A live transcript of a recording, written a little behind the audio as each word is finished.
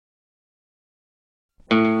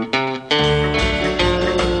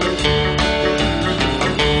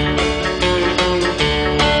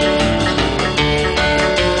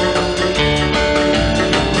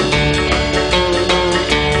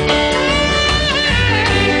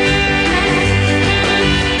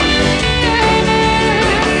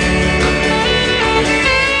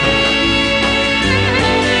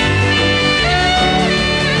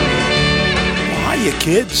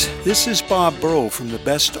kids. This is Bob Burrow from the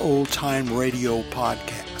Best Old Time Radio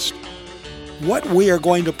podcast. What we are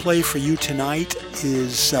going to play for you tonight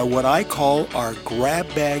is what I call our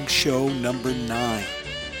Grab Bag Show number 9.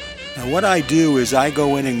 Now what I do is I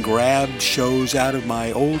go in and grab shows out of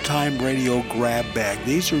my old time radio grab bag.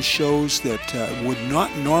 These are shows that would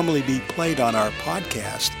not normally be played on our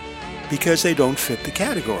podcast because they don't fit the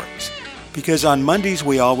categories. Because on Mondays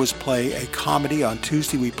we always play a comedy, on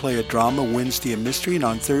Tuesday we play a drama, Wednesday a mystery, and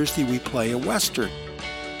on Thursday we play a Western.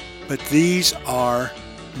 But these are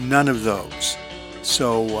none of those.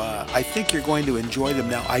 So I think you're going to enjoy them.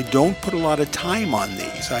 Now, I don't put a lot of time on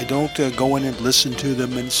these. I don't go in and listen to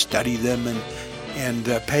them and study them and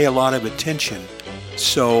pay a lot of attention.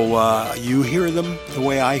 So you hear them the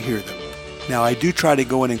way I hear them. Now, I do try to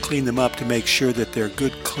go in and clean them up to make sure that they're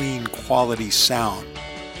good, clean, quality sound.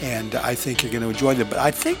 And I think you're going to enjoy them. But I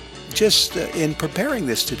think just in preparing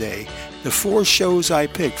this today, the 4 shows I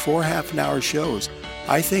picked, 4 half-an-hour shows,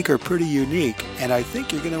 I think are pretty unique, and I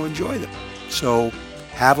think you're going to enjoy them. So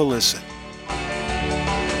have a listen.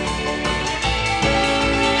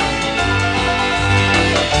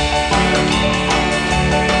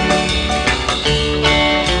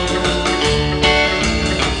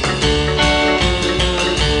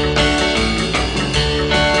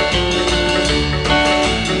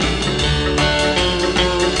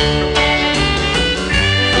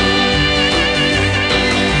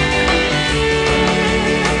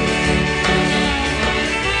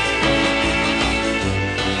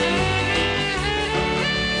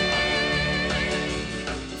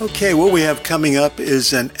 Okay, what we have coming up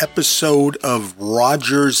is an episode of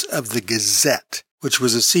Rogers of the Gazette, which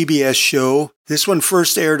was a CBS show. This one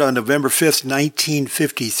first aired on November 5th,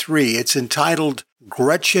 1953. It's entitled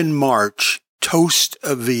Gretchen March, Toast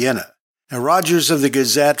of Vienna. Now, Rogers of the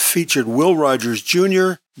Gazette featured Will Rogers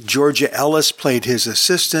Jr., Georgia Ellis played his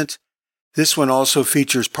assistant. This one also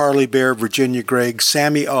features Parley Bear, Virginia Gregg,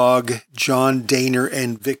 Sammy Ogg, John Daner,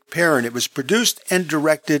 and Vic Perrin. It was produced and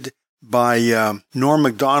directed by Norm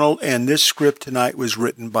Macdonald, and this script tonight was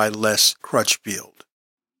written by Les Crutchfield.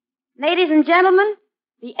 Ladies and gentlemen,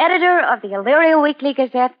 the editor of the Elyria Weekly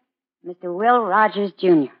Gazette, Mr. Will Rogers,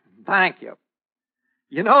 Jr. Thank you.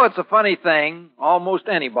 You know, it's a funny thing. Almost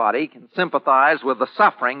anybody can sympathize with the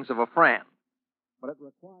sufferings of a friend. But it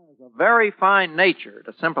requires a very fine nature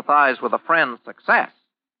to sympathize with a friend's success.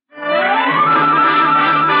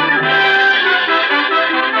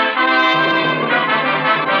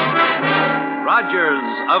 Rogers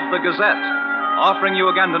of the Gazette, offering you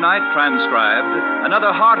again tonight, transcribed, another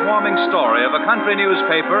heartwarming story of a country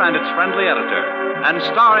newspaper and its friendly editor, and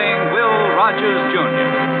starring Will Rogers,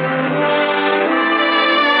 Jr.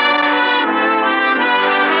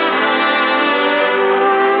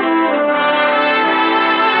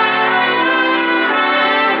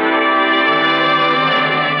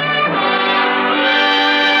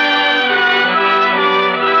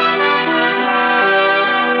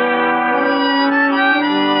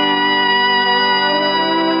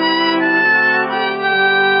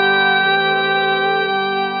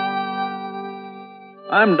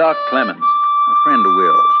 I'm Doc Clemens, a friend of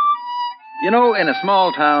Will's. You know, in a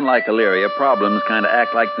small town like Elyria, problems kind of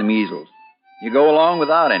act like the measles. You go along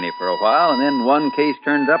without any for a while, and then one case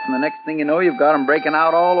turns up, and the next thing you know, you've got them breaking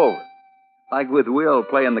out all over. Like with Will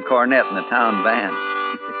playing the cornet in the town band.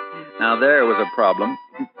 Now, there was a problem,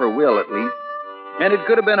 for Will at least. And it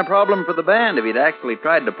could have been a problem for the band if he'd actually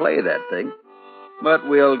tried to play that thing. But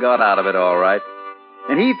Will got out of it all right.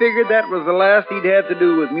 And he figured that was the last he'd have to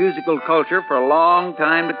do with musical culture for a long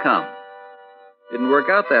time to come. Didn't work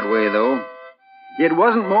out that way, though. It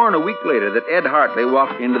wasn't more than a week later that Ed Hartley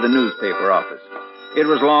walked into the newspaper office. It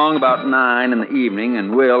was long about 9 in the evening,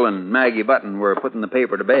 and Will and Maggie Button were putting the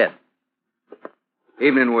paper to bed.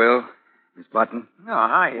 Evening, Will. Miss Button. Oh,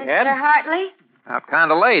 hi, Ed. Mr. Hartley? Out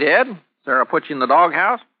kind of late, Ed. Sarah put you in the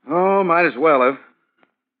doghouse? Oh, might as well have.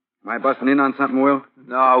 Am I busting in on something, Will?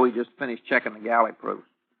 No, we just finished checking the galley proofs.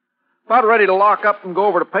 About ready to lock up and go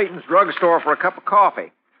over to Peyton's drugstore for a cup of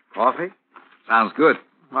coffee. Coffee? Sounds good.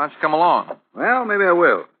 Why don't you come along? Well, maybe I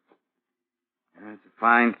will. It's a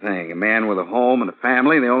fine thing. A man with a home and a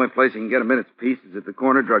family, the only place he can get a minute's peace is at the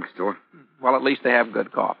corner drugstore. Well, at least they have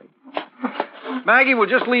good coffee. Maggie, we'll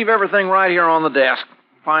just leave everything right here on the desk.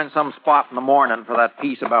 Find some spot in the morning for that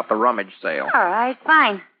piece about the rummage sale. All right,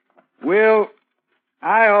 fine. Will,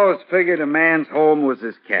 I always figured a man's home was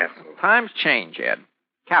his castle. Times change, Ed.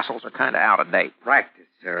 Castles are kind of out of date. Practice,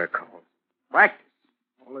 Sarah calls. Practice.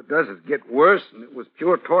 All it does is get worse, and it was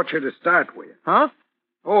pure torture to start with. Huh?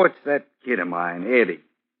 Oh, it's that kid of mine, Eddie.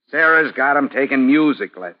 Sarah's got him taking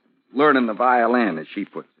music lessons, learning the violin, as she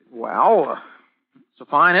puts it. Well, It's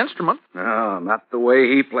a fine instrument. No, not the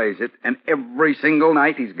way he plays it. And every single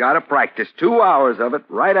night he's got to practice 2 hours of it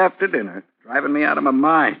right after dinner, driving me out of my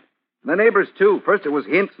mind. The neighbors, too. First it was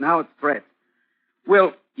hints, now it's threats.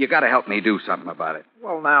 Will, you got to help me do something about it.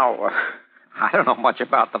 Well, now, I don't know much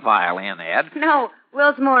about the violin, Ed. No,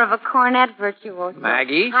 Will's more of a cornet virtuoso.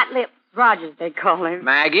 Maggie? Hot Lips Rogers, they call him.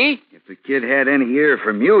 Maggie? If the kid had any ear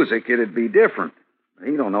for music, it'd be different. But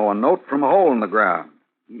he don't know a note from a hole in the ground.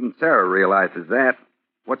 Even Sarah realizes that.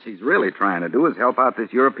 What she's really trying to do is help out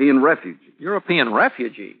this European refugee. European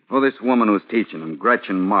refugee? Oh, this woman who's teaching him,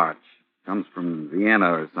 Gretchen March. Comes from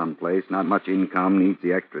Vienna or someplace. Not much income, needs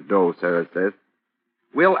the extra dough, Sarah says.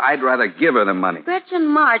 Will, I'd rather give her the money. Gretchen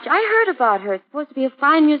March. I heard about her. Supposed to be a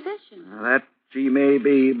fine musician. Now, that she may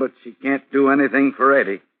be, but she can't do anything for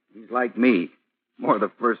Eddie. He's like me. More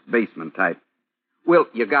the first baseman type. Will,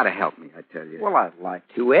 you gotta help me, I tell you. Well, I'd like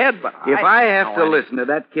to, Ed, but If I have to listen to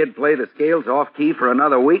that kid play the scales off key for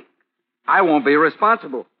another week, I won't be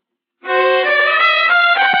responsible.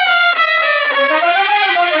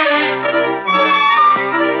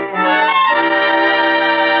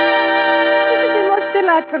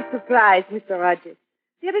 Delightful surprise, Mr. Rogers.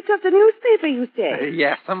 The editor of the newspaper, you say?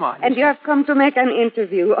 Yes, come on. And you have come to make an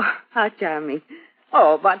interview. Oh, how charming.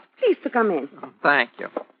 Oh, but please to come in. Oh, thank you.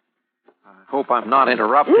 I hope I'm not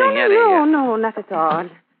interrupting Eddie. No, not at all.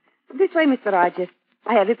 This way, Mr. Rogers.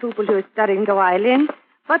 I have a pupil who is studying the violin,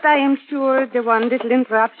 but I am sure the one little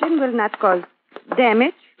interruption will not cause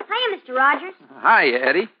damage. Hiya, Mr. Rogers. Hi,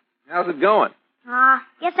 Eddie. How's it going?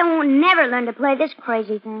 Guess I won't never learn to play this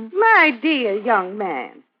crazy thing. My dear young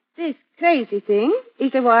man, this crazy thing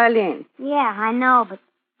is a violin. Yeah, I know, but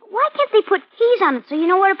why can't they put keys on it so you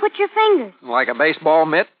know where to put your fingers? Like a baseball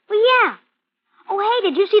mitt? Well, yeah. Oh, hey,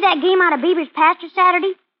 did you see that game out of Beaver's pasture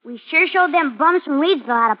Saturday? We sure showed them bums from Reedsville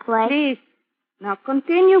how to play. Please, now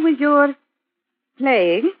continue with your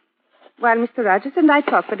playing while Mr. Rogers and I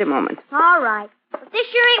talk for the moment. All right. But this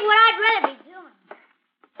sure ain't what I'd rather be doing.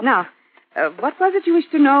 Now, what was it you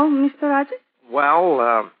wished to know, Mr. Rogers? Well,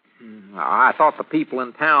 I thought the people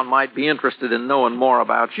in town might be interested in knowing more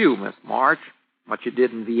about you, Miss March. What you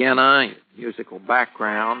did in Vienna, your musical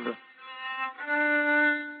background.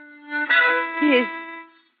 He is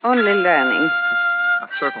only learning. I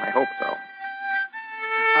certainly hope so.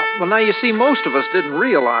 Well, now, you see, most of us didn't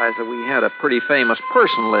realize that we had a pretty famous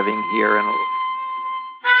person living here in...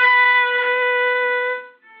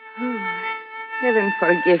 Heaven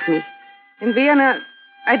forgive me. In Vienna,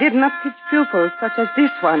 I did not teach pupils such as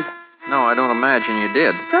this one. No, I don't imagine you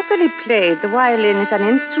did. Properly played, the violin is an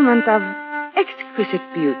instrument of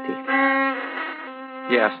exquisite beauty.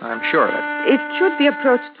 Yes, I'm sure of it. It should be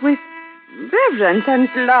approached with reverence and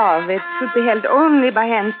love. It should be held only by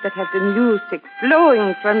hands that have the music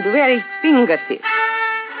flowing from the very fingertips.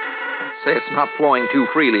 I'd say it's not flowing too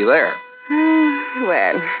freely there.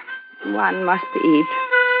 Well, one must eat,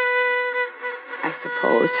 I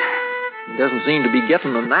suppose. He doesn't seem to be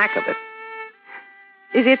getting the knack of it.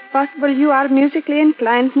 Is it possible you are musically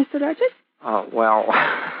inclined, Mr. Rogers? Well,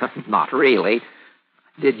 not really.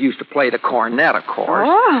 I did used to play the cornet, of course.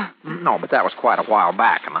 Oh. No, but that was quite a while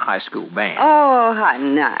back in the high school band. Oh, how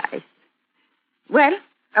nice. Well,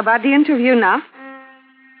 about the interview now.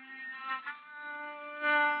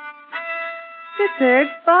 The third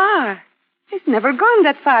bar. It's never gone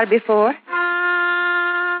that far before.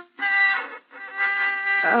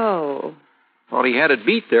 Oh. Thought he had it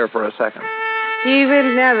beat there for a second. He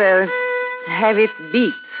will never have it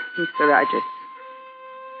beat, Mr. Rogers.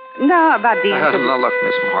 Now about the interview. Now, look,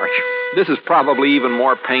 Miss March, this is probably even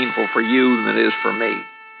more painful for you than it is for me.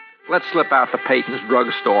 Let's slip out to Peyton's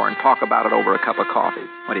drugstore and talk about it over a cup of coffee.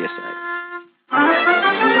 What do you say?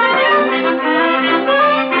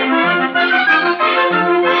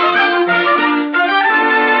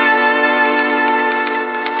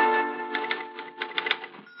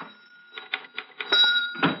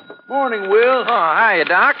 Morning, Will. Oh, hiya,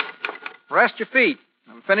 Doc. Rest your feet.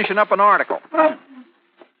 I'm finishing up an article.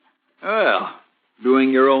 Well, doing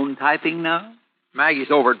your own typing now? Maggie's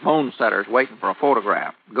over at Bone Setter's waiting for a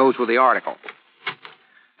photograph. Goes with the article.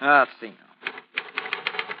 Let's see now.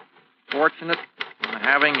 Fortunate in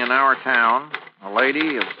having in our town a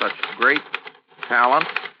lady of such great talent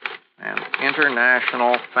and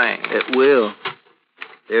international fame. Will.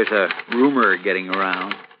 There's a rumor getting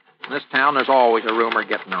around. In this town, there's always a rumor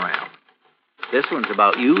getting around. This one's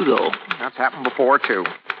about you, though. That's happened before, too.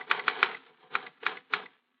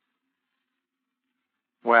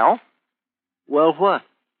 Well? Well, what?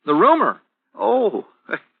 The rumor. Oh,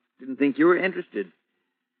 I didn't think you were interested.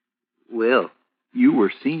 Will, you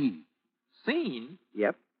were seen. Seen?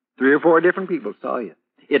 Yep. 3 or 4 different people saw you.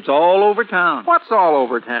 It's all over town. What's all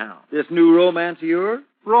over town? This new romance of yours?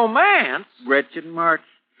 Romance? Gretchen March.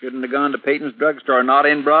 Shouldn't have gone to Peyton's drugstore. Not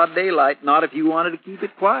in broad daylight. Not if you wanted to keep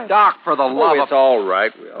it quiet. Doc, for the love of... It's all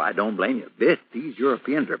right, Will. I don't blame you a bit. These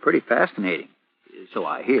Europeans are pretty fascinating. So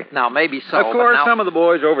I hear. Now, maybe so. Of course, some of the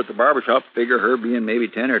boys over at the barbershop figure her being maybe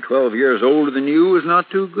 10 or 12 years older than you is not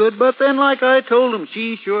too good. But then, like I told them,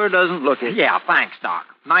 she sure doesn't look it. Yeah, thanks, Doc.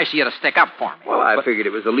 Nice of you to stick up for me. Well, I figured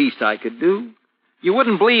it was the least I could do. You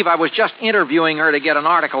wouldn't believe I was just interviewing her to get an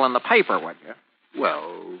article in the paper, would you?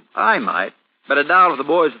 Well, I might. But I doubt if the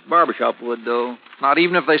boys at the barbershop would, though. Not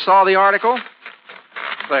even if they saw the article?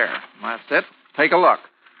 There. That's it. Take a look.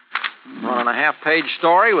 1.5-page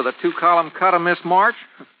story with a 2-column cut of Miss March.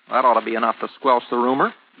 That ought to be enough to squelch the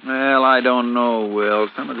rumor. Well, I don't know, Will.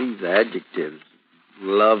 Some of these adjectives.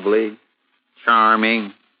 Lovely,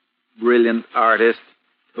 charming, brilliant artist,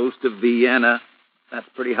 host of Vienna. That's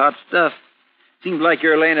pretty hot stuff. Seems like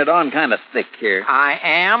you're laying it on kind of thick here. I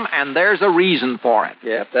am, and there's a reason for it.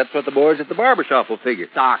 Yeah, that's what the boys at the barbershop will figure.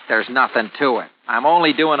 Doc, there's nothing to it. I'm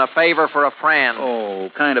only doing a favor for a friend. Oh,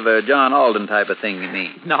 kind of a John Alden type of thing, you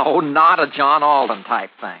mean? No, not a John Alden type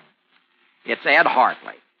thing. It's Ed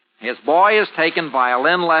Hartley. His boy has taken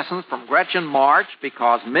violin lessons from Gretchen March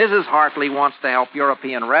because Mrs. Hartley wants to help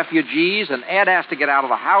European refugees, and Ed has to get out of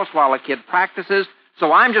the house while the kid practices,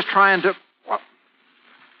 so I'm just trying to... Well,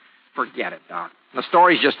 forget it, Doc. The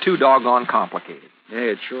story's just too doggone complicated. Yeah,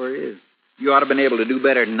 it sure is. You ought to have been able to do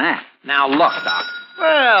better than that. Now, look, Doc.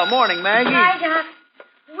 Well, morning, Maggie. Hi, Doc.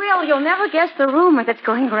 Will, you'll never guess the rumor that's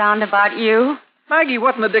going around about you. Maggie,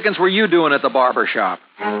 what in the dickens were you doing at the barber shop?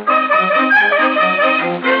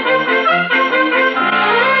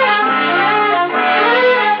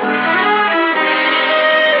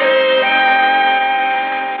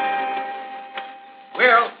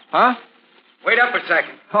 Will. Huh? Wait up a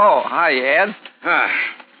second. Oh, hi, Ed.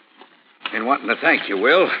 Been wanting to thank you,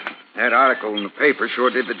 Will. That article in the paper sure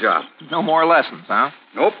did the job. No more lessons, huh?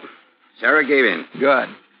 Nope. Sarah gave in. Good.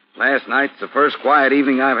 Last night's the first quiet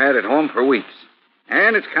evening I've had at home for weeks.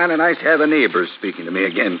 And it's kind of nice to have the neighbors speaking to me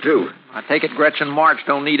again, too. I take it Gretchen March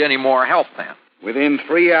don't need any more help, then. Within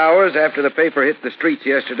 3 hours after the paper hit the streets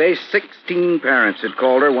yesterday, 16 parents had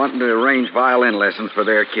called her wanting to arrange violin lessons for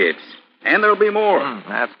their kids. And there'll be more.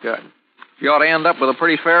 That's good. She ought to end up with a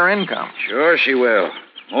pretty fair income. Sure she will.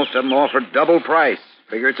 Most of them offer double price.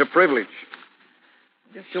 Figure it's a privilege.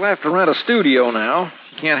 Guess she'll have to rent a studio now.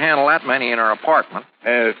 She can't handle that many in her apartment.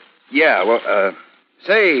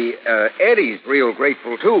 Say, Eddie's real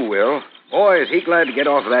grateful, too, Will. Boy, is he glad to get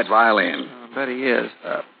off of that violin. I bet he is.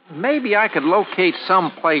 Maybe I could locate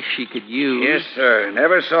some place she could use. Yes, sir.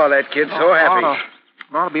 Never saw that kid so happy.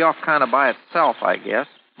 Ought to be off kind of by itself, I guess.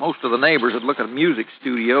 Most of the neighbors would look at a music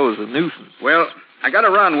studio as a nuisance. Well, I got to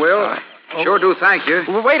run, Will. Sure do thank you.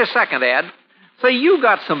 Well, wait a second, Ed. Say, you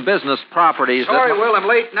got some business properties Sorry, Will, I'm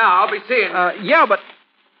late now. I'll be seeing you. Yeah, but...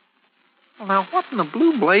 Well, now, what in the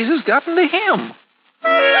blue blazes got into him?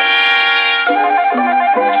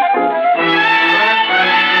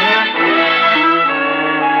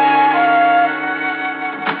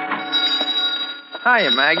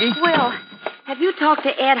 Hiya, Maggie. Will, have you talked to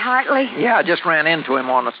Ed Hartley? Yeah, I just ran into him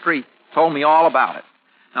on the street. Told me all about it.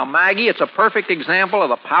 Now, Maggie, it's a perfect example of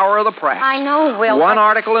the power of the press. I know, Will. One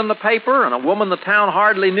article in the paper, and a woman the town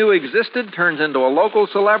hardly knew existed turns into a local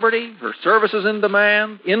celebrity, her services in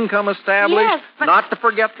demand, income established, Yes, but... not to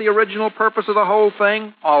forget the original purpose of the whole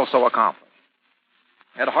thing, also accomplished.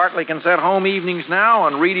 Ed Hartley can sit home evenings now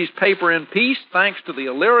and read his paper in peace thanks to the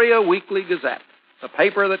Elyria Weekly Gazette, the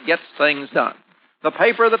paper that gets things done, the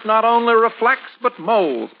paper that not only reflects but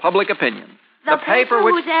molds public opinion. The paper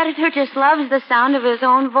which... whose editor just loves the sound of his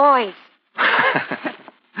own voice.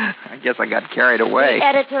 I guess I got carried away. The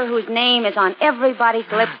editor whose name is on everybody's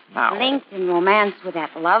lips, Now. linked in romance with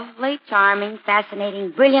that lovely, charming,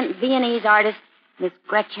 fascinating, brilliant Viennese artist, Miss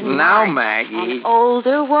Gretchen Now, March, Maggie. an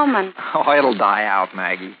older woman. Oh, it'll die out,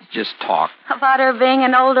 Maggie. Just talk. About her being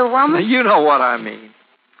an older woman? You know what I mean.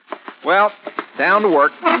 Well, down to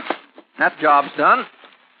work. That job's done.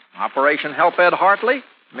 Operation Help Ed Hartley.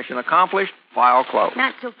 Mission accomplished. File closed.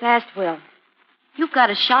 Not so fast, Will. You've got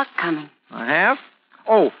a shock coming. I have?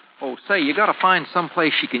 Oh, say, you got to find some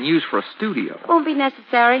place she can use for a studio. Won't be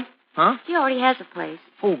necessary. Huh? She already has a place.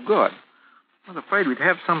 Oh, good. I was afraid we'd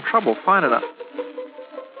have some trouble finding a...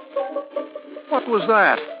 What was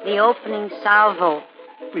that? The opening salvo.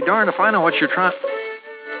 Be darned if I know what you're trying...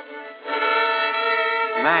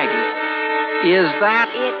 Maggie, is that...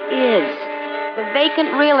 It is. The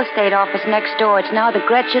vacant real estate office next door. It's now the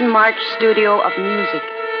Gretchen March Studio of Music.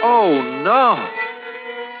 Oh, no.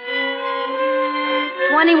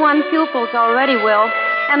 21 pupils already, Will.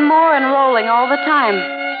 and more enrolling all the time.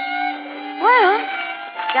 Well,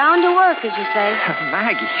 down to work, as you say.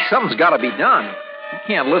 Maggie, something's got to be done. You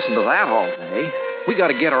can't listen to that all day. We got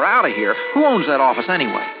to get her out of here. Who owns that office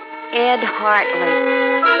anyway? Ed Hartley.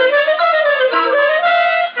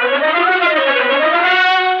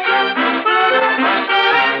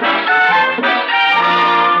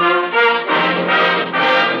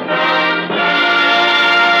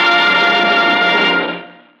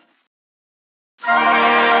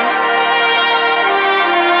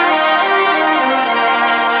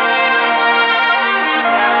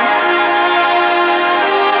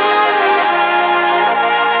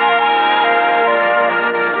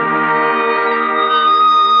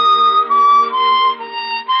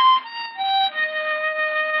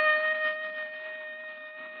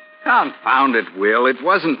 Confound it, Will. It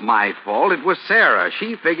wasn't my fault. It was Sarah.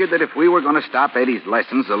 She figured that if we were going to stop Eddie's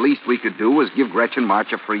lessons, the least we could do was give Gretchen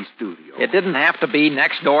March a free studio. It didn't have to be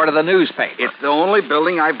next door to the newspaper. It's the only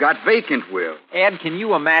building I've got vacant, Will. Ed, can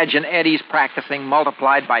you imagine Eddie's practicing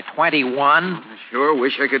multiplied by 21? I sure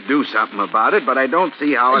wish I could do something about it, but I don't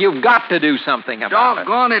see how it... You've got to do something about it.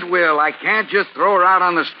 Doggone it, Will. I can't just throw her out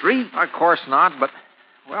on the street. Of course not, but,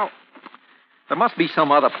 well, there must be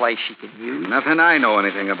some other place she can use. Nothing I know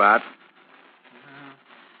anything about.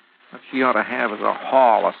 What she ought to have is a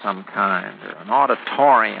hall of some kind, or an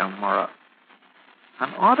auditorium, or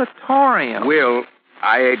an auditorium. Will,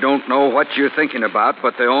 I don't know what you're thinking about,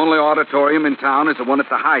 but the only auditorium in town is the one at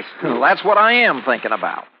the high school. Well, that's what I am thinking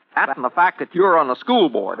about. That and the fact that you're on the school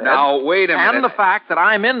board, Ed. Now, wait a minute. And the fact that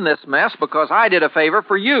I'm in this mess because I did a favor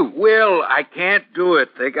for you. Will, I can't do it.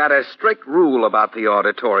 They got a strict rule about the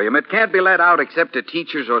auditorium. It can't be let out except to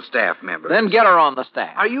teachers or staff members. Then get her on the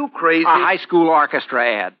staff. Are you crazy? A high school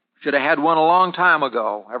orchestra, Ed. Should have had one a long time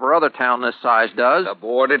ago. Every other town this size does. The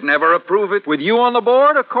board would never approve it. With you on the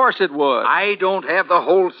board, of course it would. I don't have the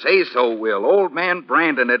whole say-so, Will. Old man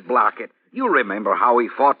Brandon would block it. You remember how he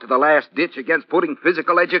fought to the last ditch against putting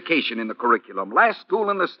physical education in the curriculum. Last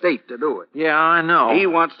school in the state to do it. Yeah, I know. He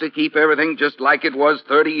wants to keep everything just like it was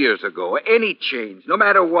 30 years ago. Any change, no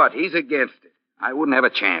matter what, he's against it. I wouldn't have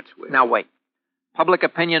a chance, Will. Now, wait. Public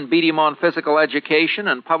opinion beat him on physical education,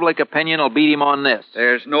 and public opinion will beat him on this.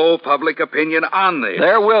 There's no public opinion on this.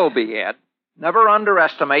 There will be, Ed. Never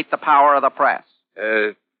underestimate the power of the press.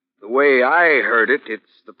 The way I heard it, it's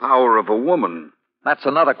the power of a woman. That's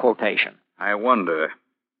another quotation. I wonder.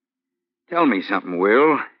 Tell me something,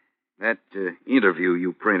 Will. That interview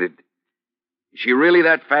you printed, is she really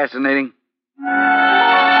that fascinating?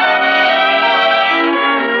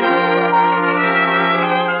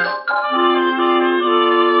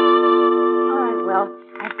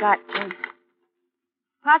 Got to.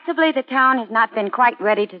 Possibly the town has not been quite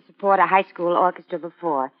ready to support a high school orchestra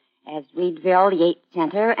before, as Reedville, Yates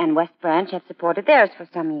Center, and West Branch have supported theirs for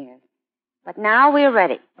some years. But now we're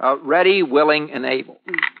ready. Ready, willing, and able.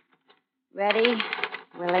 Ready,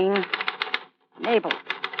 willing, and able.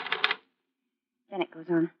 Then it goes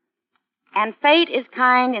on. And fate is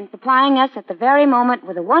kind in supplying us at the very moment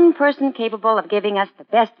with the one person capable of giving us the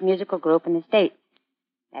best musical group in the state.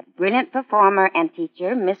 That brilliant performer and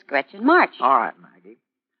teacher, Miss Gretchen March. All right, Maggie.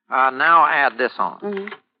 Now add this on. Mm-hmm.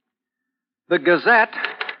 The Gazette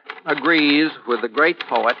agrees with the great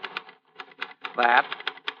poet that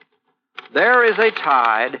there is a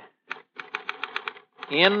tide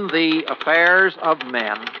in the affairs of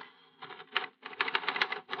men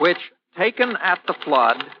which, taken at the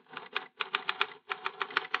flood,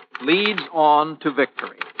 leads on to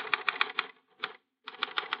victory.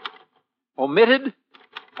 Omitted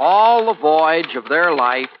all the voyage of their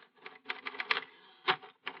life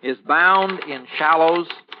is bound in shallows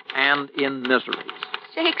and in miseries.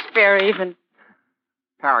 Shakespeare, even.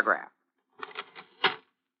 Paragraph.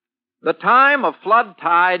 The time of flood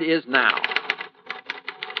tide is now.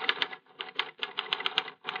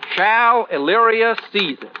 Shall Illyria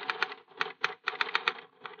seize it?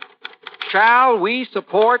 Shall we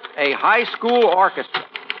support a high school orchestra?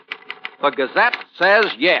 The Gazette says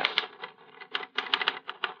yes.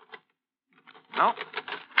 No?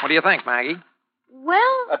 What do you think, Maggie?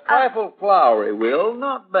 Well, A trifle flowery, Will.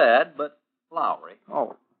 Not bad, but flowery.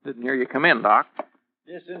 Oh, didn't hear you come in, Doc.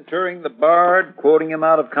 Disinterring the bard, quoting him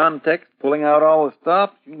out of context, pulling out all the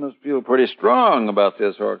stops. You must feel pretty strong about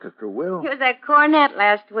this orchestra, Will. He was at cornet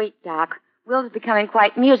last week, Doc. Will's becoming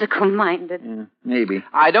quite musical-minded. Yeah, maybe.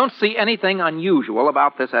 I don't see anything unusual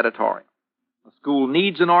about this editorial. The school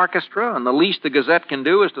needs an orchestra, and the least the Gazette can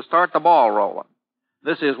do is to start the ball rolling.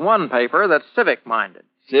 This is one paper that's civic-minded.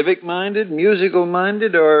 Civic-minded,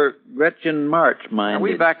 musical-minded, or Gretchen March-minded? Now,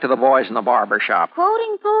 we back to the boys in the barber shop.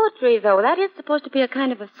 Quoting poetry, though, that is supposed to be a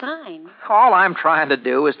kind of a sign. All I'm trying to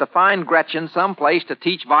do is to find Gretchen someplace to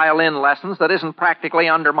teach violin lessons that isn't practically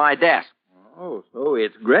under my desk. Oh, so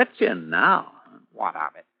it's Gretchen now. What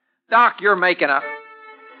of it? Doc, you're making a...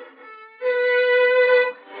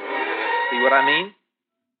 See what I mean?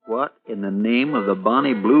 What in the name of the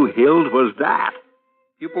Bonnie Blue Hills was that?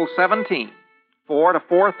 Pupil 17, 4 to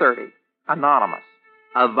 4:30, anonymous.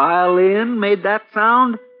 A violin made that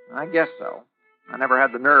sound? I guess so. I never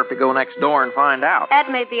had the nerve to go next door and find out.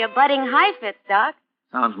 That may be a budding high-fitz, Doc.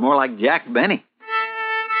 Sounds more like Jack Benny.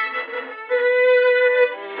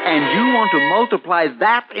 And you want to multiply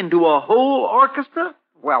that into a whole orchestra?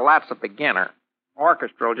 Well, that's a beginner.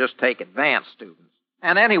 Orchestra will just take advanced students.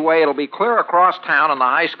 And anyway, it'll be clear across town in the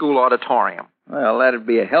high school auditorium. Well, that'd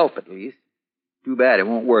be a help at least. Too bad it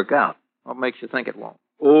won't work out. What makes you think it won't?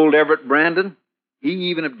 Old Everett Brandon, he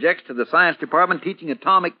even objects to the science department teaching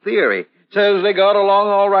atomic theory. Says they got along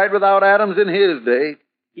all right without atoms in his day.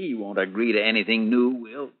 He won't agree to anything new,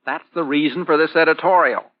 Will. That's the reason for this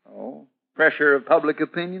editorial. Oh, pressure of public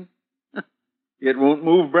opinion? It won't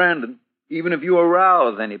move Brandon, even if you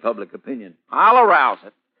arouse any public opinion. I'll arouse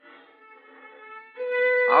it.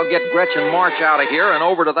 I'll get Gretchen March out of here and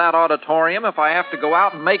over to that auditorium if I have to go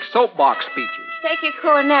out and make soapbox speeches. Take your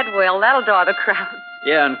cornet, Will. That'll draw the crowd.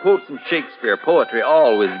 Yeah, and quote some Shakespeare. Poetry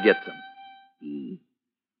always gets them.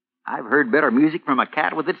 I've heard better music from a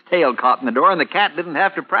cat with its tail caught in the door, and the cat didn't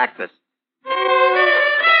have to practice.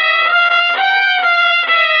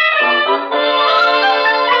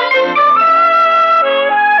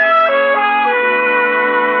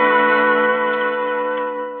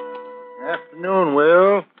 Afternoon,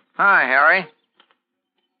 Will. Hi, Harry.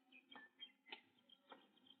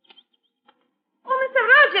 Oh, Mr.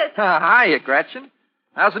 Rogers. Hiya, Gretchen.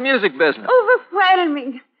 How's the music business?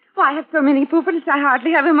 Overwhelming. Oh, I have so many pupils, I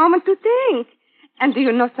hardly have a moment to think. And do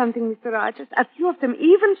you know something, Mr. Rogers? A few of them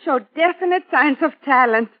even show definite signs of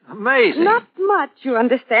talent. Amazing. Not much, you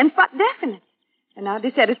understand, but definite. And now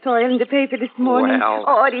this editorial in the paper this morning. Well.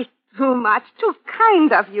 Oh, it is too much, too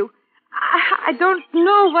kind of you. I don't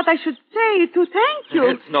know what I should say to thank you.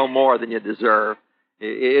 It's no more than you deserve.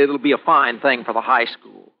 It'll be a fine thing for the high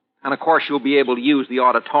school. And, of course, you'll be able to use the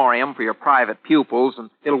auditorium for your private pupils,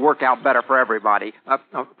 and it'll work out better for everybody.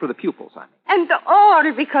 For the pupils, I mean. And all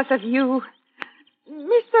because of you.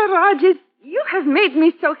 Mr. Rogers, you have made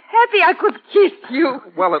me so happy I could kiss you.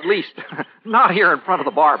 Well, at least not here in front of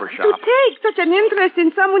the barber shop. To take such an interest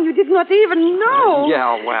in someone you did not even know.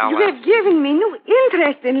 Yeah, well... You have given me new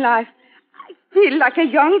interest in life. I feel like a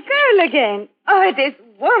young girl again. Oh, it is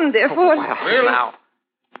wonderful. Now...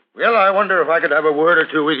 Well, I wonder if I could have a word or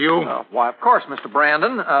two with you. Why, of course, Mr.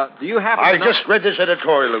 Brandon. Do you happen I to know... just read this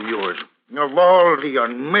editorial of yours. Of all the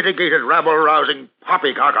unmitigated, rabble-rousing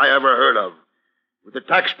poppycock I ever heard of. With the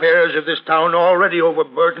taxpayers of this town already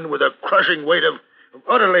overburdened with a crushing weight of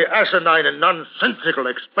utterly asinine and nonsensical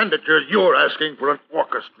expenditures, you're asking for an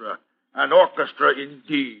orchestra. An orchestra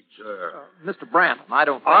indeed, sir. Mr. Brandon, I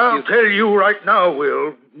don't think I'll tell you right now,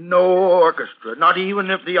 Will, no orchestra. Not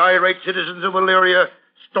even if the irate citizens of Elyria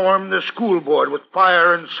storm the school board with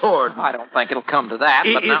fire and sword. I don't think it'll come to that,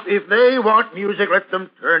 but now... If they want music, let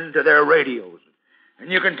them turn to their radios.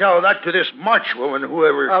 And you can tell that to this March woman,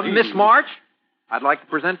 whoever she Miss is. March, I'd like to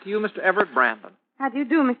present to you Mr. Everett Brandon. How do you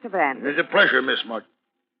do, Mr. Brandon? It's a pleasure, Miss March.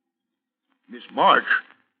 Miss March?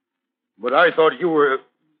 But I thought you were...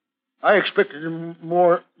 I expected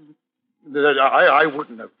more... That I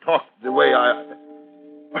wouldn't have talked the way I...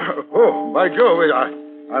 Oh, by Jove,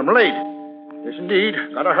 I'm late. Yes, indeed.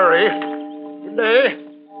 Gotta hurry. Good day.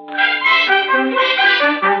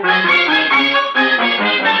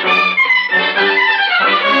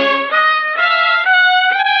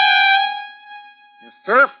 Yes,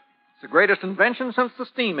 sir. It's the greatest invention since the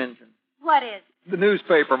steam engine. What is? The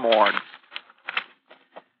newspaper morgue.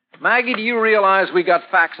 Maggie, do you realize we got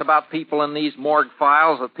facts about people in these morgue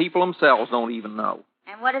files that people themselves don't even know?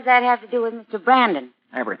 And what does that have to do with Mr. Brandon?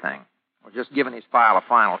 Everything. We're just giving his file a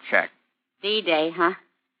final check. D-Day, huh?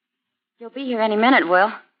 You'll be here any minute,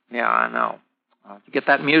 Will. Yeah, I know. Did you get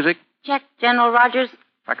that music? Check, General Rogers.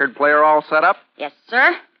 Record player all set up? Yes,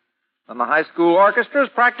 sir. Then the high school orchestra's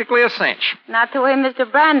practically a cinch. Not the way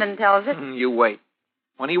Mr. Brandon tells it. You wait.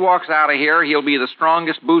 When he walks out of here, he'll be the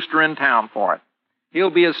strongest booster in town for it. He'll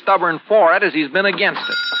be as stubborn for it as he's been against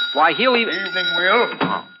it. Why, he'll even... Good evening, Will.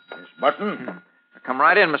 Miss Button. Come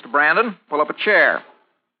right in, Mr. Brandon. Pull up a chair.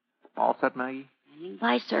 All set, Maggie? Standing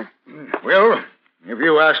by, sir. Will, If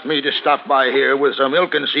you asked me to stop by here with some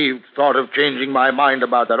ill-conceived thought of changing my mind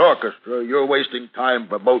about that orchestra, you're wasting time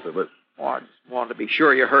for both of us. Well, I just wanted to be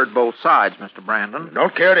sure you heard both sides, Mr. Brandon.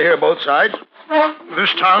 Don't care to hear both sides.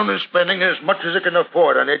 This town is spending as much as it can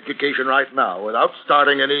afford on education right now without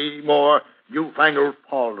starting any more newfangled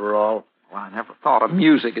polderall. Well, I never thought of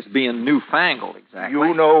music as being newfangled, exactly.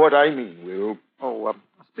 You know what I mean, Will. Oh,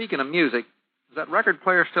 speaking of music, is that record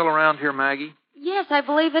player still around here, Maggie? Yes, I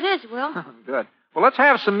believe it is, Will. Good. Well, let's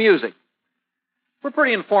have some music. We're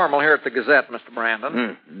pretty informal here at the Gazette, Mr.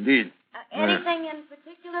 Brandon. Indeed. Anything in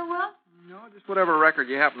particular, Will? No, just whatever record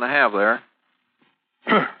you happen to have there.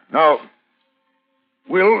 Now,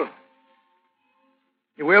 Will,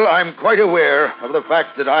 I'm quite aware of the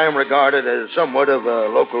fact that I am regarded as somewhat of a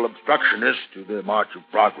local obstructionist to the march of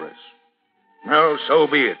progress. Well, so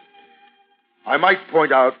be it. I might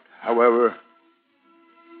point out, however,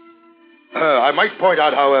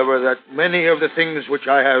 that many of the things which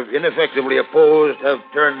I have ineffectively opposed have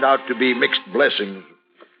turned out to be mixed blessings.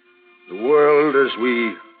 The world as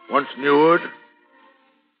we once knew it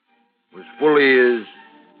was fully as...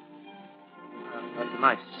 That's a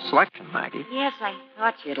nice selection, Maggie. Yes, I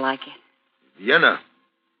thought you'd like it. Vienna.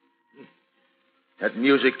 That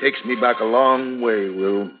music takes me back a long way,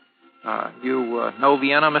 Will. You know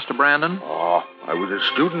Vienna, Mr. Brandon? Oh, I was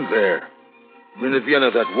a student there. In the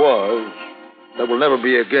Vienna that will never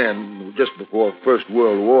be again, just before First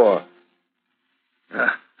World War.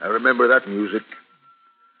 I remember that music.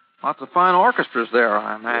 Lots of fine orchestras there,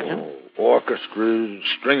 I imagine. Oh, orchestras,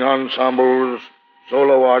 string ensembles,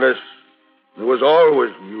 solo artists. There was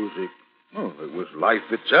always music. Oh, it was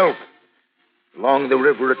life itself. Along the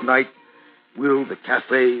river at night, Will, the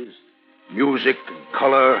cafes, music and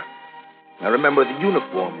color. I remember the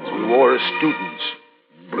uniforms we wore as students.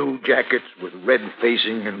 Blue jackets with red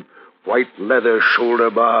facing and white leather shoulder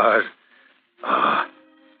bars.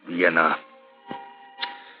 Vienna.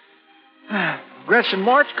 Gretchen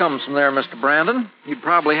March comes from there, Mr. Brandon. You'd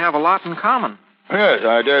probably have a lot in common. Yes,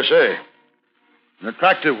 I dare say. An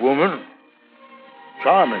attractive woman.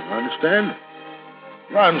 Charming, understand?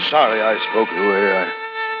 I'm sorry I spoke to her.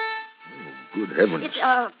 Good heavens. It's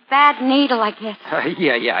a bad needle, I guess.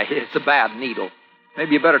 Yeah, it's a bad needle.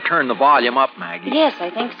 Maybe you better turn the volume up, Maggie. Yes, I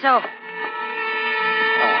think so.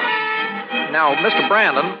 Now, Mr.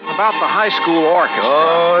 Brandon, about the high school orchestra.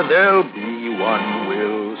 Oh, there'll be one,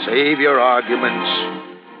 Will. Save your arguments.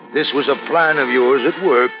 This was a plan of yours at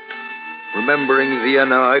work. Remembering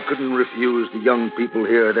Vienna, I couldn't refuse the young people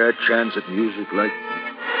here their chance at music like...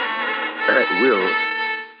 Will,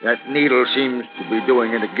 that needle seems to be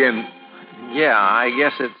doing it again. Yeah, I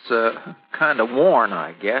guess it's kind of worn,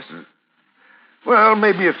 I guess. Well,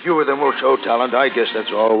 maybe a few of them will show talent. I guess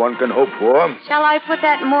that's all one can hope for. Shall I put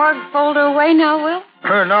that morgue folder away now, Will?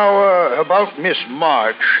 Now, about Miss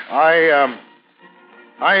March, I've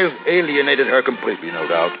alienated her completely, no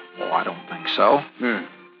doubt. Oh, I don't think so.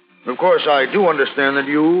 Of course, I do understand that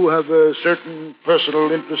you have a certain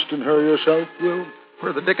personal interest in her yourself, Will.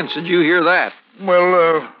 Where the dickens did you hear that?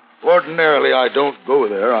 Well, ordinarily I don't go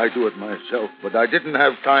there. I do it myself. But I didn't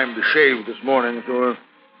have time to shave this morning, so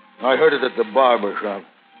I heard it at the barber shop.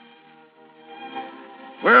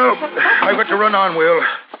 Well, I've got to run on, Will.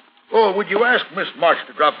 Oh, would you ask Miss March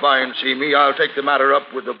to drop by and see me? I'll take the matter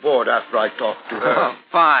up with the board after I talk to her.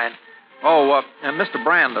 Fine. Oh, and Mr.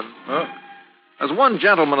 Brandon. Huh? As one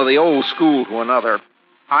gentleman of the old school to another,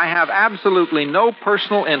 I have absolutely no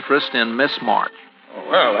personal interest in Miss March. Oh,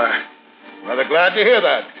 well, rather glad to hear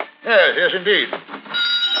that. Yes, indeed.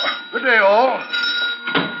 Good day, all.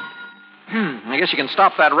 I guess you can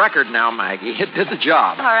stop that record now, Maggie. It did the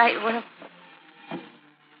job. All right, Will.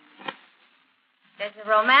 There's a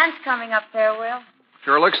romance coming up there, Will.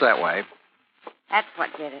 Sure looks that way. That's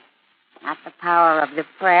what did it. Not the power of the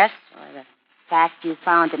press or the fact you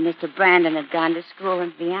found that Mr. Brandon had gone to school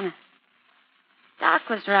in Vienna. Doc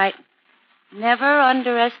was right. Never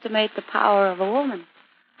underestimate the power of a woman.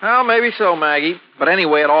 Well, maybe so, Maggie. But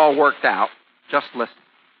anyway, it all worked out. Just listen.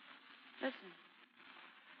 Listen.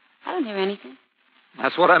 I don't hear anything.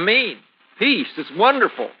 That's what I mean. Peace. It's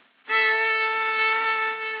wonderful.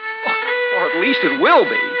 Or at least it will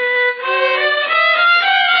be.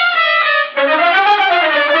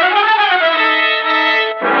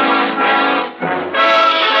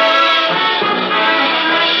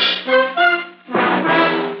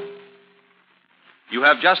 You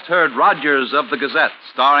have just heard Rogers of the Gazette,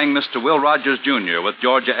 starring Mr. Will Rogers, Jr., with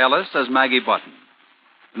Georgia Ellis as Maggie Button.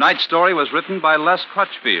 Tonight's story was written by Les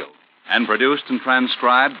Crutchfield and produced and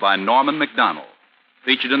transcribed by Norman McDonald.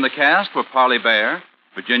 Featured in the cast were Parley Bear,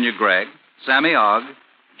 Virginia Gregg, Sammy Ogg,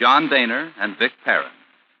 John Daner, and Vic Perrin.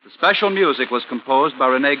 The special music was composed by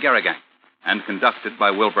Rene Garrigan and conducted by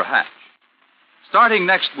Wilbur Hatch. Starting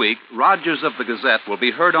next week, Rogers of the Gazette will be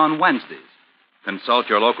heard on Wednesdays. Consult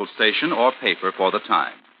your local station or paper for the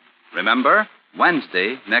time. Remember,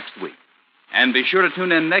 Wednesday next week. And be sure to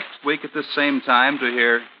tune in next week at the same time to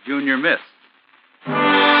hear Junior Miss.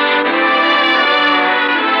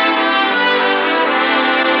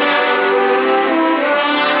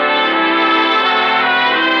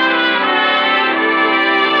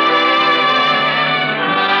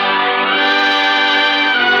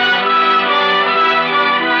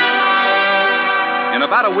 In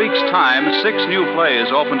about a week's time, 6 new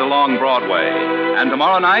plays opened along Broadway. And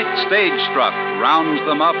tomorrow night, Stage Struck rounds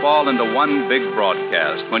them up all into one big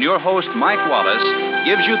broadcast when your host, Mike Wallace,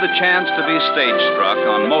 gives you the chance to be stage struck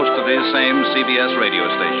on most of these same CBS radio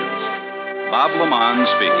stations. Bob Lamont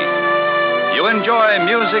speaking. You enjoy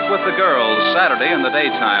Music with the Girls Saturday in the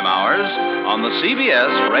daytime hours on the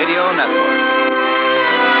CBS Radio Network.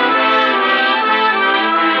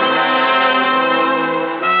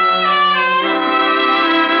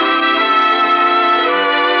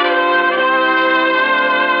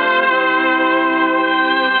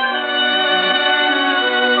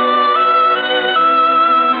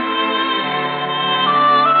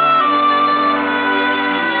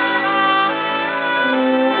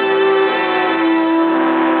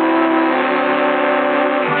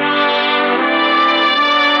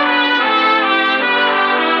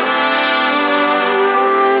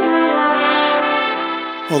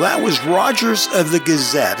 Well, that was Rogers of the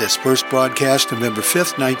Gazette, its first broadcast November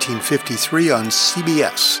 5th, 1953 on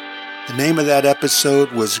CBS. The name of that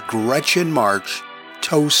episode was Gretchen March,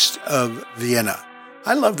 Toast of Vienna.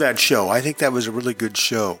 I love that show. I think that was a really good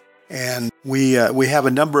show. And we have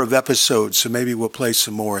a number of episodes, so maybe we'll play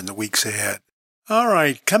some more in the weeks ahead. All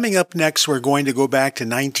right, coming up next, we're going to go back to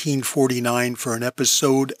 1949 for an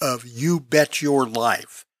episode of You Bet Your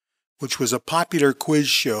Life, which was a popular quiz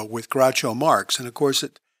show with Groucho Marx. And, of course,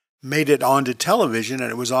 it made it onto television,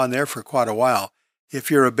 and it was on there for quite a while.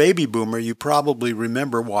 If you're a baby boomer, you probably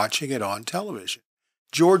remember watching it on television.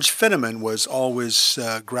 George Fenneman was always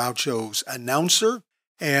Groucho's announcer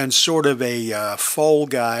and sort of a fall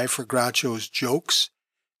guy for Groucho's jokes.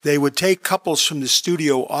 They would take couples from the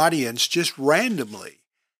studio audience just randomly,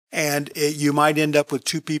 and you might end up with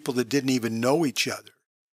 2 people that didn't even know each other.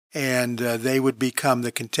 And they would become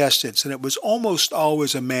the contestants. And it was almost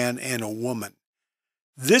always a man and a woman.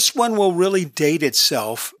 This one will really date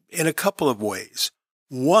itself in a couple of ways.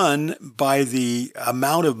 One, by the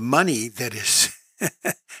amount of money that is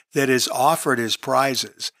that is offered as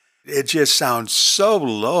prizes. It just sounds so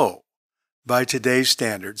low by today's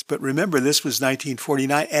standards. But remember, this was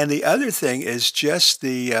 1949. And the other thing is just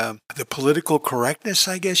the political correctness,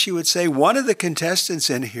 I guess you would say. One of the contestants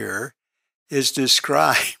in here is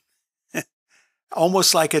described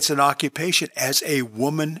almost like it's an occupation as a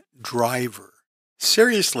woman driver.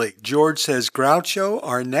 Seriously, George says, Groucho,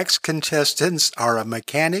 our next contestants are a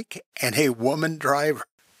mechanic and a woman driver.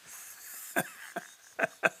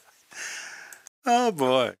 Oh,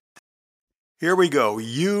 boy. Here we go.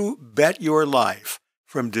 You Bet Your Life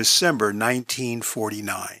from December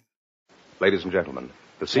 1949. Ladies and gentlemen,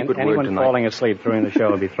 the secret word anyone tonight... falling asleep during the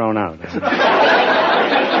show will be thrown out.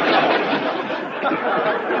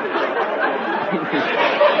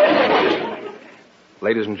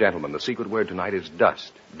 Ladies and gentlemen, the secret word tonight is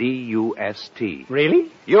dust. D-U-S-T. Really?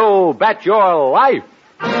 You bet your life!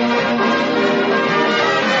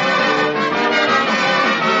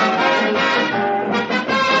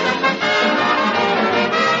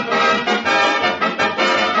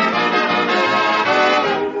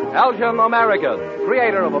 Elgin American,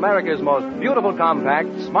 creator of America's most beautiful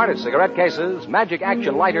compacts, smartest cigarette cases, magic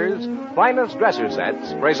action lighters, finest dresser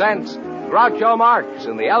sets, presents Groucho Marx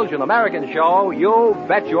in the Elgin American show, You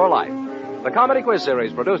Bet Your Life. The comedy quiz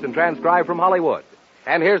series produced and transcribed from Hollywood.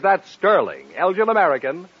 And here's that sterling Elgin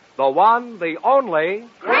American, the one, the only...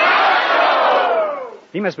 Groucho!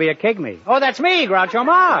 He must be a pygmy. Oh, that's me, Groucho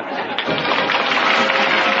Marx.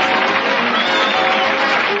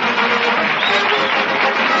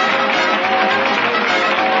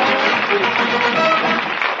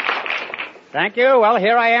 Thank you. Well,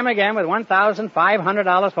 here I am again with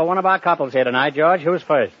 $1,500 for one of our couples here tonight. George, who's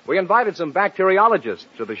first? We invited some bacteriologists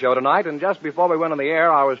to the show tonight, and just before we went on the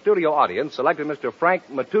air, our studio audience selected Mr. Frank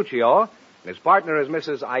Matuccio, and his partner is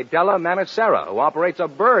Mrs. Idella Manicera, who operates a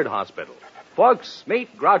bird hospital. Folks,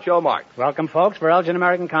 meet Groucho Marx. Welcome, folks, for Elgin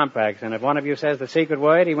American Compacts. And if one of you says the secret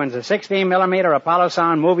word, he wins a 16-millimeter Apollo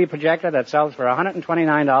Sound movie projector that sells for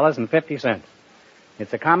 $129.50.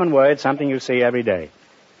 It's a common word, something you see every day.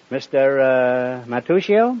 Mr.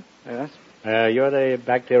 Matuccio? Yes? You're the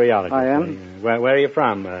bacteriologist. I am. Where are you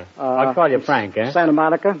from? I'll call you Frank, eh? Santa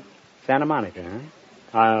Monica. Santa Monica,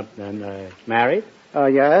 huh? And married?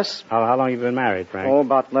 Yes. How long have you been married, Frank? Oh,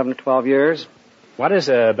 about 11 to 12 years. What is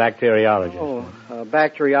a bacteriologist? Oh, a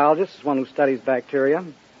bacteriologist is one who studies bacteria.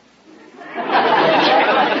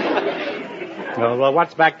 Well,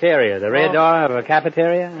 what's bacteria? The rear door of a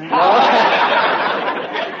cafeteria?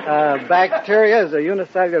 Bacteria is a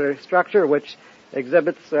unicellular structure which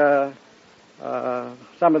exhibits some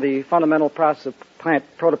of the fundamental process of plant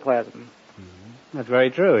protoplasm. That's very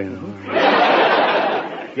true, you know.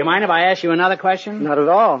 You mind if I ask you another question? Not at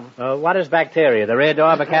all. What is bacteria? The rear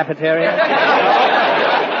door of a cafeteria?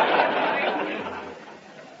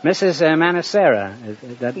 Mrs. Manicera.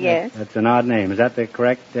 Yes. That's an odd name. Is that the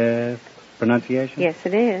correct pronunciation? Yes,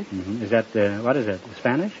 it is. Mm-hmm. Is that, what is it,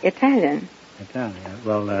 Spanish? Italian. Italian.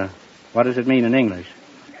 Well, what does it mean in English?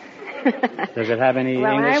 Does it have any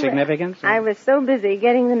English significance? I was so busy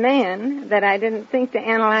getting the man that I didn't think to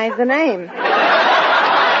analyze the name.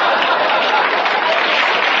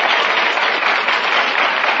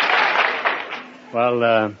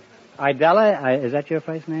 Well, Idella, is that your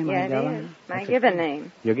first name? Yeah, Idella? it is. My given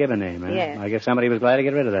name. Your given name, eh? Yes. I guess somebody was glad to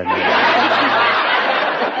get rid of that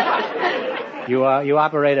name. You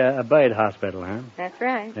operate a bird hospital, huh? That's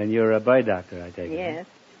right. And you're a bird doctor, I take it. Yes.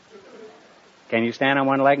 Can you stand on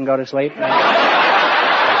one leg and go to sleep?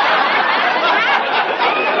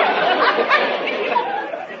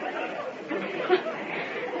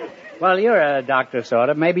 Well, you're a doctor, sort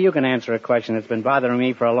of. Maybe you can answer a question that's been bothering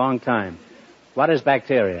me for a long time. What is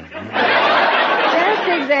bacteria? That's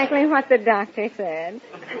exactly what the doctor said.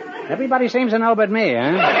 Everybody seems to know but me,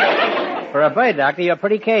 huh? For a bird doctor, you're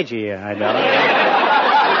pretty cagey, Idella.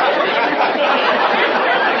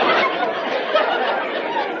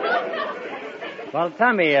 Well,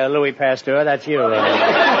 tell me, Louis Pasteur, that's you.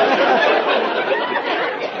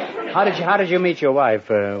 How did you meet your wife?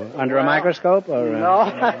 Under a microscope, or? No,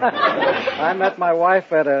 I met my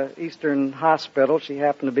wife at a Eastern hospital. She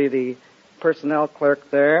happened to be the personnel clerk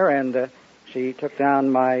there, and she took down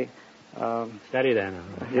my. Steady then.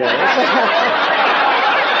 Yeah.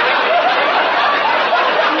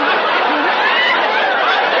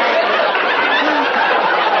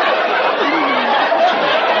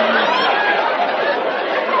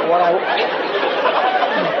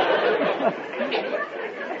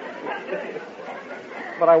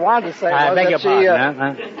 What I wanted to say was that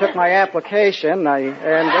she took my application. Was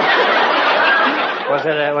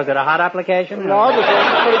it a hot application? No, it was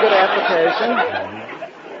a pretty good application.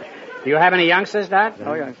 Do you have any youngsters, Doc?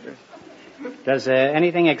 No youngsters. Does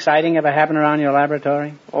anything exciting ever happen around your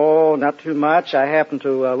laboratory? Oh, not too much. I happened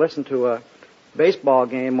to listen to a baseball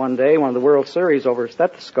game one day, one of the World Series, over a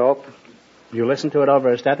stethoscope. You listened to it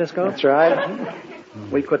over a stethoscope? That's right.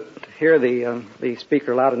 We couldn't hear the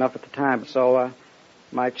speaker loud enough at the time, so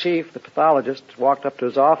my chief, the pathologist, walked up to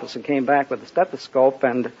his office and came back with a stethoscope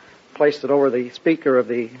and placed it over the speaker of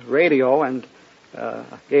the radio and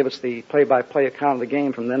gave us the play-by-play account of the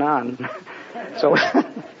game from then on. So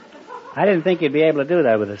I didn't think you'd be able to do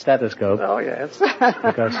that with a stethoscope. Oh, yes.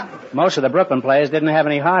 Because most of the Brooklyn players didn't have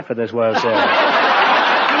any heart for this World Series.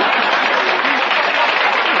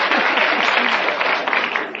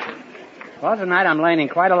 Well, tonight I'm learning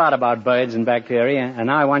quite a lot about birds and bacteria, and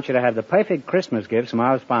now I want you to have the perfect Christmas gift from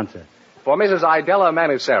our sponsor. For Mrs. Idella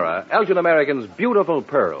Manicera, Elgin American's Beautiful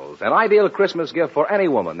Pearls, an ideal Christmas gift for any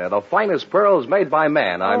woman. They're the finest pearls made by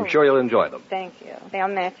man. I'm sure you'll enjoy them. Thank you. They'll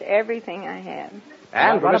match everything I have.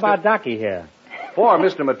 And what about Ducky here? For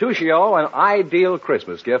Mr. Matuccio, an ideal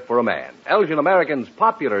Christmas gift for a man. Elgin American's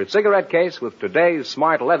popular cigarette case with today's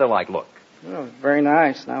smart leather-like look. Oh, very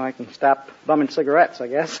nice. Now I can stop bumming cigarettes, I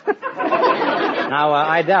guess. Now,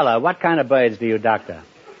 Idella, what kind of birds do you doctor?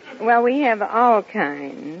 Well, we have all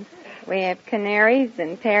kinds. We have canaries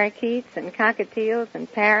and parakeets and cockatiels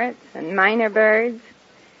and parrots and minor birds.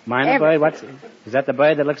 Minor bird? Is that the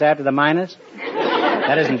bird that looks after the miners?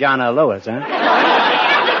 That isn't John L. Lewis, huh?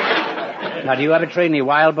 Now, do you ever treat any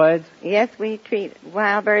wild birds? Yes, we treat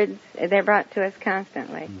wild birds. They're brought to us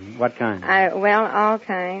constantly. What kind? Well, all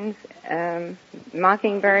kinds.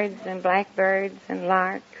 Mockingbirds and blackbirds and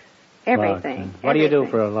larks. Everything. Lark. What do you do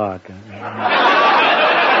for a lark?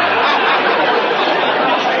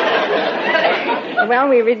 Well,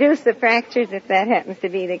 we reduce the fractures if that happens to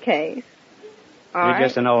be the case. You're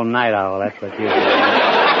just an old night owl, that's what you do.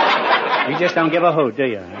 You just don't give a hoot, do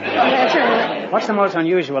you? That's right. What's the most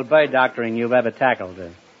unusual bird doctoring you've ever tackled?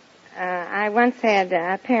 I once had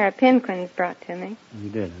a pair of penguins brought to me. You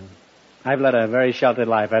did, huh? I've led a very sheltered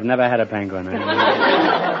life. I've never had a penguin.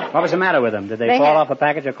 What was the matter with them? Did they fall off a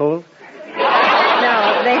package of cool?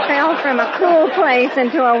 No. They fell from a cool place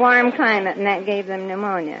into a warm climate, and that gave them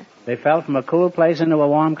pneumonia. They fell from a cool place into a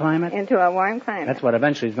warm climate? Into a warm climate. That's what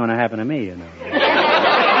eventually is going to happen to me, you know.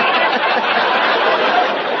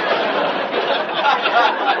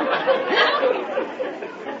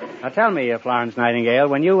 Now tell me, Florence Nightingale,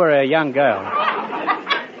 when you were a young girl,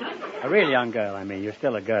 a real young girl, I mean, you're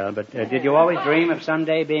still a girl, but did you always dream of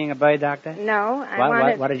someday being a bird doctor? No,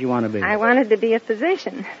 What did you want to be? I wanted to be a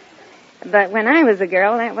physician. But when I was a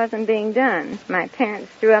girl, that wasn't being done. My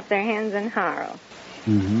parents threw up their hands in horror.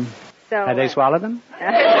 Mm-hmm. So, Had they swallowed them?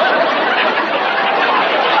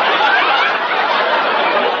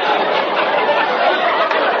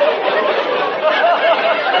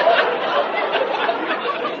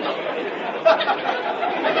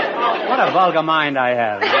 What a vulgar mind I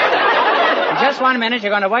have. In just 1 minute,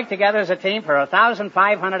 you're going to work together as a team for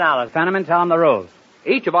 $1,500. Fenneman, tell them the rules.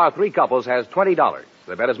 Each of our 3 couples has $20.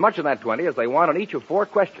 They bet as much of that 20 as they want on each of 4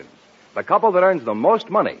 questions. The couple that earns the most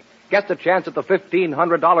money gets a chance at the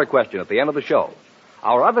 $1,500 question at the end of the show.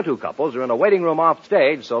 Our other 2 couples are in a waiting room off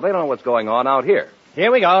stage, so they don't know what's going on out here.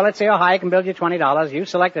 Here we go. Let's see how high I can build you $20. You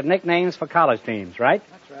selected nicknames for college teams, right?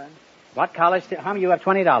 That's right. What college team? How many? You have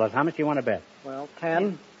 $20. How much do you want to bet? Well,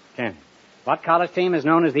 10. 10. What college team is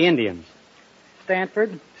known as the Indians?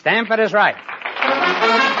 Stanford. Stanford is right.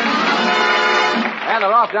 And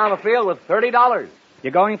they're off down the field with $30.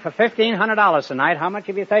 You're going for $1,500 tonight. How much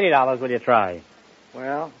of your $30 will you try?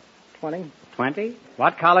 Well, 20. 20.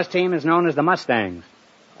 What college team is known as the Mustangs?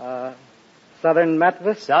 Southern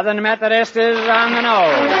Methodist. Southern Methodist is on the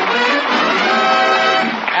nose.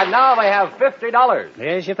 And now they have $50.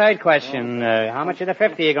 Here's your third question. How much of the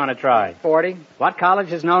 50 are you going to try? 40. What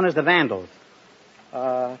college is known as the Vandals?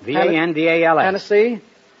 Vandals. Tennessee?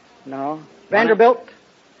 No. Vanderbilt?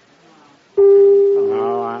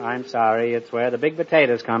 Oh, I'm sorry. It's where the big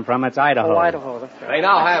potatoes come from. It's Idaho. Oh, Idaho. That's right. They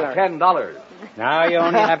now have $10. Now you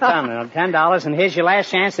only have $10, and here's your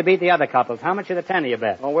last chance to beat the other couples. How much of the 10 do you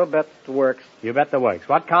bet? Oh, we'll bet the works. You bet the works.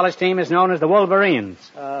 What college team is known as the Wolverines?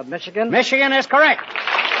 Michigan. Michigan is correct.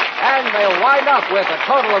 And they'll wind up with a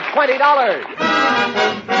total of $20.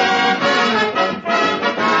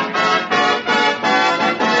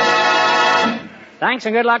 Thanks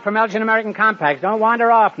and good luck from Elgin American Compacts. Don't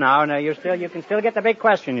wander off now. You can still get the big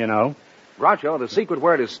question, you know. Groucho, the secret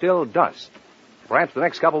word is still dust. Perhaps the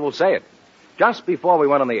next couple will say it. Just before we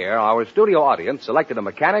went on the air, our studio audience selected a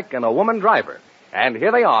mechanic and a woman driver. And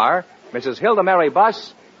here they are, Mrs. Hilda Mary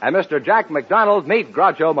Buss and Mr. Jack McDonald. Meet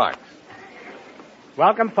Groucho Marx.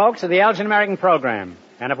 Welcome, folks, to the Elgin American program.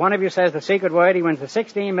 And if one of you says the secret word, he wins the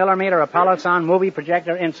 16-millimeter Apollo Sound movie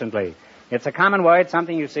projector instantly. It's a common word,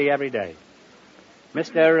 something you see every day.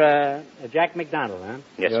 Mr. Jack McDonald, huh?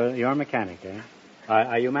 Yes, sir. You're a mechanic, eh?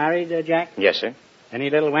 Are you married, Jack? Yes, sir. Any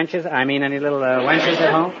little wenches? Any little wenches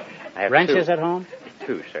at home? I have Wrenches 2. at home?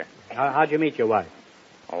 2, sir. How'd you meet your wife?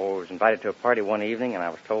 Oh, I was invited to a party one evening, and I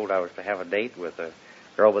was told I was to have a date with a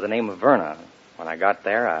girl by the name of Verna. When I got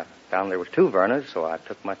there, I found there was 2 Vernas, so I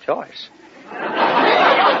took my choice.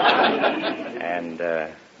 And,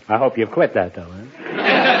 I hope you've quit that, though, huh?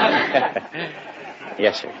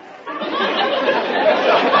 Yes, sir.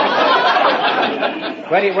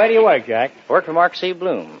 Where do you work, Jack? I work for Mark C.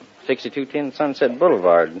 Bloom, 6210 Sunset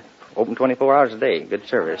Boulevard. Open 24 hours a day. Good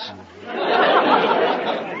service.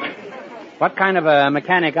 What kind of a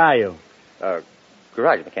mechanic are you?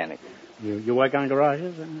 Garage mechanic. You work on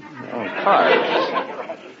garages? On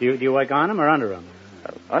cars. Do you work on them or under them?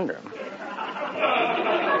 Under them.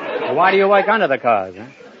 Well, why do you work under the cars, huh?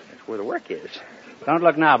 That's where the work is. Don't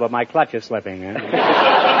look now, but my clutch is slipping, huh?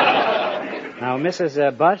 Now,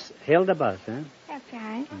 Mrs. Buss, Hilda Buss, huh? That's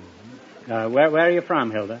right. Mm-hmm. Where are you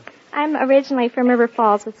from, Hilda? I'm originally from River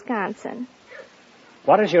Falls, Wisconsin.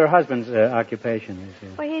 What is your husband's occupation?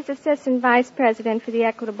 Well, he's assistant vice president for the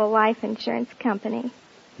Equitable Life Insurance Company.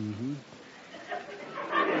 Mm-hmm.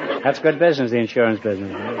 That's good business, the insurance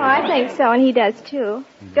business. Well, I think so, and he does too.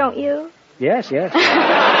 Mm-hmm. Don't you? Yes.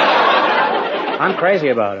 I'm crazy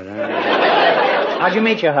about it. How'd you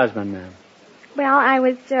meet your husband, man? Well, I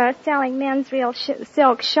was selling men's real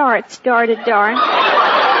silk shorts door to door.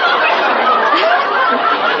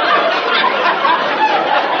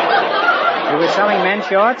 You were selling men's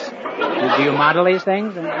shorts? Do you model these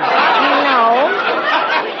things? No.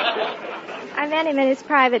 I met him in his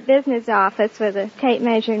private business office with a tape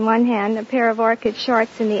measure in one hand, a pair of orchid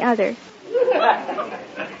shorts in the other.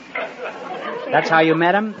 That's how you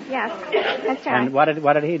met him? Yes, that's right. And what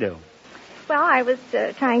did he do? Well, I was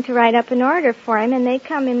trying to write up an order for him, and they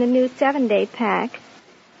come in the new 7-day pack.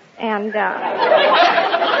 And,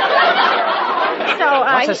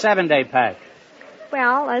 What's a 7-day pack?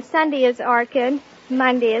 Well, Sunday is orchid,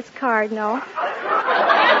 Monday is Cardinal.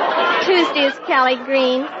 Tuesday is Kelly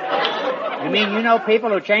Green. You mean you know people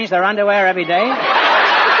who change their underwear every day?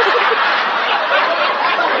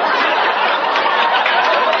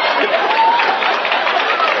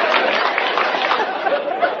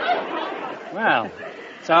 Well,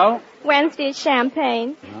 so? Wednesday is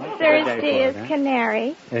Champagne. Oh, Thursday is it, huh?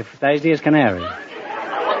 Canary. If Thursday is Canary.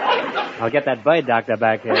 I'll get that bird doctor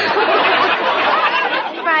back here.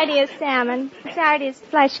 Friday is Salmon. Saturday is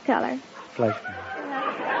Flesh Color. Flesh.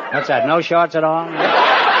 What's that? No shorts at all?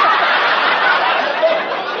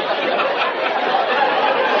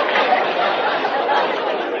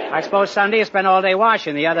 I suppose Sunday you spend all day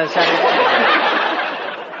washing, the other 7 days.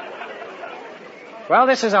 Well,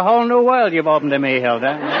 this is a whole new world you've opened to me,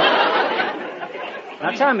 Hilda.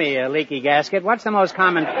 Now tell me, Leaky Gasket, what's the most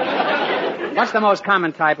common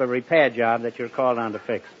type of repair job that you're called on to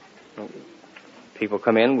fix? People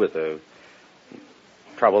come in with a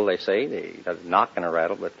trouble, they say. They got a knock and a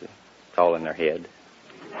rattle, but it's all in their head.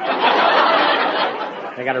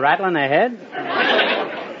 They got a rattle in their head?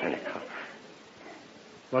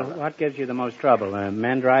 Well, what gives you the most trouble,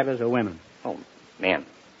 men drivers or women? Oh, men.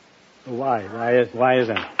 Why? Why is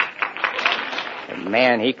that? A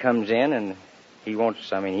man, he comes in and he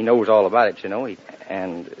he knows all about it, you know.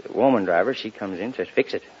 And a woman driver, she comes in and says,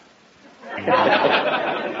 fix it.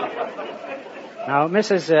 Now,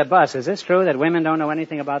 Mrs. Buss, is this true that women don't know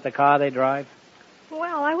anything about the car they drive?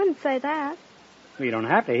 Well, I wouldn't say that. Well, you don't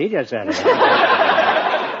have to. He just said it.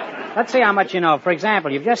 Let's see how much you know. For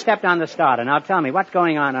example, you've just stepped on the starter. Now tell me, what's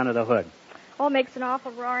going on under the hood? Oh, it makes an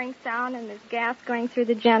awful roaring sound, and there's gas going through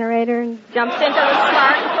the generator and jumps into the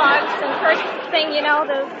spark plugs. And first thing you know,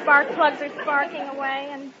 the spark plugs are sparking away,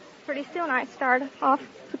 and pretty soon I start off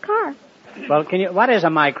the car. Well, what is a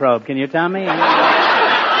microbe? Can you tell me?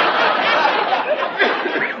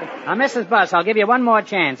 Now, Mrs. Buss, I'll give you one more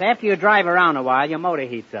chance. After you drive around a while, your motor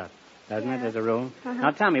heats up, doesn't it, as a rule? Uh-huh.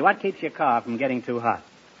 Now, tell me, what keeps your car from getting too hot?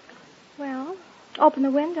 Well, open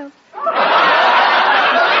the window.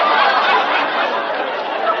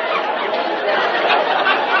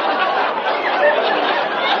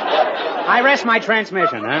 I rest my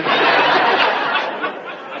transmission, huh?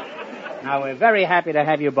 Now, we're very happy to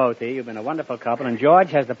have you both here. You've been a wonderful couple, and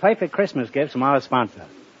George has the perfect Christmas gift from our sponsor.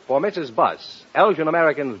 For Mrs. Buss, Elgin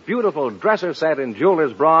American's beautiful dresser set in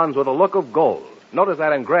jeweler's bronze with a look of gold. Notice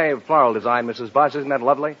that engraved floral design, Mrs. Buss. Isn't that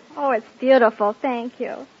lovely? Oh, it's beautiful. Thank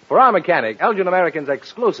you. For our mechanic, Elgin American's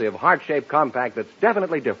exclusive heart-shaped compact that's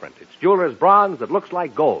definitely different. It's jeweler's bronze that looks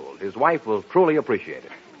like gold. His wife will truly appreciate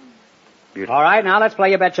it. Beautiful. All right, now let's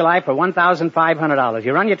play You Bet Your Life for $1,500.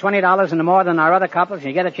 You run your $20 into more than our other couples, and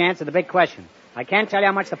you get a chance at the big question. I can't tell you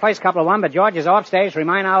how much the first couple won, but George is off stage to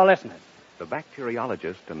remind our listeners. The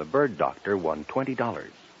bacteriologist and the bird doctor won $20.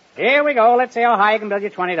 Here we go. Let's see how high you can build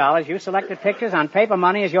your $20. You selected pictures on paper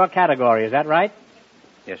money as your category. Is that right?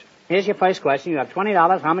 Yes, sir. Here's your first question. You have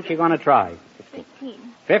 $20. How much are you going to try?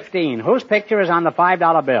 15. Whose picture is on the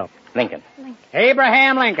 $5 bill? Lincoln.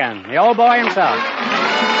 Abraham Lincoln, the old boy himself.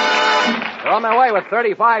 They're on their way with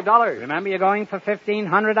 $35. Remember, you're going for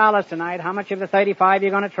 $1,500 tonight. How much of the 35 you're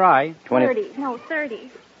going to try? 30. No, 30.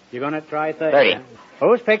 You're going to try 30.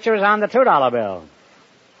 Whose picture is on the $2 bill?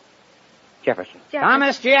 Jefferson.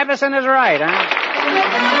 Thomas Jefferson is right, huh?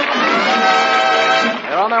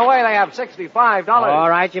 They're on their way. They have $65. All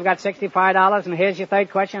right, you've got $65, and here's your third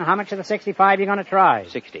question. How much of the 65 you're going to try?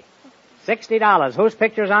 60. $60. Whose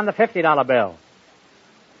picture is on the $50 bill?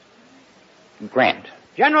 Grant.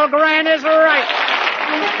 General Grant is right.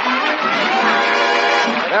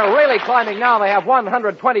 They're really climbing now. They have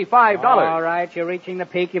 $125. All right, you're reaching the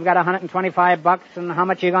peak. You've got $125, and how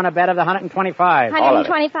much are you going to bet of the $125?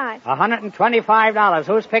 $125. $125.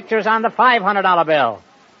 Whose picture's on the $500 bill?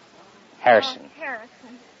 Harrison.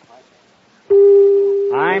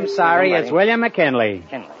 I'm sorry, it's William McKinley.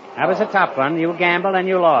 That was a tough one. You gambled and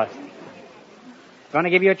you lost. Going to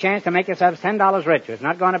give you a chance to make yourselves $10 richer. It's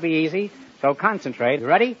not going to be easy, so concentrate. You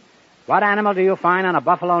ready? What animal do you find on a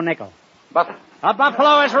buffalo nickel? Buffalo. A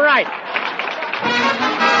buffalo is right.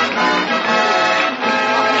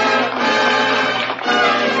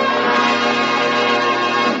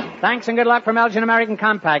 Thanks and good luck from Elgin American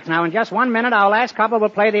Compacts. Now, in just 1 minute, our last couple will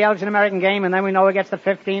play the Elgin American game, and then we know who gets the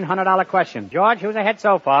 $1,500 question. George, who's ahead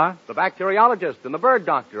so far? The bacteriologist and the bird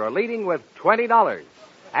doctor are leading with $20.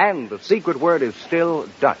 And the secret word is still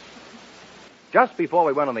dust. Just before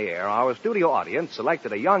we went on the air, our studio audience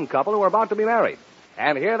selected a young couple who are about to be married.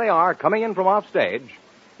 And here they are, coming in from off stage.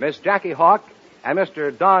 Miss Jackie Hawk and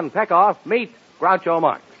Mr. Don Peckoff meet Groucho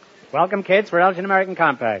Marx. Welcome, kids, for Elgin American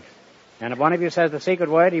Compacts. And if one of you says the secret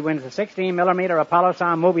word, he wins a 16mm Apollo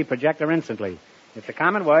sound movie projector instantly. It's a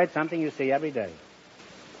common word, something you see every day.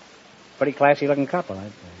 Pretty classy-looking couple,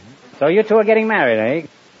 I'd say. So you two are getting married,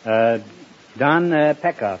 eh? Don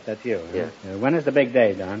Peckoff, that's you. Yes. When is the big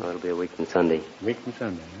day, Don? Oh, it'll be a week from Sunday. Week from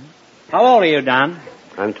Sunday, huh? How old are you, Don?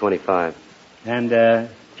 I'm 25. And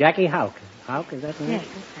Jackie Hauk. Hauk, is that the name? Yes,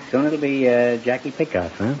 that's right. Soon it'll be Jackie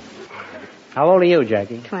Pickoff, huh? How old are you,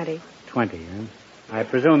 Jackie? 20. 20, huh? I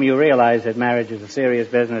presume you realize that marriage is a serious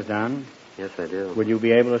business, Don. Yes, I do. Would you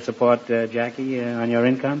be able to support Jackie on your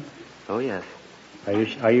income? Oh, yes.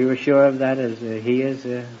 Are you sure of that as he is,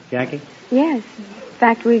 Jackie? Yes. In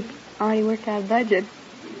fact, we've already worked out a budget.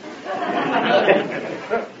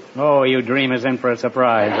 Oh, you dreamers in for a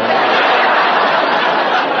surprise.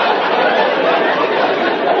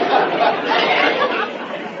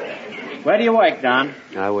 Where do you work, Don?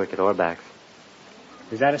 I work at Orbach's.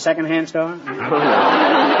 Is that a second-hand store?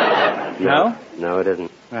 Oh, no. No? No, it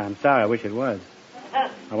isn't. Well, I'm sorry. I wish it was.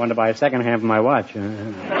 I want to buy a second-hand for my watch.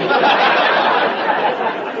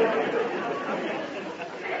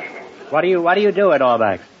 What do you do at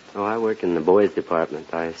Orbach's? Oh, I work in the boys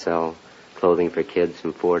department. I sell clothing for kids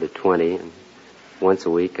from 4 to 20, and once a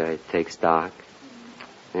week I take stock.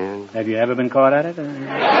 And have you ever been caught at it?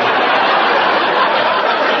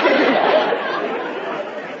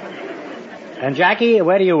 And Jackie,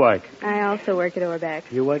 where do you work? I also work at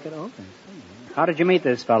Orbach's. You work at Orbach's. How did you meet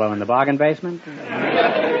this fellow, in the bargain basement?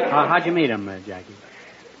 How'd you meet him, Jackie?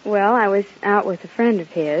 Well, I was out with a friend of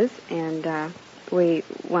his, and we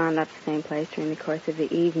wound up the same place during the course of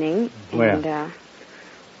the evening. Where? And the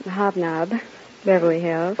Hobnob, Beverly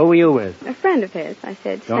Hills. Who were you with? A friend of his. I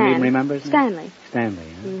said Don't even remember his name? Stanley. Stanley,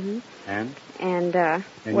 huh? Mm-hmm. And? And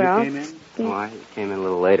well... you came in? Oh, I came in a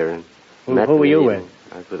little later. And Who were you with?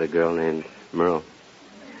 I was with a girl named Merle.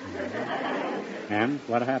 And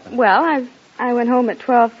what happened? Well, I went home at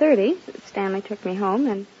 12:30. Stanley took me home,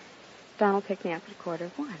 and Donald picked me up at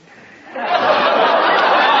 1:45.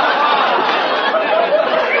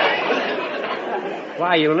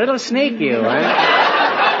 Why, you little sneak, you, huh?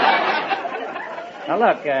 Now,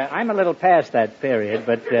 look, I'm a little past that period,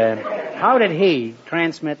 but how did he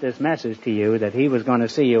transmit this message to you that he was going to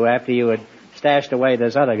see you after you had stashed away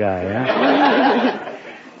this other guy, huh?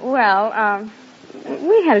 Well,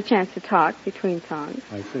 we had a chance to talk between songs.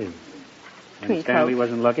 I see. Between And Stanley Cokes.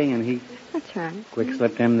 wasn't looking, and he That's right. quick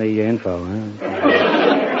slipped him the info,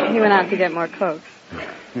 huh? He went out to get more Cokes.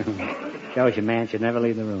 Shows you, man should never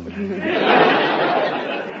leave the room.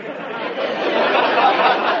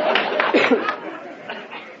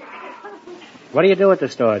 What do you do at the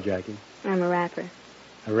store, Jackie? I'm a rapper.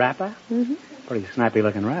 A rapper? Mm-hmm. Pretty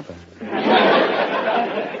snappy-looking rapper.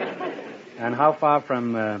 And how far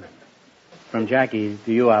from Jackie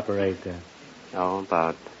do you operate? Oh,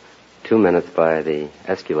 about 2 minutes by the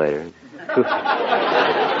escalator.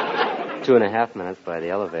 2.5 minutes by the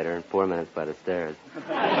elevator and 4 minutes by the stairs.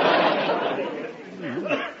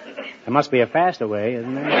 There must be a faster way,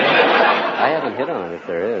 isn't there? I haven't hit on it if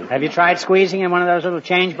there is. Have you tried squeezing in one of those little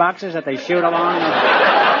change boxes that they shoot along?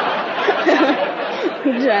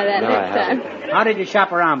 We'll try that No, next I time. How did you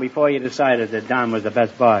shop around before you decided that Don was the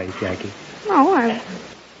best boy, Jackie? Oh, I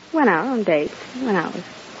went out on dates. Went out with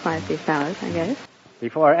quite a few fellas, I guess.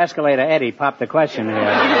 Before Escalator Eddie popped the question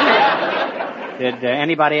here, did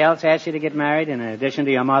anybody else ask you to get married in addition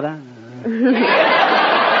to your mother?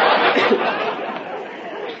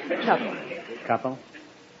 Couple?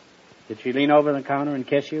 Did she lean over the counter and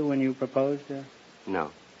kiss you when you proposed?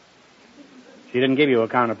 No. She didn't give you a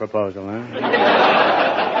counter proposal, huh?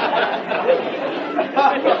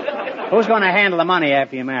 Who's going to handle the money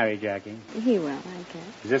after you marry, Jackie? He will, I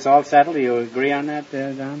guess. Is this all settled? Do you agree on that,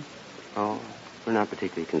 Don? Oh, we're not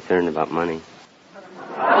particularly concerned about money.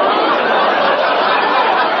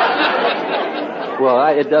 Well,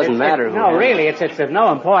 it doesn't matter. No, really, it's of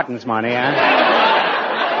no importance, money, huh?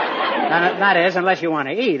 That is, unless you want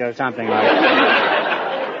to eat or something like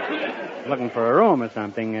that. Looking for a room or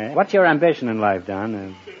something. What's your ambition in life,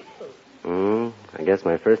 Don? I guess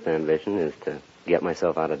my first ambition is to get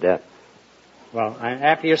myself out of debt. Well,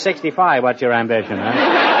 after you're 65, what's your ambition, huh?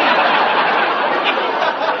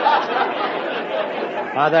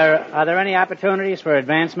 Are there any opportunities for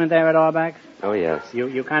advancement there at Orbach's? Oh, yes.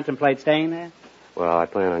 You contemplate staying there? Well, I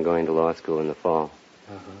plan on going to law school in the fall.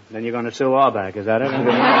 Then you're going to sue Orbach, is that it?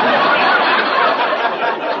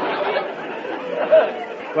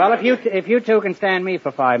 Well, if you two can stand me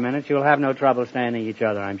for 5 minutes, you'll have no trouble standing each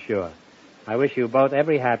other, I'm sure. I wish you both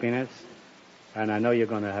every happiness, and I know you're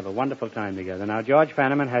going to have a wonderful time together. Now, George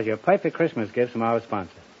Fenneman has your perfect Christmas gift from our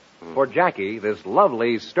sponsor. For Jackie, this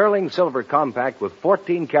lovely sterling silver compact with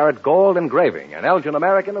 14-karat gold engraving, an Elgin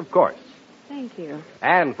American, of course. Thank you.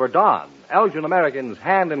 And for Dawn, Elgin American's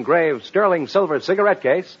hand-engraved sterling silver cigarette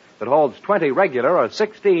case that holds 20 regular or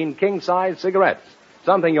 16 king-size cigarettes.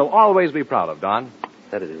 Something you'll always be proud of, Don.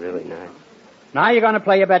 That is really nice. Now you're going to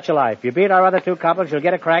play You Bet Your Life. You beat our other two couples, you'll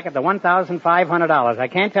get a crack at the $1,500. I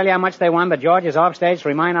can't tell you how much they won, but George is off stage to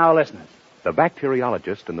remind our listeners. The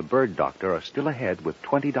bacteriologist and the bird doctor are still ahead with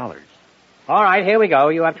 $20. All right, here we go.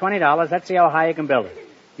 You have $20. Let's see how high you can build it.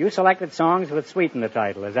 You selected songs with sweet in the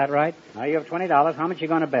title. Is that right? Now you have $20. How much are you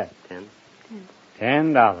going to bet?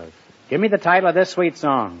 $10. Give me the title of this sweet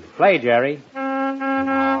song. Play, Jerry. Sweet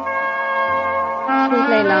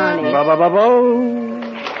Leilani. Ba-ba-ba-bo.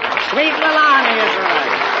 Sweet Leilani is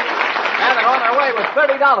right. And they're on their way with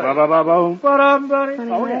 $30. Ba-ba-ba-bo.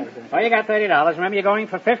 Oh, you got $30. Remember, you're going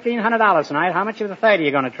for $1,500 tonight. How much of the 30 are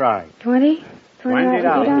you going to try? $20.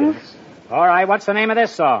 $20. All right, what's the name of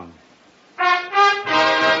this song?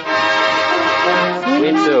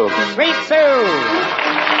 Sweet Sue. Sweet Sue.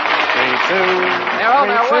 Sweet Sue. They're on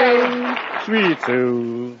their way. Sweet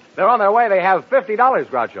Sue. They're on their way. They have $50,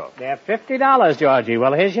 Groucho. They have $50, Georgie.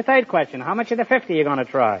 Well, here's your third question. How much of the 50 are you going to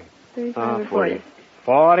try? 35 or 40.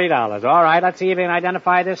 $40. All right, let's see if you can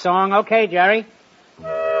identify this song. Okay, Jerry. Sweet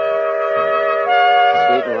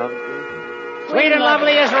and Lovely. Sweet and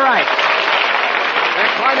Lovely is right.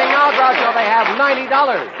 They're climbing now, Groucho. They have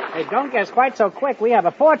 $90. Hey, don't guess quite so quick. We have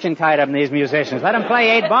a fortune tied up in these musicians. Let them play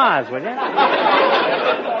 8 bars, will you?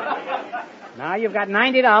 Now you've got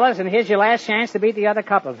 $90, and here's your last chance to beat the other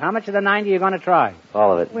couples. How much of the 90 are you going to try?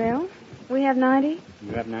 All of it. Well, we have 90.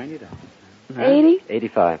 You have $90. 80.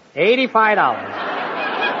 85. $85.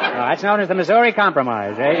 That's known as the Missouri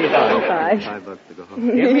Compromise. $85. $5 to go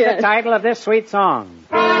home. Give me the title of this sweet song.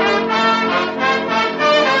 Sweet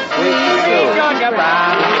Georgia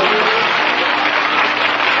Brown.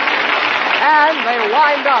 And they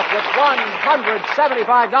wind up with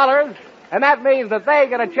 $175, and that means that they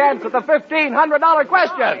get a chance at the $1,500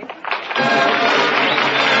 question.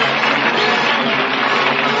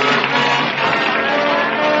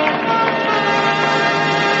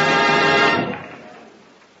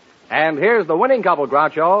 And here's the winning couple,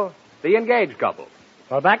 Groucho, the engaged couple.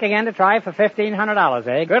 Well, back again to try for $1,500,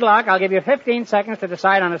 eh? Good luck. I'll give you 15 seconds to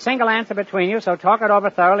decide on a single answer between you, so talk it over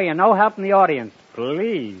thoroughly and no help from the audience.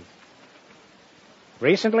 Please.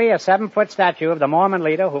 Recently, a 7-foot statue of the Mormon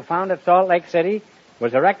leader who founded Salt Lake City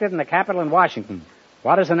was erected in the Capitol in Washington.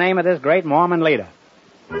 What is the name of this great Mormon leader?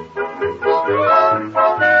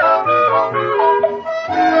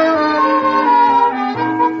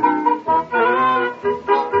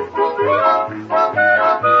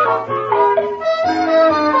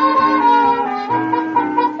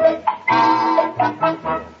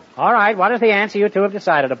 All right, what is the answer you two have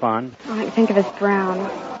decided upon? All I can think of is Brown.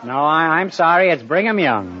 No, I'm sorry. It's Brigham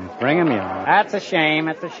Young. It's Brigham Young. That's a shame.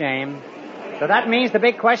 That's a shame. So that means the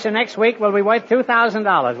big question next week will be worth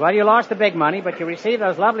 $2,000. Well, you lost the big money, but you received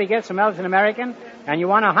those lovely gifts from Elgin American, and you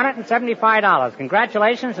won $175.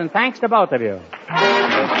 Congratulations, and thanks to both of you.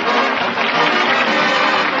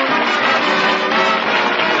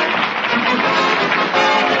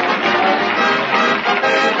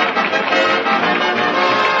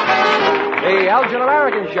 The Elgin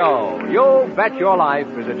American Show, You Bet Your Life,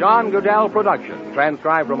 is a John Goodell production.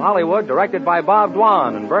 Transcribed from Hollywood, directed by Bob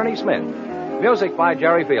Dwan and Bernie Smith. Music by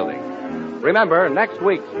Jerry Fielding. Remember, next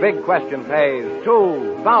week's big question pays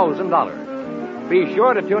 $2,000. Be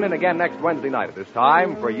sure to tune in again next Wednesday night at this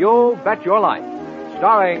time for You Bet Your Life,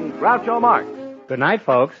 starring Groucho Marx. Good night,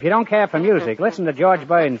 folks. If you don't care for music, listen to George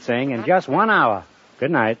Burton sing in just 1 hour.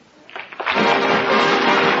 Good night.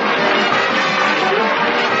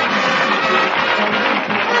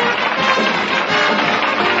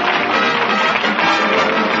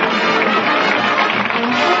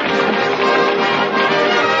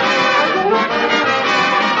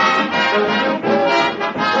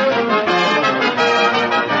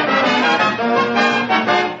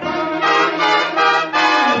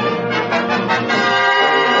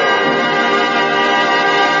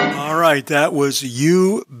 That was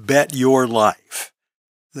You Bet Your Life,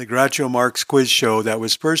 the Groucho Marx quiz show that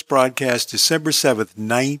was first broadcast December 7th,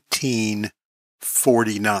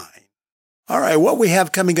 1949. All right, what we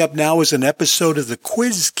have coming up now is an episode of The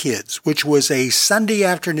Quiz Kids, which was a Sunday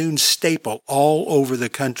afternoon staple all over the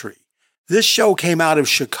country. This show came out of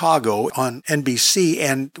Chicago on NBC,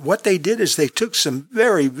 and what they did is they took some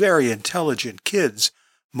very, very intelligent kids,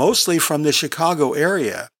 mostly from the Chicago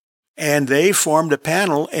area, and they formed a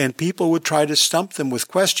panel, and people would try to stump them with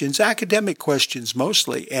questions, academic questions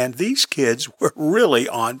mostly, and these kids were really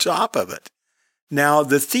on top of it. Now,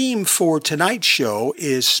 the theme for tonight's show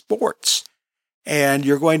is sports, And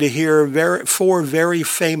you're going to hear four very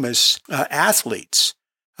famous athletes,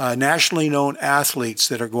 nationally known athletes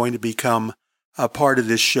that are going to become a part of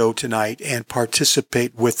this show tonight and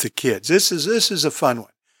participate with the kids. This is a fun one.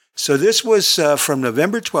 So this was from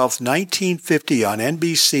November 12th, 1950 on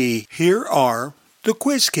NBC. Here are the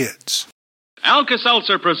Quiz Kids.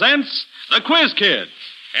 Alka-Seltzer presents the Quiz Kids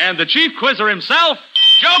and the chief quizzer himself,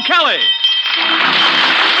 Joe Kelly.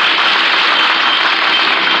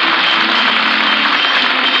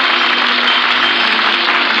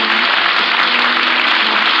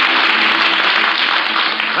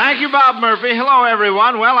 Thank you, Bob Murphy. Hello,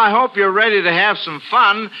 everyone. Well, I hope you're ready to have some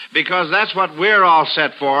fun, because that's what we're all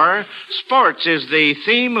set for. Sports is the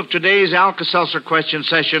theme of today's Alka-Seltzer question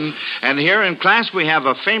session. And here in class, we have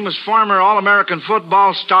a famous former All-American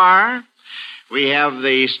football star. We have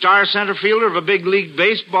the star center fielder of a big league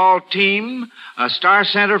baseball team, a star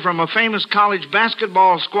center from a famous college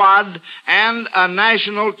basketball squad, and a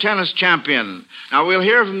national tennis champion. Now, we'll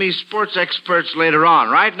hear from these sports experts later on.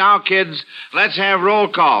 Right now, kids, let's have roll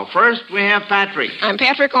call. First, we have Patrick. I'm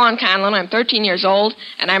Patrick Owen Conlon. I'm 13 years old,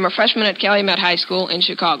 and I'm a freshman at Calumet High School in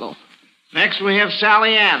Chicago. Next, we have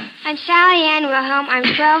Sally Ann. I'm Sally Ann Wilhelm.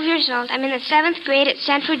 I'm 12 years old. I'm in the 7th grade at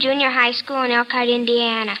Central Junior High School in Elkhart,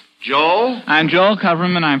 Indiana. Joel? I'm Joel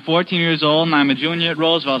Coverman. I'm 14 years old, and I'm a junior at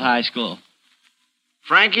Roosevelt High School.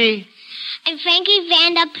 Frankie? I'm Frankie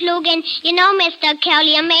Vander Plug, and you know, Mr.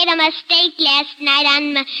 Kelly, I made a mistake last night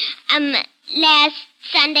on last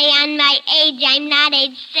Sunday on my age. I'm not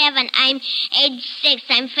age 7. I'm age 6.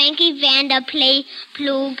 I'm Frankie Vander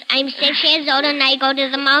Plug. I'm 6 years old, and I go to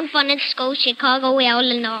the Mount Vernon School, Chicago,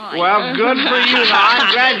 Illinois. Well, good for you. Now,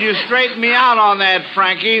 I'm glad you straightened me out on that,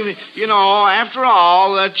 Frankie. You know, after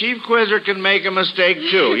all, the chief quizzer can make a mistake,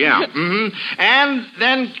 too. Yeah. Mm-hmm. And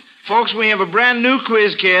then, folks, we have a brand new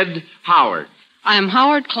quiz kid, Howard. I am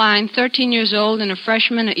Howard Klein, 13 years old, and a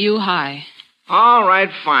freshman at U High. All right,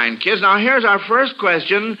 fine, kids. Now, here's our first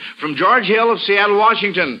question from George Hill of Seattle,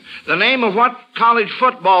 Washington. The name of what college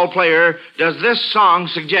football player does this song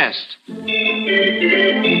suggest?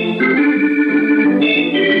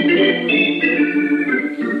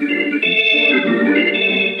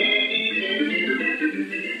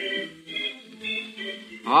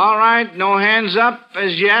 All right, no hands up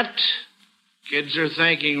as yet. Kids are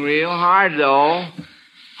thinking real hard, though.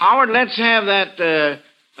 Howard, let's have that...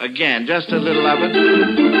 again, just a little of it.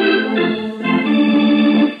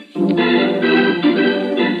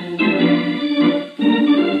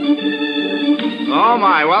 Oh,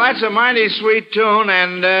 my. Well, that's a mighty sweet tune,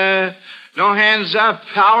 and no hands up.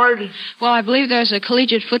 Howard? Well, I believe there's a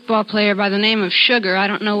collegiate football player by the name of Sugar. I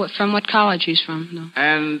don't know from what college he's from, though.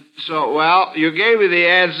 And so, well, you gave me the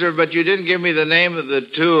answer, but you didn't give me the name of the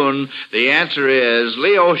tune. The answer is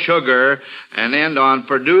Leo Sugar, and end on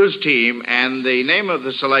Purdue's team, and the name of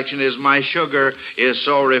the selection is My Sugar Is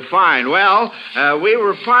So Refined. Well, we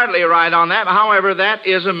were partly right on that. However, that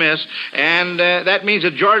is a miss, and that means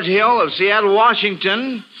that George Hill of Seattle,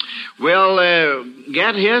 Washington will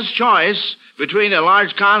get his choice between a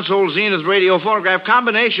large console Zenith radio phonograph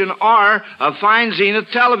combination or a fine Zenith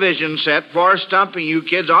television set for stumping you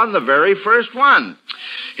kids on the very first one.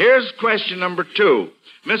 Here's question number 2.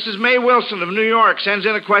 Mrs. May Wilson of New York sends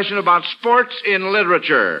in a question about sports in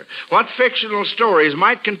literature. What fictional stories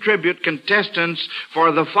might contribute contestants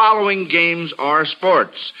for the following games or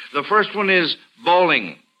sports? The first one is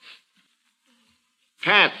bowling.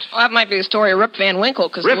 Pat. Well, that might be the story of Rip Van Winkle.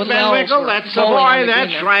 Rip Van Winkle, that's the boy.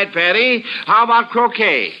 That's right, Patty. How about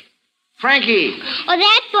croquet? Frankie. Oh,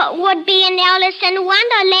 that would be an Alice in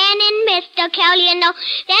Wonderland in Mr. Kelly. You know,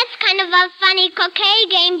 that's kind of a funny croquet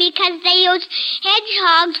game because they use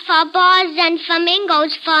hedgehogs for balls and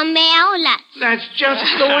flamingos for mailers. That's just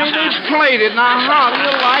the way they played it. Now, how do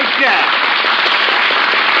you like that?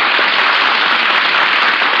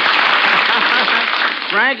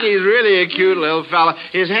 Frankie's really a cute little fella.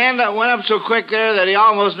 His hand went up so quick there that he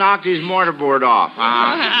almost knocked his mortarboard off.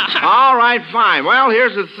 All right, fine. Well,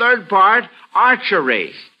 here's the third part,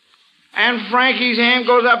 archery. And Frankie's hand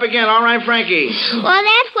goes up again. All right, Frankie. Well,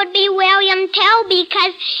 that would be William Tell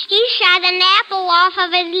because he shot an apple off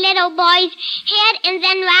of his little boy's head, and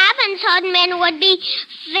then Robin's Hoodmen would be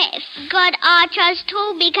good archers,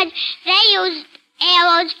 too, because they use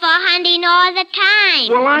arrows for hunting all the time.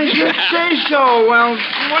 Well, I should say so. Well,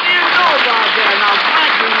 what do you know about that? Now,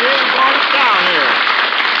 Frankie really brought it down here.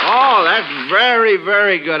 Oh, that's very,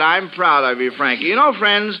 very good. I'm proud of you, Frankie. You know,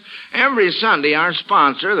 friends, every Sunday our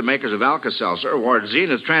sponsor, the makers of Alka-Seltzer, awards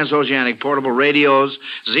Zenith transoceanic portable radios,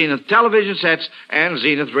 Zenith television sets, and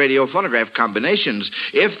Zenith radio phonograph combinations.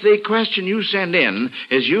 If the question you send in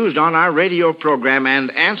is used on our radio program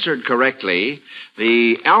and answered correctly,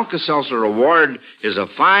 the Alka-Seltzer award is a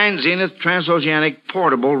fine Zenith transoceanic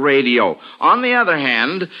portable radio. On the other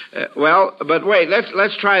hand, but wait,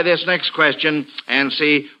 let's try this next question and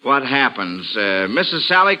see what happens. Mrs.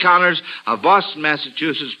 Sally Connors of Boston,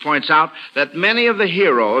 Massachusetts points out that many of the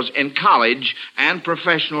heroes in college and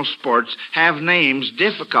professional sports have names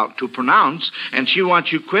difficult to pronounce, and she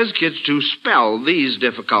wants you quiz kids to spell these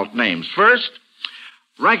difficult names. First,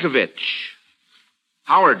 Rykovich.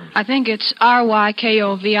 Howard. I think it's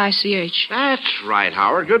Rykovich. That's right,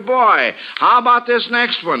 Howard. Good boy. How about this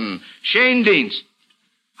next one? Shane Dienst.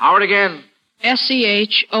 Howard again.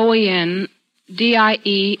 Schoendienst.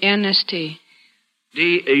 Dienst.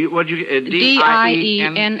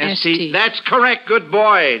 That's correct. Good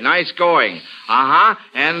boy. Nice going. Uh-huh.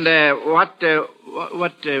 And what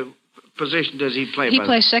position does he play? He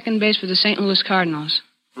plays second base for the St. Louis Cardinals.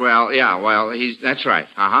 That's right.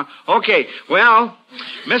 Uh-huh. Okay, well,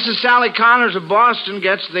 Mrs. Sally Connors of Boston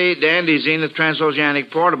gets the dandy Zenith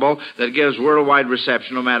transoceanic portable that gives worldwide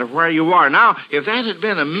reception no matter where you are. Now, if that had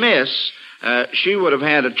been a miss, she would have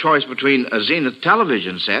had a choice between a Zenith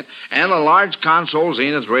television set and a large console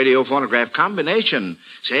Zenith radio phonograph combination.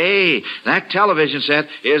 Say, that television set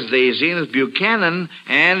is the Zenith Buchanan,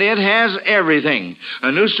 and it has everything.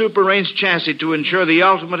 A new Super Range chassis to ensure the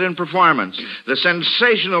ultimate in performance. The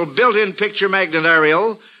sensational built-in picture magnet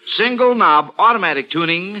aerial, single knob automatic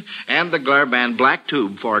tuning, and the glare band black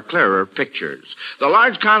tube for clearer pictures. The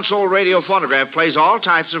large console radio phonograph plays all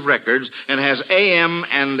types of records and has AM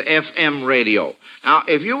and FM radio. Now,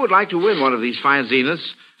 if you would like to win one of these fine Zeniths,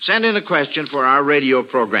 send in a question for our radio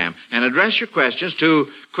program and address your questions to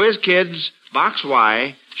Quiz Kids, Box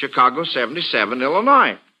Y, Chicago 77,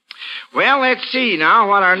 Illinois. Well, let's see now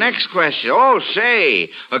what our next question. Oh,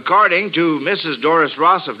 say, according to Mrs. Doris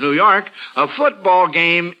Ross of New York, a football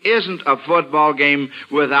game isn't a football game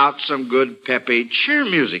without some good peppy cheer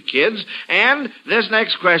music, kids. And this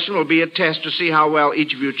next question will be a test to see how well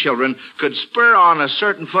each of you children could spur on a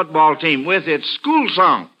certain football team with its school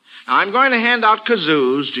song. Now, I'm going to hand out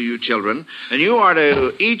kazoos to you children, and you are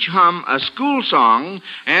to each hum a school song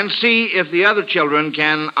and see if the other children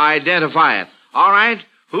can identify it. All right?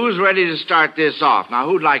 Who's ready to start this off? Now,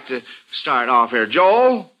 who'd like to start off here?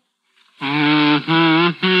 Joel? I'm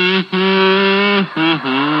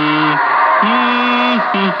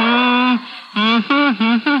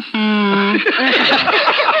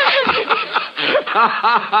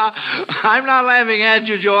not laughing at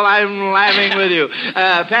you, Joel. I'm laughing with you.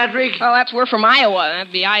 Patrick? Well, we're from Iowa.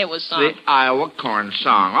 That'd be Iowa's song. The Iowa corn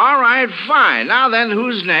song. All right, fine. Now then,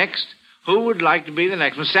 who's next? Who would like to be the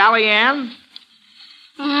next one? Sally Ann?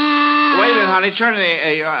 Wait a minute, honey. Turn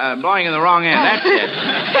the blowing in the wrong end. That's it.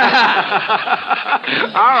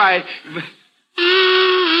 All right.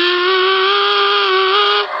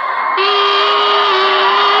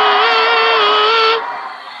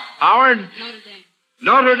 Howard?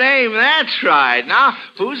 Notre Dame. That's right. Now,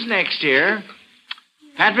 who's next here?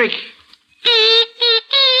 Patrick?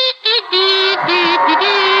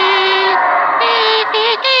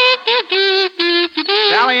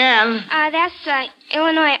 Sally Ann? That's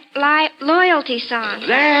Illinois Loyalty Song.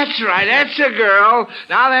 That's right. That's a girl.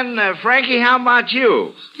 Now then, Frankie, how about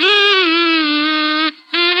you?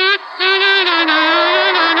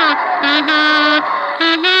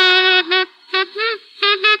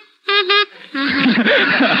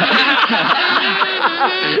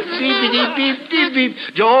 Beep, beep.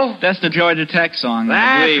 Joel? That's the Georgia Tech song.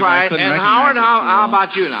 That's right. And Howard, how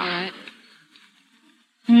about you now? All right.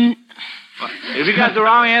 Have you got the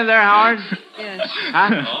wrong end there, Howard? Yes.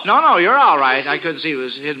 Huh? No, you're all right. I couldn't see it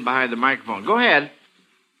was hidden behind the microphone. Go ahead.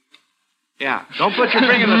 Yeah. Don't put your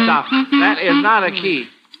finger in the top. That is not a key.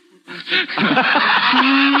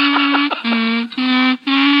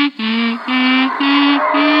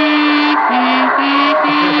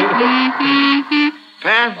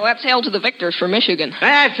 Pat? Well, that's Hail to the Victors for Michigan.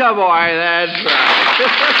 That's a boy. That's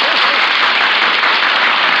right.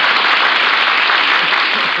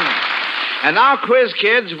 And now, Quiz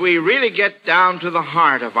Kids, we really get down to the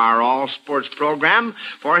heart of our all-sports program.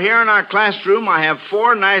 For here in our classroom, I have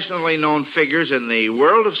 4 nationally known figures in the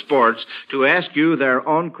world of sports to ask you their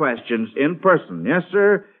own questions in person. Yes,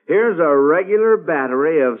 sir, here's a regular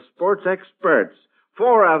battery of sports experts.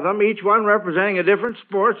 4 of them, each one representing a different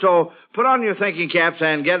sport. So put on your thinking caps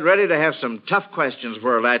and get ready to have some tough questions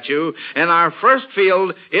whirled at you. And our first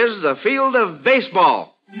field is the field of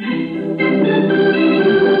baseball.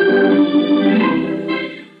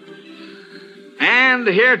 And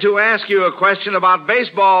here to ask you a question about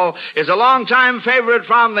baseball is a longtime favorite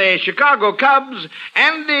from the Chicago Cubs,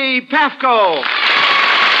 Andy Pafko.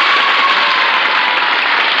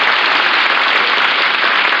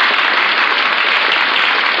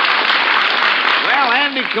 Well,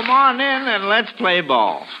 Andy, come on in and let's play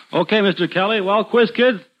ball. Okay, Mr. Kelly. Well, quiz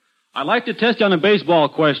kids, I'd like to test you on a baseball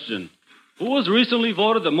question. Who was recently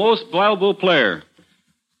voted the most valuable player?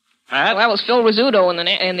 Pat? Well, that was Phil Rizzuto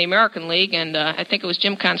in the American League, and I think it was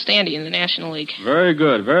Jim Constandi in the National League. Very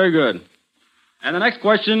good, very good. And the next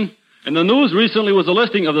question. In the news recently was a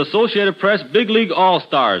listing of the Associated Press Big League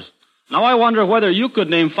All-Stars. Now I wonder whether you could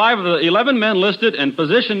name 5 of the 11 men listed and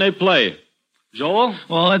position they play. Joel?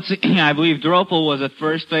 Well, let's see. I believe Dropel was at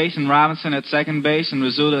first base and Robinson at second base and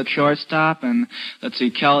Rizzuto at shortstop. And let's see,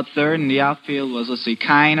 Kell at third. And the outfield was,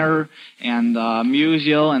 Kiner and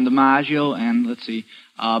Musial and DiMaggio. And let's see,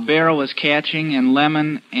 Barrow was catching and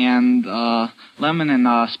Lemon and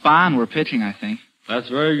Spahn were pitching, I think. That's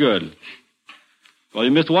very good. Well,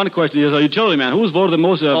 you missed one question. He's a utility man. Who was voted the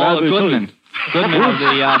most valuable utility? Goodman of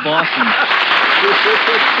the Boston.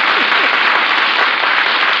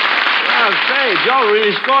 Well, say, Joe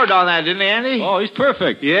really scored on that, didn't he, Andy? Oh, he's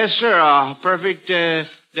perfect. Yes, sir. Perfect day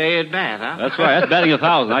at bat, huh? That's right. That's batting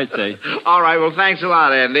 1,000, I'd say. All right. Well, thanks a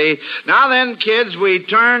lot, Andy. Now then, kids, we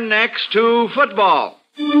turn next to football.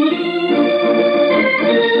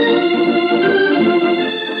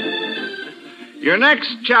 Your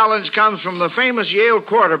next challenge comes from the famous Yale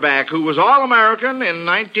quarterback who was All-American in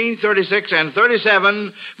 1936 and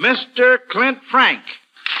 37, Mr. Clint Frank.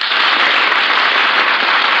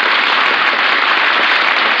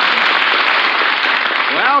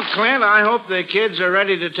 Well, Clint, I hope the kids are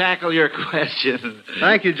ready to tackle your question.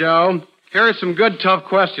 Thank you, Joe. Here are some good, tough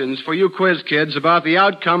questions for you quiz kids about the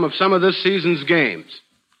outcome of some of this season's games.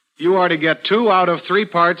 You are to get 2 out of 3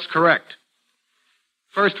 parts correct.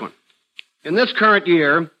 First one. In this current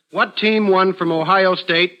year, what team won from Ohio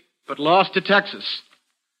State but lost to Texas?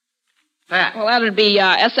 Pat. Well, that would be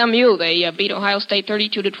SMU. They beat Ohio State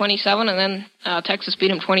 32-27, and then Texas beat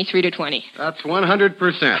them 23-20. That's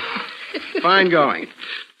 100%. Fine going.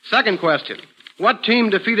 Second question. What team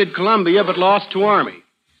defeated Columbia but lost to Army?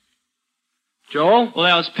 Joel? Well,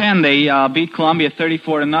 that was Penn. They beat Columbia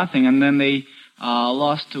 34-0, and then they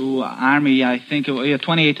lost to Army, I think,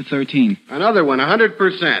 28-13. Another one,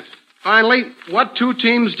 100%. Finally, what 2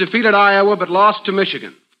 teams defeated Iowa but lost to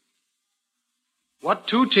Michigan? What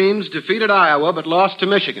 2 teams defeated Iowa but lost to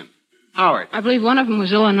Michigan? Howard. I believe one of them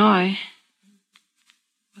was Illinois.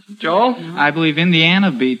 Joel? No. I believe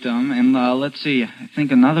Indiana beat them, and let's see, I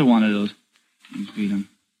think another one of those teams beat them.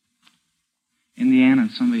 Indiana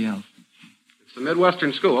and somebody else. It's the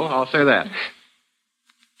Midwestern school, I'll say that.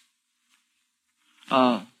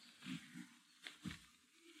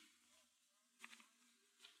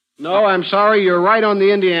 No, I'm sorry, you're right on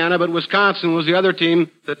the Indiana, but Wisconsin was the other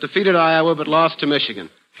team that defeated Iowa but lost to Michigan.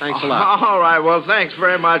 Thanks a lot. All right, well, thanks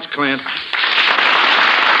very much, Clint.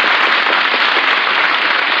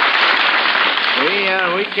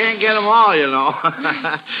 We can't get them all, you know.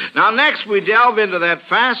 Now, next we delve into that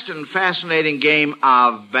fast and fascinating game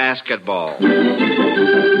of basketball.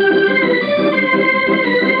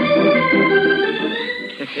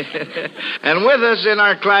 And with us in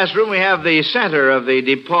our classroom, we have the center of the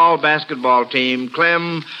DePaul basketball team,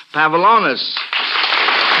 Clem Pavlonis.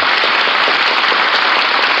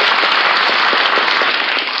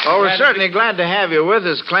 Well, we're certainly glad to have you with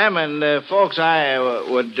us, Clem. And folks,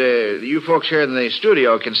 you folks here in the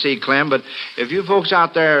studio can see Clem, but if you folks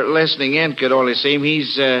out there listening in could only see him,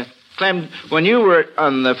 he's Clem. When you were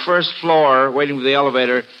on the first floor waiting for the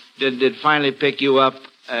elevator, did it finally pick you up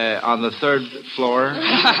on the 3rd floor?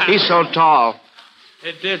 He's so tall.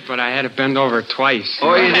 It did, but I had to bend over twice.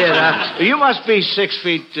 Oh, you did, huh? You must be 6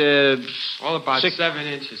 feet... about 7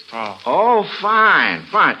 inches tall. Oh, fine.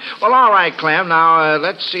 Well, all right, Clem. Now,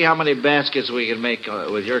 let's see how many baskets we can make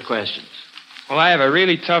with your questions. Well, I have a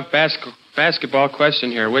really tough basketball question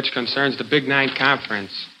here, which concerns the Big 9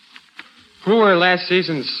 Conference. Who were last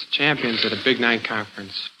season's champions of the Big 9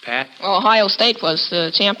 Conference? Pat? Well, Ohio State was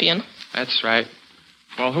the champion. That's right.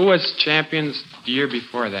 Well, who was champions the year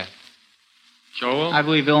before that? Joel? I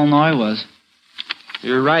believe Illinois was.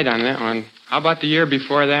 You're right on that one. How about the year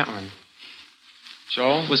before that one?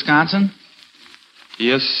 Joel? Wisconsin?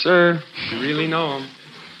 Yes, sir. You really know him.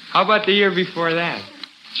 How about the year before that?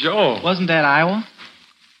 Joel? Wasn't that Iowa?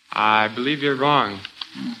 I believe you're wrong.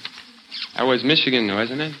 That was Michigan,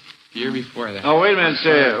 wasn't it? The year before that. Oh, wait a minute.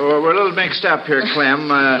 We're a little mixed up here, Clem.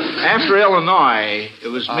 After Illinois, it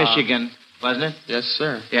was Michigan, wasn't it? Yes,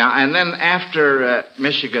 sir. Yeah, and then after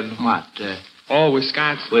Michigan, what?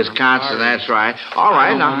 Wisconsin. Wisconsin, that's right. All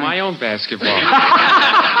right, now. My own basketball.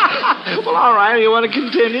 Well, all right. You want to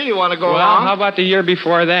continue? You want to go on? How about the year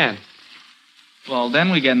before that? Well,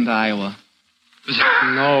 then we get into Iowa.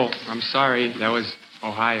 No, I'm sorry. That was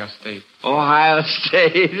Ohio State. Ohio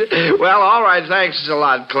State. Well, all right. Thanks a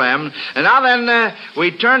lot, Clem. And now then,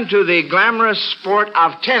 we turn to the glamorous sport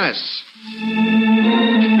of tennis.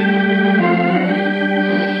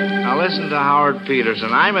 Now listen to Howard Peterson.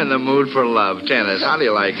 I'm in the mood for love. Tennis. How do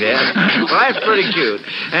you like that? Well, that's pretty cute.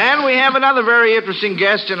 And we have another very interesting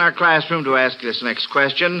guest in our classroom to ask this next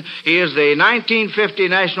question. He is the 1950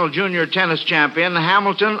 National Junior Tennis Champion,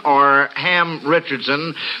 Hamilton or Ham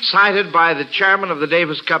Richardson, cited by the chairman of the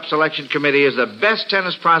Davis Cup Selection Committee as the best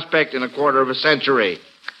tennis prospect in a quarter of a century.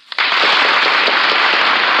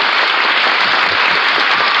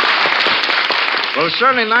 Well, it's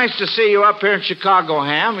certainly nice to see you up here in Chicago,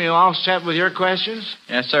 Ham. You all set with your questions?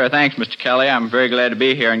 Yes, sir. Thanks, Mr. Kelly. I'm very glad to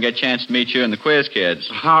be here and get a chance to meet you and the Quiz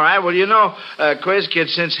Kids. All right. Well, you know, Quiz Kid,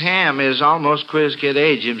 since Ham is almost Quiz Kid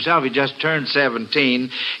age himself, he just turned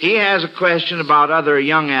 17, he has a question about other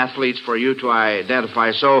young athletes for you to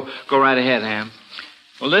identify. So go right ahead, Ham.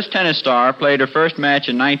 Well, this tennis star played her first match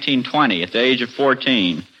in 1920 at the age of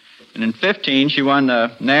 14. And in 15, she won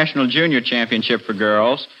the National Junior Championship for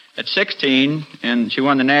girls. At 16, and she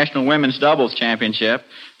won the National Women's Doubles Championship.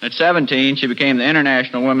 At 17, she became the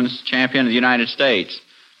International Women's Champion of the United States.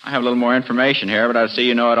 I have a little more information here, but I see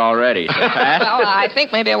you know it already. So, Pat? Well, I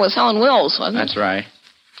think maybe it was Helen Wills, wasn't it? That's right.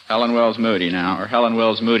 Helen Wills Moody now, or Helen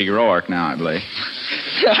Wills Moody Rourke now, I believe.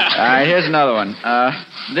 All right, here's another one.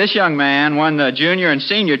 This young man won the Junior and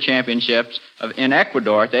Senior Championships in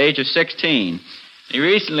Ecuador at the age of 16. He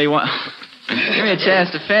recently won... Give me a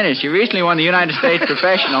chance to finish. He recently won the United States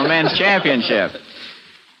Professional Men's Championship.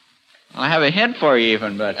 I have a hint for you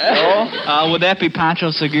even, but... Would that be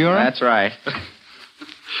Pancho Segura? That's right.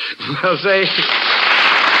 Well, say...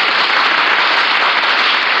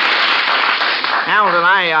 Hamilton,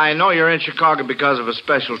 I know you're in Chicago because of a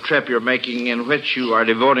special trip you're making in which you are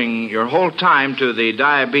devoting your whole time to the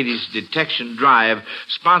Diabetes Detection Drive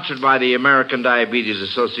sponsored by the American Diabetes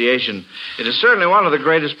Association. It is certainly one of the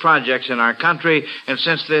greatest projects in our country, and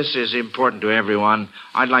since this is important to everyone,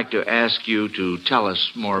 I'd like to ask you to tell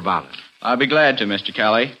us more about it. I'll be glad to, Mr.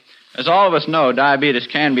 Kelly. As all of us know, diabetes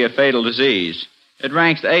can be a fatal disease. It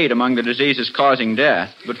ranks 8 among the diseases causing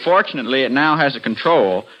death, but fortunately it now has a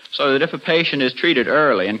control so that if a patient is treated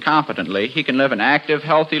early and competently, he can live an active,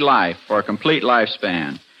 healthy life for a complete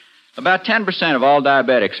lifespan. About 10% of all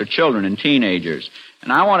diabetics are children and teenagers,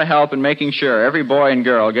 and I want to help in making sure every boy and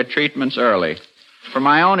girl get treatments early. From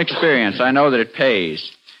my own experience, I know that it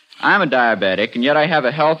pays. I'm a diabetic, and yet I have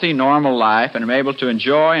a healthy, normal life and am able to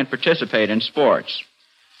enjoy and participate in sports.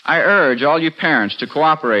 I urge all you parents to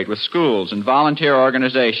cooperate with schools and volunteer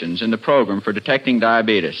organizations in the program for detecting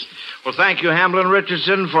diabetes. Well, thank you, Hamlin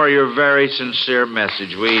Richardson, for your very sincere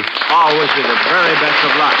message. We all wish you the very best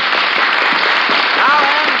of luck.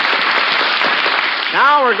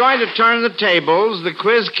 Now we're going to turn the tables. The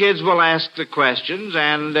Quiz Kids will ask the questions,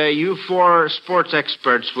 and you 4 sports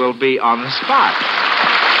experts will be on the spot.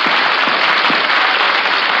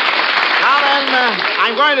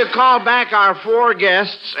 I'm going to call back our 4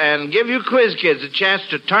 guests and give you Quiz Kids a chance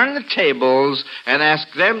to turn the tables and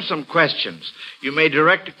ask them some questions. You may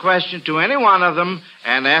direct a question to any one of them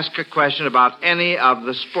and ask a question about any of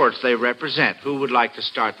the sports they represent. Who would like to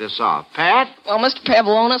start this off? Pat? Well, Mr.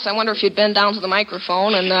 Pavlonis, I wonder if you'd bend down to the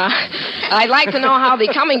microphone, and I'd like to know how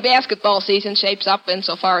the coming basketball season shapes up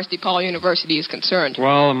insofar as DePaul University is concerned.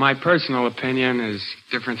 Well, my personal opinion is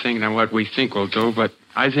a different thing than what we think we'll do, but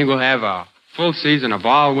I think we'll have a full season of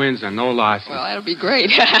all wins and no losses. Well, that'll be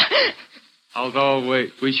great. Although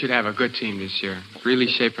we should have a good team this year. Really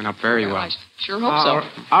shaping up very well. I sure hope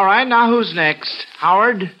so. All right, now who's next?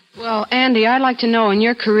 Howard? Well, Andy, I'd like to know, in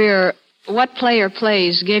your career, what player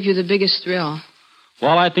plays gave you the biggest thrill?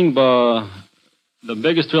 Well, I think the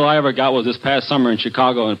biggest thrill I ever got was this past summer in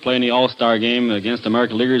Chicago and playing the All-Star game against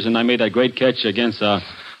American Leaguers, and I made that great catch against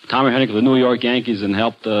Tommy Hennick of the New York Yankees and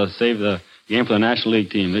helped save the game for the National League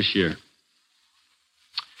team this year.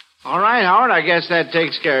 All right, Howard, I guess that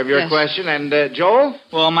takes care of your question. And Joel?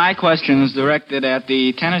 Well, my question is directed at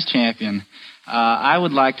the tennis champion. I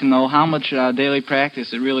would like to know how much daily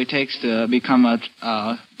practice it really takes to become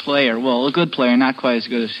a player. Well, a good player, not quite as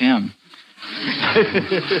good as him.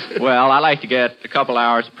 Well, I like to get a couple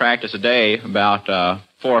hours of practice a day, about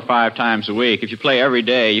 4 or 5 times a week. If you play every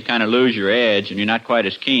day, you kind of lose your edge and you're not quite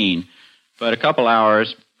as keen. But a couple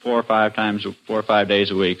hours, 4 or 5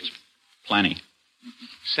 days a week, is plenty.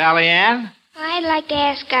 Sally Ann? I'd like to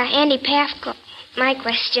ask Andy Pascal my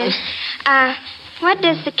question. What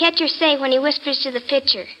does the catcher say when he whispers to the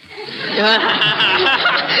pitcher?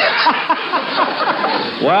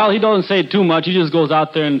 Well, he doesn't say too much. He just goes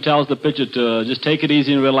out there and tells the pitcher to just take it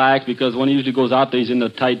easy and relax, because when he usually goes out there, he's in a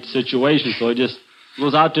tight situation. So he just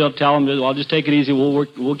goes out there and tell him, well, just take it easy.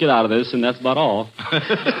 We'll get out of this, and that's about all.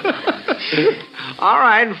 All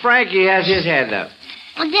right, and Frankie has his hand up.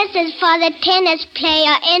 This is for the tennis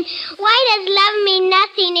player. And why does love mean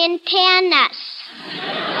nothing in tennis?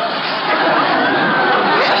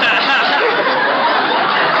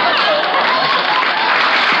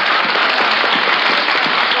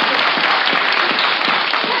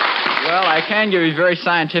 Well, I can give you a very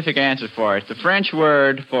scientific answer for it. The French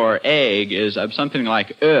word for egg is something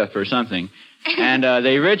like œuf or something. And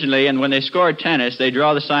they originally, and when they scored tennis, they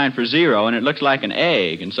draw the sign for 0, and it looks like an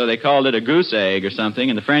egg. And so they called it a goose egg or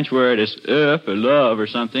something, and the French word is œuf or love or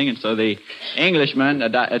something. And so the Englishman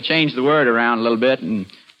changed the word around a little bit and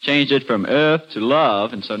changed it from œuf to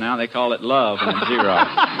love, and so now they call it love and it's 0. Well,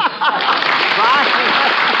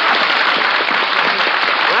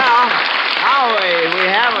 now we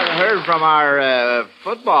haven't heard from our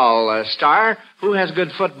football star. Who has a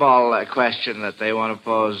good football question that they want to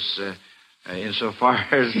pose insofar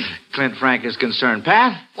as Clint Frank is concerned?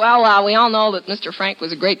 Pat? Well, we all know that Mr. Frank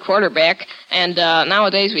was a great quarterback, and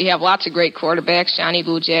nowadays we have lots of great quarterbacks, Johnny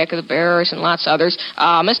Blue Jack of the Bears and lots of others.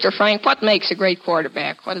 Mr. Frank, what makes a great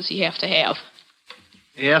quarterback? What does he have to have?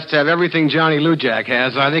 He has to have everything Johnny Lujack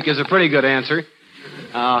has, I think is a pretty good answer.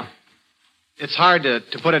 It's hard to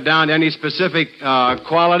put it down to any specific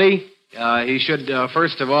quality. He should,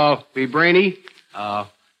 first of all, be brainy,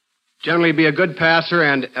 generally be a good passer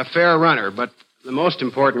and a fair runner, but the most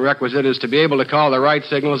important requisite is to be able to call the right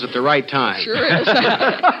signals at the right time. Sure is.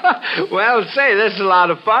 Well, say, this is a lot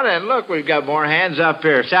of fun, and look, we've got more hands up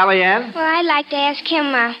here. Sally Ann? Well, I'd like to ask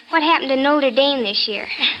him what happened to Notre Dame this year.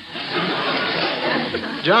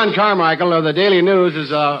 John Carmichael of the Daily News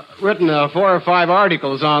has written 4 or 5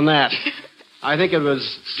 articles on that. I think it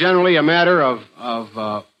was generally a matter of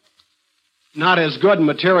not as good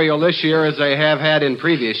material this year as they have had in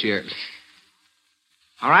previous years.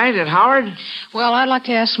 All right, and Howard? Well, I'd like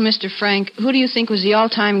to ask Mr. Frank, who do you think was the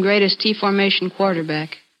all-time greatest T-formation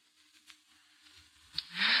quarterback?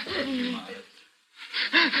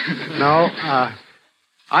 No,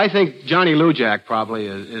 I think Johnny Lujack probably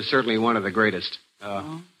is certainly one of the greatest.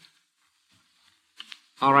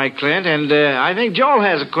 All right, Clint, and I think Joel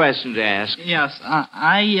has a question to ask. Yes,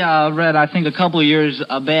 I read, I think, a couple of years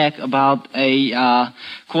back about a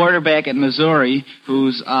quarterback at Missouri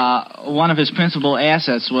whose one of his principal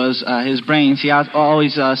assets was his brains. He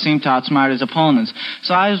always seemed to outsmart his opponents.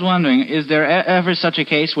 So I was wondering, is there ever such a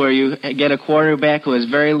case where you get a quarterback who has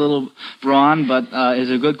very little brawn but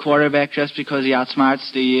is a good quarterback just because he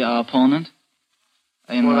outsmarts the opponent?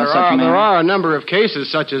 Well, there are a number of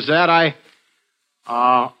cases such as that.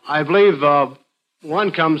 I believe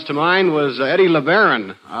one comes to mind was Eddie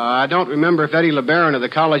LeBaron. I don't remember if Eddie LeBaron of the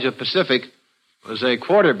College of Pacific was a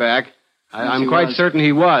quarterback. I'm quite certain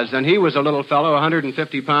he was. And he was a little fellow,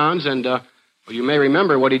 150 pounds, and well, you may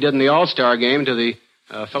remember what he did in the All-Star game to the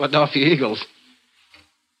Philadelphia Eagles.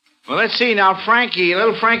 Well, let's see now, Frankie.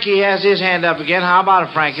 Little Frankie has his hand up again. How about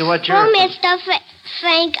it, Frankie? What's your... Oh, Mr.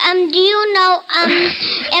 Frank, do you know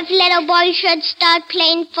if little boys should start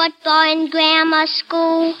playing football in grammar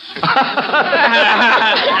school?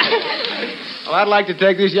 Well, I'd like to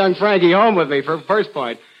take this young Frankie home with me for first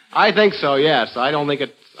point. I think so, yes. I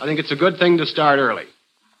think it's a good thing to start early.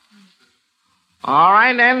 All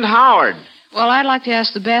right, and Howard. Well, I'd like to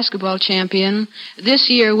ask the basketball champion, this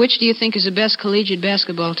year, which do you think is the best collegiate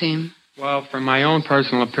basketball team? Well, from my own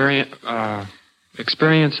personal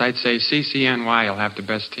experience, I'd say CCNY will have the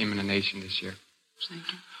best team in the nation this year. Thank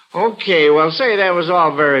you. Okay, well, say that was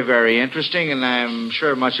all very, very interesting, and I'm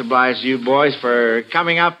sure much obliged to you boys for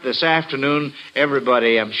coming up this afternoon.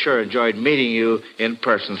 Everybody, I'm sure, enjoyed meeting you in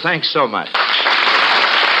person. Thanks so much.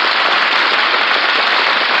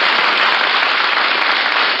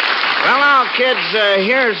 Well, now, kids,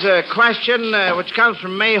 here's a question which comes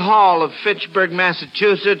from May Hall of Fitchburg,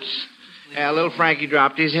 Massachusetts. Little Frankie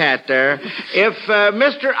dropped his hat there. If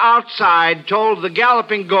Mr. Outside told the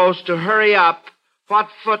Galloping Ghost to hurry up, what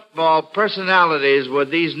football personalities would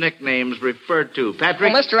these nicknames refer to?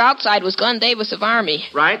 Patrick? Well, Mr. Outside was Glenn Davis of Army.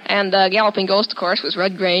 Right. And Galloping Ghost, of course, was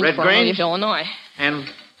Red Grange, formerly of Illinois. And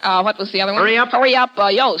What was the other one? Hurry up. Hurry up,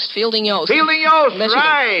 Yost. Fielding Yost. Fielding Yost, Michigan.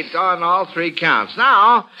 right, on all three counts.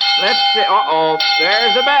 Now, let's see. Uh-oh,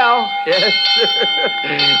 there's the bell. Yes.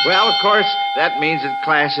 Well, of course, that means that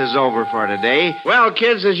class is over for today. Well,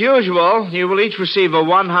 kids, as usual, you will each receive a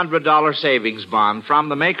 $100 savings bond from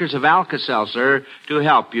the makers of Alka-Seltzer to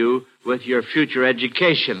help you with your future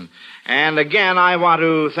education. And again, I want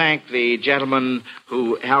to thank the gentleman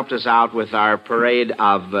who helped us out with our parade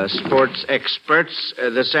of sports experts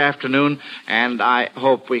this afternoon, and I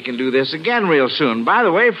hope we can do this again real soon. By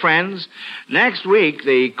the way, friends, next week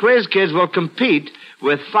the Quiz Kids will compete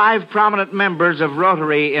with 5 prominent members of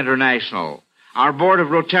Rotary International. Our board of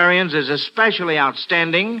Rotarians is especially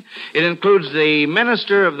outstanding. It includes the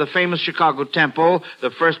minister of the famous Chicago Temple, the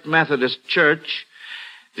First Methodist Church,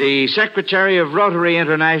 the secretary of Rotary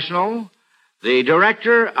International, the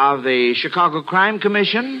director of the Chicago Crime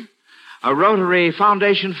Commission, a Rotary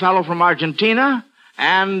Foundation fellow from Argentina,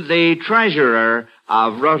 and the treasurer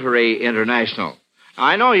of Rotary International.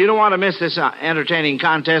 I know you don't want to miss this entertaining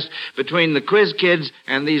contest between the Quiz Kids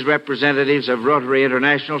and these representatives of Rotary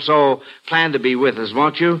International, so plan to be with us,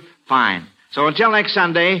 won't you? Fine. So until next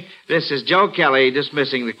Sunday, this is Joe Kelly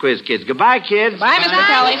dismissing the Quiz Kids. Goodbye, kids. Bye, Mr.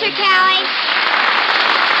 Kelly. Mr. Kelly.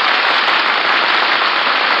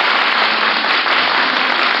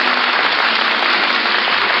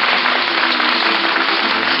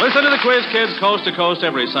 Listen to the Quiz Kids coast to coast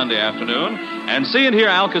every Sunday afternoon and see and hear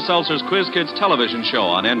Alka-Seltzer's Quiz Kids television show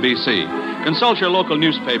on NBC. Consult your local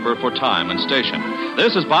newspaper for time and station.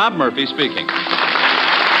 This is Bob Murphy speaking.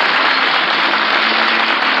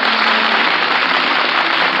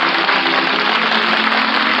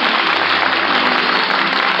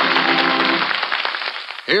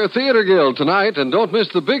 Hear Theater Guild tonight, and don't miss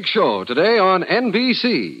the big show today on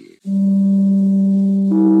NBC.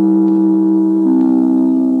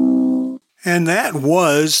 And that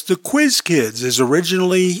was The Quiz Kids, as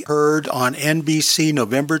originally heard on NBC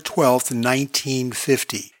November 12th,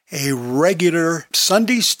 1950. A regular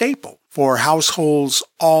Sunday staple for households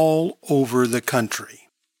all over the country.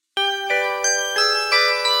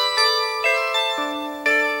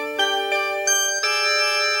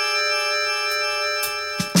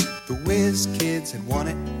 The Whiz Kids had won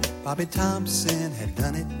it, Bobby Thompson had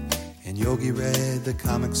done it, and Yogi read the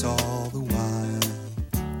comics all the while.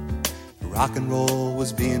 Rock and roll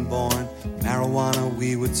was being born, marijuana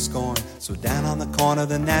we would scorn. So down on the corner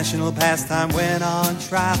the national pastime went on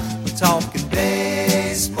trial. We're talking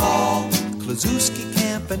baseball, Klazuski,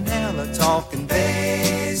 Campanella, talking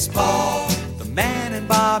baseball. The man and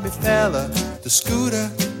Bobby Fella, the Scooter,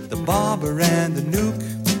 the Barber and the Nuke.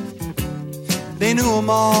 They knew them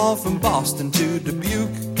all from Boston to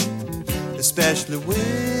Dubuque, especially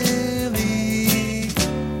Willie,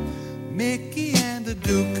 Mickey and the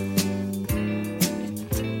Duke.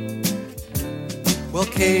 Well,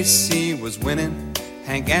 Casey was winning,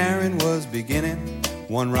 Hank Aaron was beginning,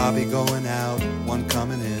 one Robbie going out, one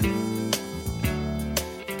coming in.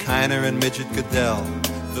 Kiner and Midget Goodell,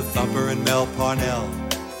 the Thumper and Mel Parnell,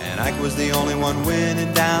 and Ike was the only one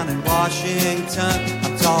winning down in Washington.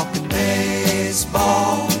 I'm talking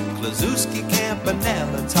baseball, Klazuski,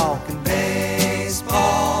 Campanella, talking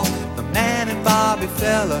baseball. The man and Bobby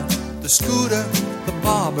Fella, the Scooter, the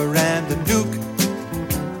Barber and the Duke.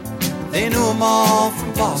 They knew them all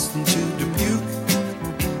from Boston to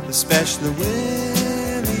Dubuque, especially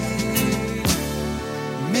Willie,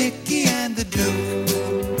 Mickey and the Duke.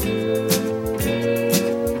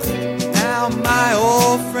 Now my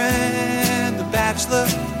old friend, the bachelor,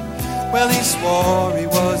 well, he swore he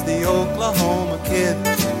was the Oklahoma Kid,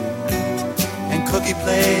 and Cookie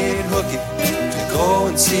played hooky to go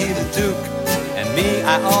and see the Duke. And me,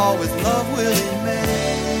 I always loved Willie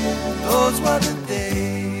May. Those were the days.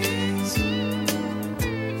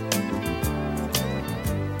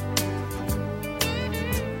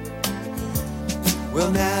 Well,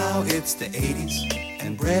 now it's the 80s,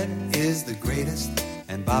 and Brett is the greatest,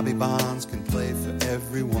 and Bobby Bonds can play for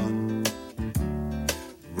everyone.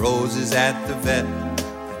 Rose is at the vet,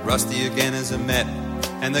 Rusty again is a Met,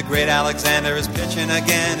 and the great Alexander is pitching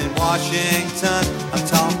again in Washington. I'm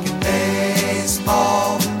talking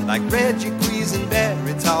baseball, like Reggie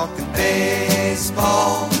Quisenberry, talking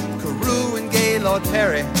baseball. Carew and Gaylord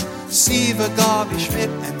Perry, Seaver, Garvey, Schmidt,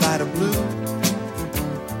 and Vida Blue.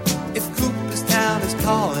 If Cooperstown is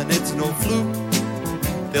calling, it's no fluke.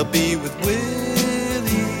 They'll be with Willie,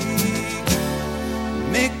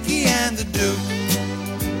 Mickey, and the Duke.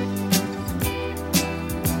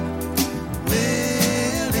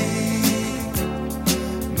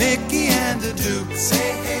 Mickey and the Duke.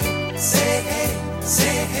 Say hey, say hey,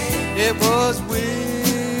 say hey. It was Willie,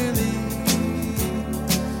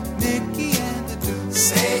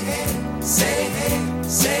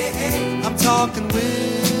 talking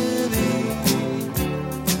Willie,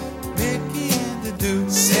 Mickey and the Duke.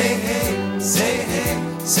 Say hey, say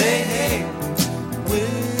hey, say hey, Willie,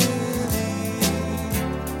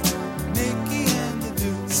 Mickey and the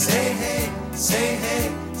Duke. Say hey, say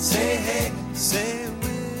hey, say hey, say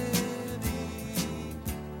Willie.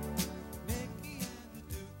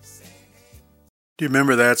 Do you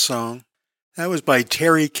remember that song? That was by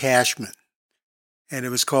Terry Cashman, and it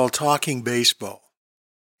was called Talking Baseball.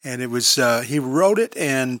 And it was he wrote it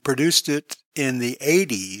and produced it in the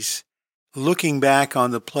 80s, looking back on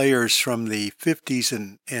the players from the 50s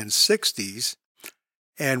and 60s.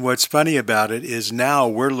 And what's funny about it is now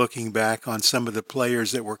we're looking back on some of the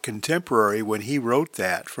players that were contemporary when he wrote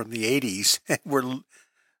that from the 80s, and we're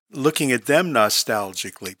looking at them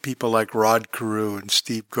nostalgically. People like Rod Carew and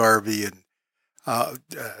Steve Garvey and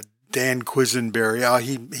Dan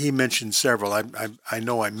Quisenberry. He mentioned several. I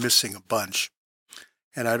know I'm missing a bunch,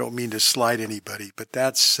 and I don't mean to slight anybody, but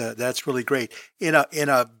that's really great. In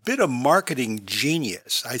a bit of marketing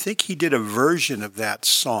genius, I think he did a version of that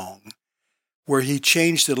song where he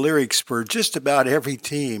changed the lyrics for just about every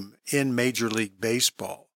team in Major League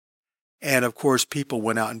Baseball. And of course, people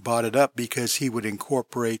went out and bought it up because he would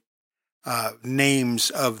incorporate names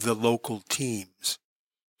of the local teams.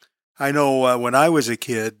 I know when I was a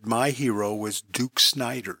kid, my hero was Duke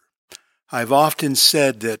Snider. I've often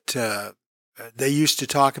said that they used to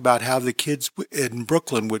talk about how the kids in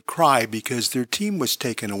Brooklyn would cry because their team was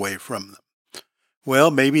taken away from them.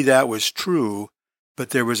 Well, maybe that was true,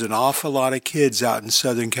 but there was an awful lot of kids out in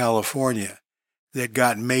Southern California that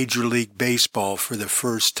got Major League Baseball for the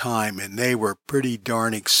first time, and they were pretty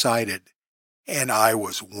darn excited, and I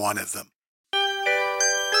was one of them.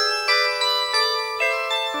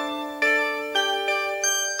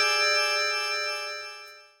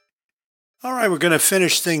 All right, we're going to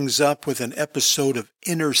finish things up with an episode of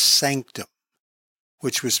Inner Sanctum,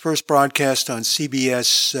 which was first broadcast on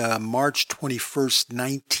CBS March 21st,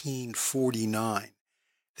 1949.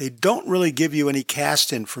 They don't really give you any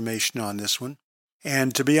cast information on this one.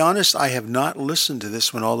 And to be honest, I have not listened to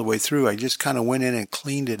this one all the way through. I just kind of went in and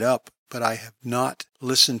cleaned it up, but I have not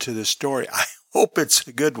listened to the story. I hope it's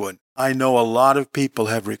a good one. I know a lot of people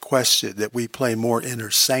have requested that we play more Inner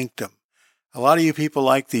Sanctum. A lot of you people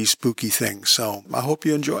like these spooky things, so I hope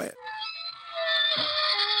you enjoy it.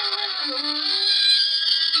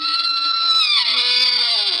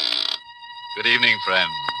 Good evening,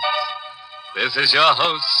 friends. This is your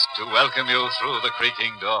host to welcome you through the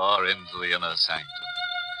creaking door into the Inner Sanctum.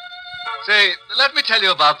 Say, let me tell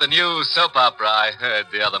you about the new soap opera I heard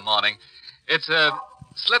the other morning. It's a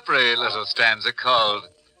slippery little stanza called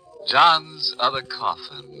John's Other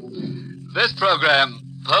Coffin. This program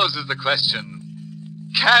poses the question,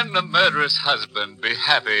 can a murderous husband be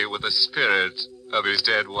happy with the spirit of his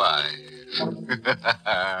dead wife?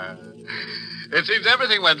 It seems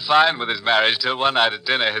everything went fine with his marriage till one night at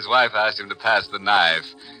dinner his wife asked him to pass the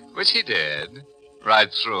knife, which he did,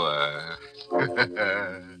 right through her.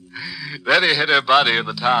 Then he hit her body in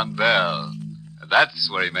the town bell.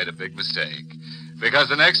 That's where he made a big mistake, because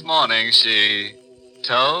the next morning she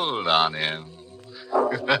told on him.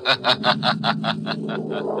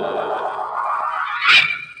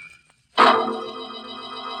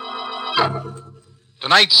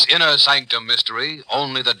 Tonight's Inner Sanctum mystery,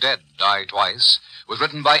 Only the Dead Die Twice, was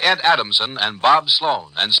written by Ed Adamson and Bob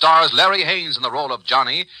Sloan and stars Larry Haynes in the role of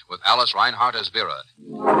Johnny with Alice Reinhardt as Vera.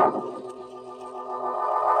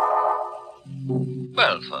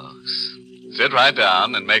 Well, folks, sit right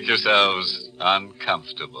down and make yourselves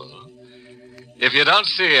uncomfortable. If you don't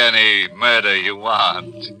see any murder you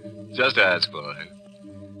want, just ask for it.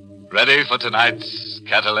 Ready for tonight's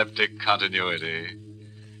cataleptic continuity?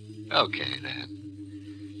 Okay,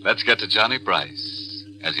 then. Let's get to Johnny Bryce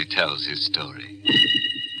as he tells his story.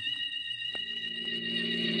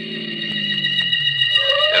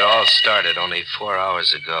 It all started only 4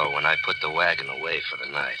 hours ago when I put the wagon away for the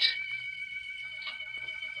night.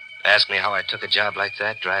 Ask me how I took a job like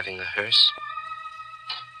that, driving a hearse?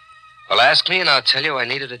 Well, ask me and I'll tell you I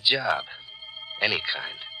needed a job. Any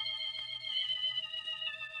kind.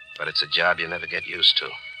 But it's a job you never get used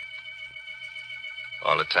to.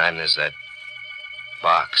 All the time there's that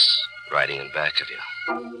box riding in back of you.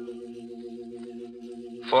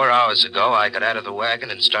 4 hours ago, I got out of the wagon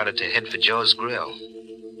and started to head for Joe's Grill.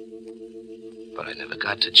 But I never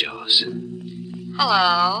got to Joe's.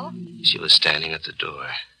 Hello? She was standing at the door.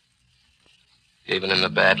 Even in the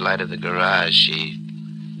bad light of the garage, she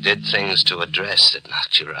did things to a dress that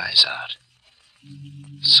knocked your eyes out.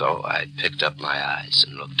 So I picked up my eyes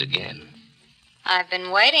and looked again. I've been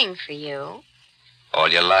waiting for you. All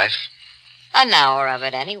your life? An hour of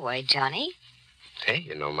it anyway, Johnny. Hey,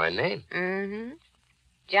 you know my name. Mm-hmm.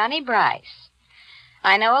 Johnny Bryce.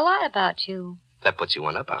 I know a lot about you. That puts you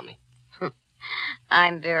one up on me.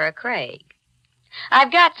 I'm Vera Craig.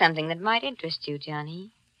 I've got something that might interest you,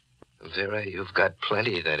 Johnny. Vera, you've got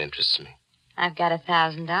plenty that interests me. I've got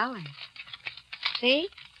 $1,000. See?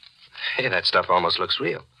 Hey, that stuff almost looks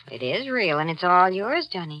real. It is real, and it's all yours,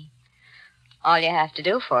 Johnny. All you have to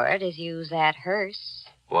do for it is use that hearse.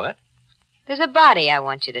 What? There's a body I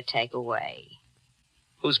want you to take away.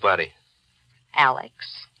 Whose body?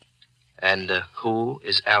 Alex. And who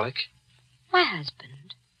is Alec? My husband.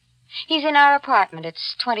 He's in our apartment.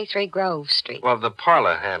 It's 23 Grove Street. Well, the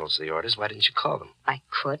parlor handles the orders. Why didn't you call them? I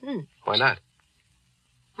couldn't. Why not?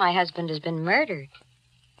 My husband has been murdered.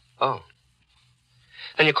 Oh.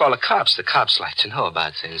 Then you call the cops. The cops like to know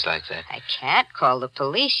about things like that. I can't call the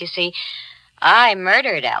police. You see, I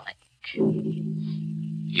murdered Alec.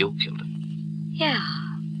 You killed him? Yeah.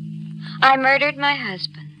 I murdered my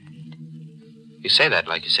husband. You say that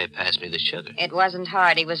like you say, pass me the sugar. It wasn't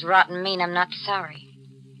hard. He was rotten mean. I'm not sorry.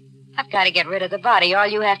 I've got to get rid of the body. All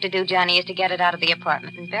you have to do, Johnny, is to get it out of the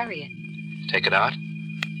apartment and bury it. Take it out?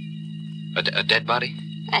 A dead body?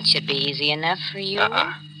 That should be easy enough for you.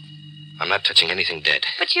 I'm not touching anything dead.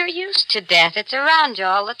 But you're used to death. It's around you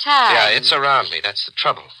all the time. Yeah, it's around me. That's the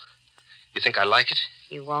trouble. You think I like it?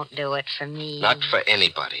 You won't do it for me. Not for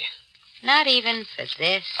anybody. Not even for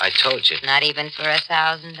this. I told you. Not even for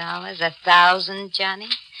 $1,000. 1,000, Johnny.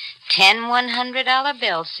 10 $100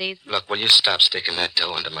 bills, see? Look, will you stop sticking that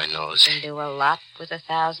dough under my nose? You can do a lot with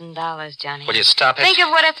 $1,000, Johnny. Will you stop it? Think of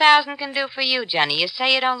what 1,000 can do for you, Johnny. You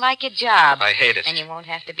say you don't like your job. I hate it. And you won't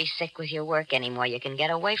have to be sick with your work anymore. You can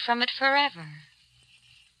get away from it forever.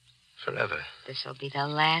 Forever? This'll be the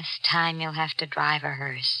last time you'll have to drive a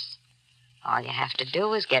hearse. All you have to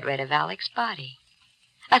do is get rid of Alec's body.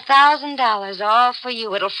 $1,000, all for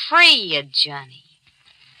you. It'll free you, Johnny.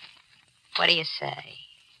 What do you say?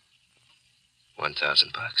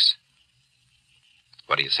 $1,000.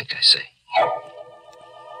 What do you think I say?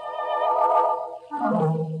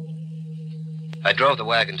 I drove the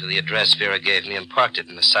wagon to the address Vera gave me and parked it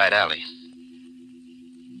in the side alley.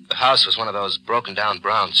 The house was one of those broken-down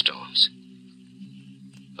brownstones.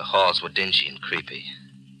 The halls were dingy and creepy.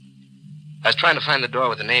 I was trying to find the door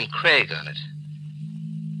with the name Craig on it.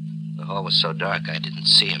 The hall was so dark I didn't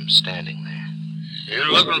see him standing there.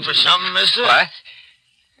 You looking for something, mister? What?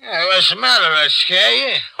 Yeah, what's the matter? I scare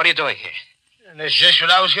you? What are you doing here? And that's just what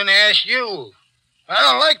I was going to ask you. I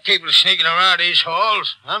don't like people sneaking around these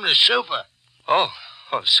halls. I'm the super. Oh,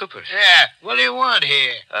 super. Yeah, what do you want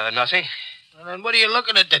here? Nothing. Well, then what are you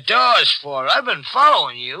looking at the doors for? I've been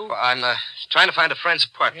following you. Well, I'm trying to find a friend's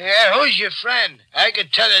apartment. Yeah, who's your friend? I can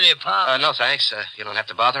tell you the apartment. No, thanks. You don't have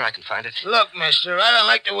to bother. I can find it. Look, mister, I don't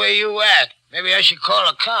like the way you act. Maybe I should call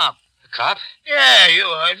a cop. A cop? Yeah, you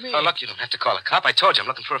heard me. Oh, look, you don't have to call a cop. I told you I'm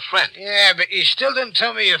looking for a friend. Yeah, but you still didn't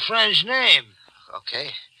tell me your friend's name.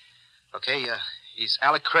 Okay, he's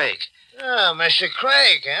Alec Craig. Oh, Mr.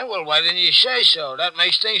 Craig, huh? Well, why didn't you say so? That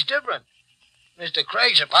makes things different. Mr.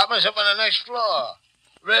 Craig's apartment's up on the next floor.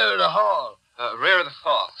 Rear of the hall. Rear of the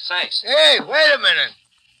hall. Thanks. Hey, wait a minute.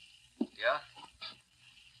 Yeah?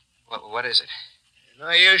 What is it? No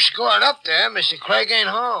use going up there. Mr. Craig ain't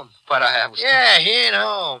home. But I was... Yeah, he ain't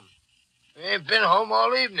home. He ain't been home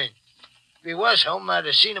all evening. If he was home, I'd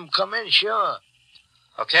have seen him come in, sure.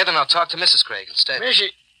 Okay, then I'll talk to Mrs. Craig instead.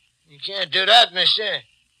 Missy, you can't do that, mister.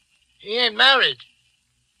 He ain't married.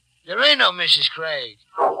 There ain't no Mrs. Craig.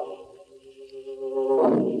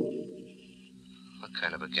 What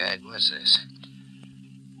kind of a gag was this?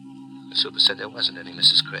 The super said there wasn't any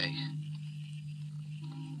Mrs. Craig.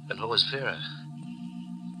 Then who was Vera?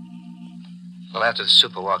 Well, after the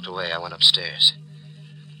super walked away, I went upstairs.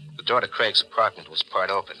 The door to Craig's apartment was part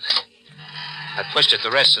open. I pushed it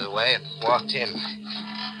the rest of the way and walked in.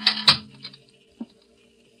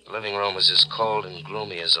 The living room was as cold and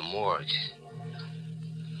gloomy as a morgue.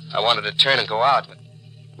 I wanted to turn and go out, but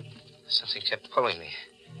something kept pulling me.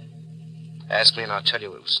 Ask me and I'll tell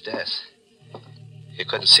you it was death. You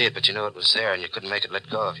couldn't see it, but you knew it was there, and you couldn't make it let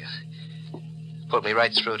go of you. It pulled me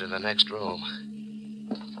right through to the next room.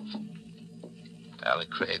 Alec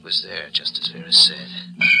Craig was there, just as Vera said.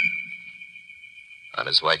 On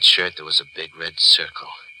his white shirt, there was a big red circle.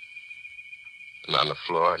 And on the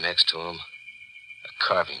floor next to him, a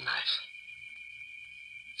carving knife.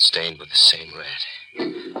 Stained with the same red.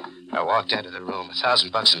 I walked out of the room.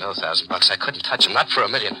 $1,000 and no $1,000. I couldn't touch him, not for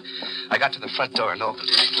 $1 million. I got to the front door and opened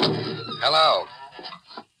it. Hello.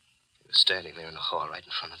 He was standing there in the hall right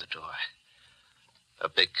in front of the door. A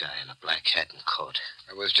big guy in a black hat and coat.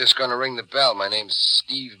 I was just going to ring the bell. My name's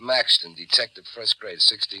Steve Maxton, detective, first grade,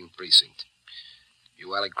 16th precinct.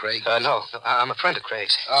 You Alec Craig? No, I'm a friend of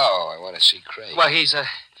Craig's. Oh, I want to see Craig. Well, he's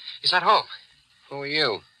not home. Who are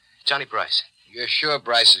you? Johnny Bryce. You're sure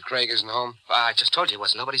Bryce is Craig isn't home? I just told you he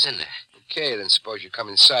wasn't. Nobody's in there. Okay, then suppose you come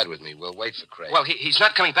inside with me. We'll wait for Craig. Well, he's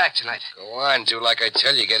not coming back tonight. Go on, do like I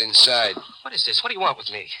tell you. Get inside. What is this? What do you want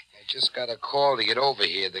with me? I just got a call to get over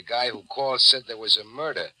here. The guy who called said there was a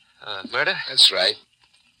murder. Murder? That's right.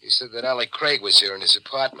 He said that Alec Craig was here in his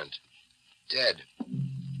apartment. Dead.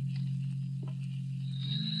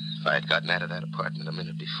 If I had gotten out of that apartment a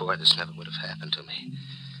minute before, this never would have happened to me.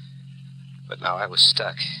 But now I was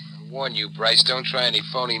stuck. I warn you, Bryce, don't try any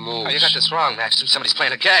phony moves. Oh, you got this wrong, Maxton. Somebody's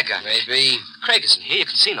playing a gag on me. Maybe. Craig isn't here. You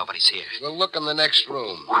can see nobody's here. We'll look in the next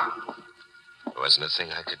room. There wasn't a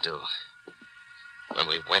thing I could do. When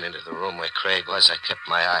we went into the room where Craig was, I kept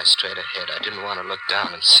my eyes straight ahead. I didn't want to look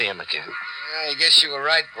down and see him again. I guess you were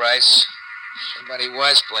right, Bryce. Somebody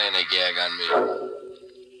was playing a gag on me.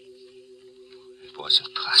 It wasn't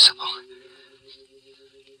possible.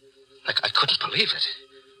 I couldn't believe it.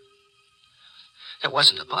 There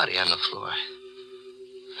wasn't a body on the floor.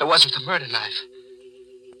 There wasn't the murder knife.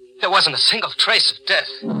 There wasn't a single trace of death.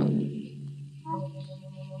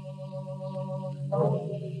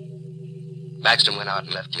 Maxton went out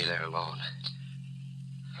and left me there alone.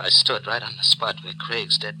 I stood right on the spot where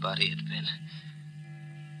Craig's dead body had been.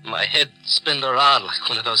 My head spinned around like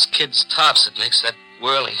one of those kids' tops that makes that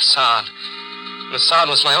whirling sound. And the sound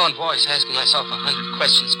was my own voice asking myself 100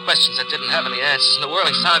 questions that didn't have any answers, and the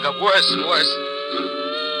whirling sound got worse and worse.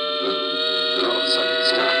 And all of a sudden it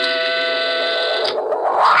stopped.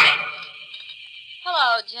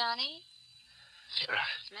 Hello, Johnny. Vera,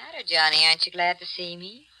 What's the matter, Johnny? Aren't you glad to see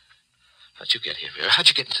me? how'd you get here, Vera? How'd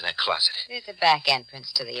you get into that closet? There's a back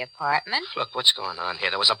entrance to the apartment. Look, what's going on here?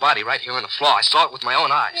 There was a body right here on the floor. I saw it with my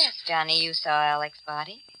own eyes. Yes, Johnny, you saw Alec's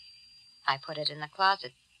body. I put it in the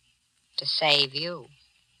closet to save you.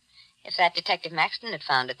 If that Detective Maxton had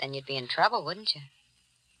found it, then you'd be in trouble, wouldn't you?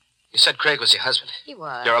 You said Craig was your husband. He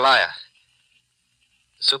was. You're a liar.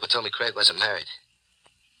 The super told me Craig wasn't married.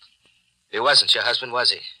 He wasn't your husband, was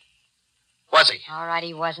he? Was he? All right,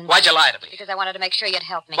 he wasn't. Why'd you lie to me? Because I wanted to make sure you'd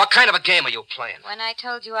help me. What kind of a game are you playing? When I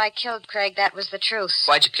told you I killed Craig, that was the truth.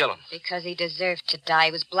 Why'd you kill him? Because he deserved to die.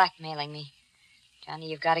 He was blackmailing me. Johnny,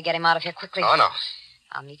 you've got to get him out of here quickly. Oh, no.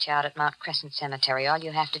 I'll meet you out at Mount Crescent Cemetery. All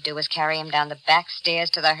you have to do is carry him down the back stairs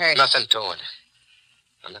to the hearse. Nothing doing.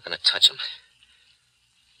 I'm not going to touch him.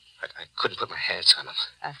 I couldn't put my hands on him.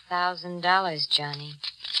 $1,000, Johnny.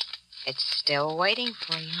 It's still waiting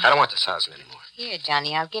for you. I don't want the 1,000 anymore. Here,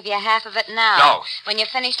 Johnny, I'll give you half of it now. No. When you're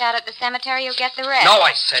finished out at the cemetery, you'll get the rest. No,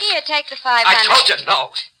 I said. Here, take the 500. I told you no.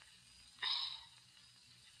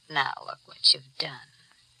 Now look what you've done.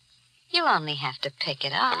 You'll only have to pick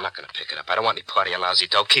it up. I'm not going to pick it up. I don't want any part of your lousy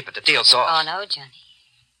dough. Keep it. The deal's off. Oh, no, Johnny.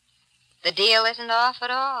 The deal isn't off at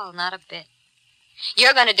all. Not a bit.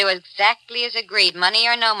 You're going to do exactly as agreed. Money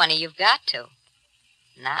or no money, you've got to.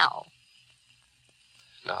 Now.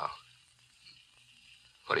 No.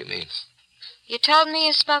 What do you mean? You told me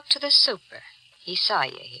you spoke to the super. He saw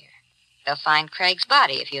you here. They'll find Craig's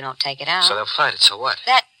body if you don't take it out. So they'll find it, so what?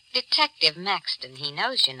 That Detective Maxton, he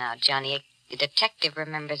knows you now, Johnny. The detective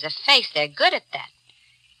remembers a face. They're good at that.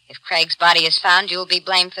 If Craig's body is found, you'll be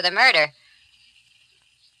blamed for the murder.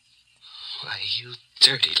 Why, you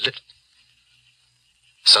dirty little...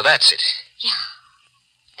 So that's it. Yeah,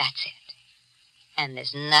 that's it. And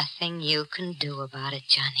there's nothing you can do about it,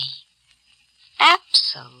 Johnny.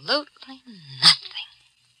 Absolutely nothing.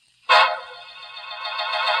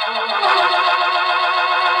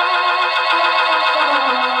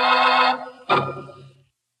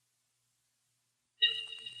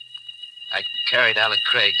 I carried Alec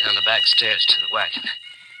Craig down the back stairs to the wagon.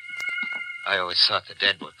 I always thought the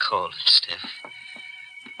dead were cold and stiff.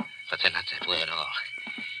 But they're not that way at all.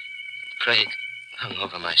 Craig hung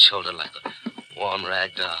over my shoulder like a warm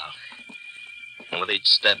rag doll. And with each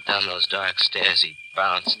step down those dark stairs, he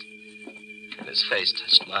bounced, and his face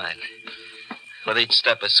touched mine. With each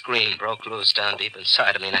step, a scream broke loose down deep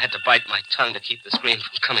inside of me, and I had to bite my tongue to keep the scream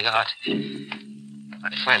from coming out.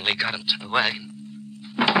 I finally got him to the wagon.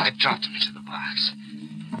 I dropped him into the box.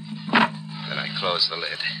 Then I closed the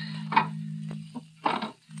lid.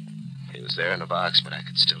 He was there in the box, but I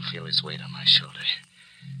could still feel his weight on my shoulder.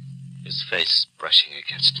 His face brushing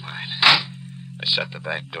against mine. I shut the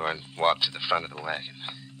back door and walked to the front of the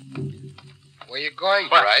wagon. Where you going,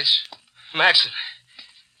 What? Bryce? Maxton.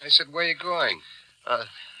 I said, where you going?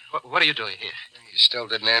 What are you doing here? You still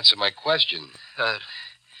didn't answer my question.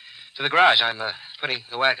 To the garage. I'm putting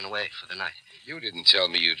the wagon away for the night. You didn't tell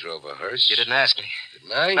me you drove a hearse. You didn't ask me.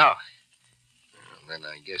 Didn't I? No. Well, then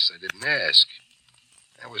I guess I didn't ask.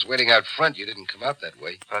 I was waiting out front. You didn't come out that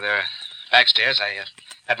way. Oh, they're backstairs. I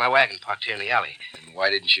had my wagon parked here in the alley. And why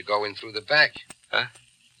didn't you go in through the back? Huh?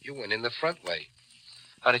 You went in the front way.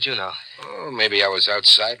 How did you know? Oh, maybe I was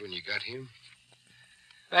outside when you got here.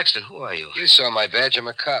 Maxton, who are you? You saw my badge. I'm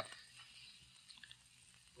a cop.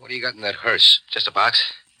 What do you got in that hearse? Just a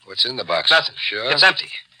box. What's in the box? Nothing. Sure? It's empty.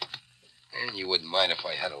 And you wouldn't mind if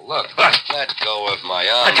I had a look. What? Let go of my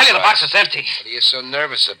arm. I tell you, the box is empty. What are you so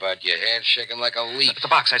nervous about? Your hand shaking like a leaf. Look at the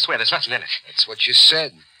box. I swear, there's nothing in it. That's what you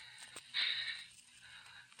said.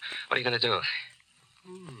 What are you going to do?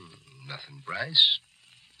 Nothing, Bryce.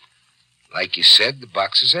 Like you said, the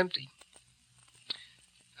box is empty.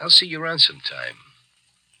 I'll see you around sometime.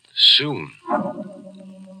 Soon.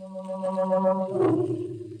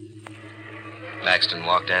 Maxton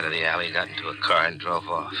walked out of the alley, got into a car, and drove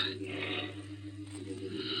off.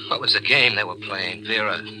 What was the game they were playing?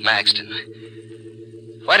 Vera, Maxton.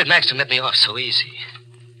 Why did Maxton let me off so easy?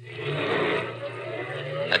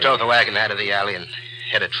 I drove the wagon out of the alley and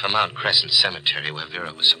headed for Mount Crescent Cemetery, where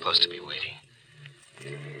Vera was supposed to be waiting.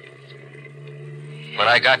 When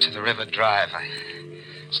I got to the River Drive, I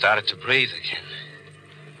started to breathe again.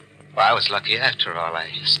 Well, I was lucky after all. I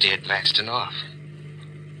steered Maxton off.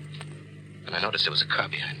 And I noticed there was a car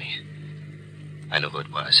behind me. I knew who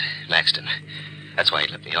it was. Maxton. That's why he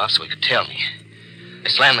let me off, so he could tail me. I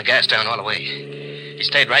slammed the gas down all the way. He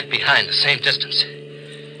stayed right behind, the same distance.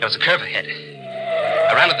 There was a curve ahead.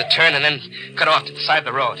 I rounded the turn and then cut off to the side of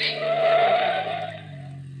the road.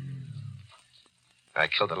 I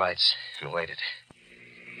killed the lights and waited.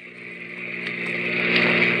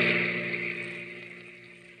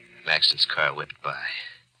 Maxton's car whipped by.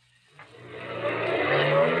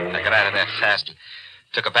 I got out of there fast and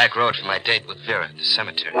took a back road for my date with Vera at the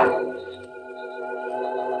cemetery.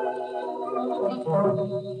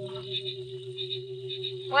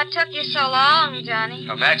 What took you so long, Johnny?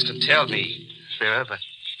 Well, Maxton tailed me, Vera, but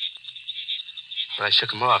I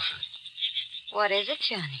shook him off. What is it,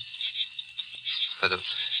 Johnny? For the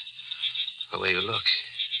way you look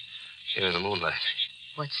here in the moonlight.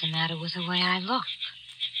 What's the matter with the way I look?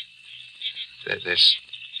 There's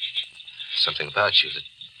something about you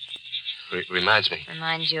that reminds me.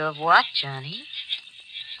 Reminds you of what, Johnny?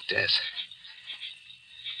 Death.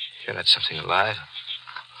 You're not something alive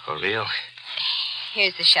or real.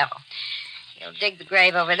 Here's the shovel. You'll dig the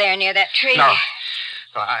grave over there near that tree. No,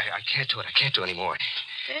 I can't do it. I can't do any more.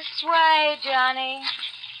 This way, Johnny.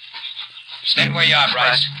 Stay where you are,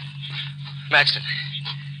 Bryce. Maxton.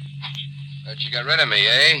 Thought you got rid of me,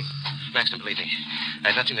 eh? Maxton, believe me. I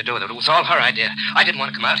had nothing to do with it. It was all her idea. I didn't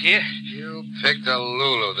want to come out here. You picked a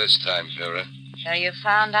Lulu this time, Vera. So you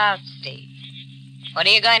found out, Steve. What are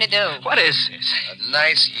you going to do? What is this? A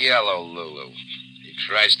nice yellow Lulu. He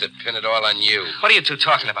tries to pin it all on you. What are you two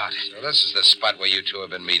talking about? So this is the spot where you two have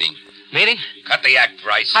been meeting. Meeting? Cut the act,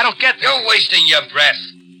 Bryce. I don't get this. You're wasting your breath.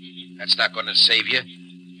 That's not going to save you.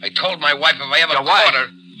 I told my wife if I ever Your caught wife? her...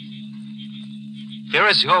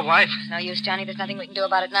 Vera's your wife? No use, Johnny. There's nothing we can do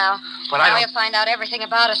about it now. But now I don't... you'll find out everything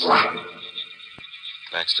about us.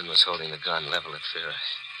 Maxton was holding the gun level at Vera.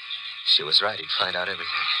 She was right. He'd find out everything.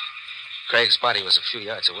 Craig's body was a few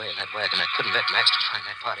yards away in that wagon. I couldn't let Maxton find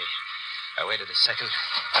that body. I waited a second,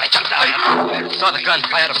 and I jumped out. I saw the gun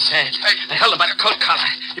fly out of his hand. I held him by the coat collar.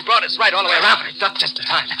 He brought his right all the way around, but I ducked just in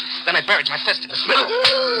time. Then I buried my fist in his middle.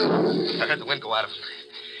 I heard the wind go out of him.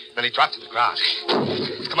 Then he dropped to the ground.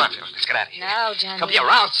 Come on, Vera. Let's get out of here. No, Johnny. He'll be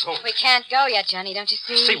around soon. We can't go yet, Johnny. Don't you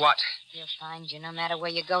see? See what? He'll find you. No matter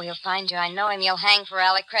where you go, he'll find you. I know him. You'll hang for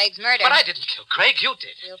Alec Craig's murder. But I didn't kill Craig. You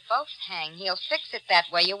did. We'll both hang. He'll fix it that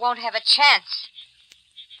way. You won't have a chance.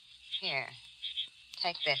 Here.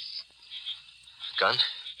 Take this. Gun?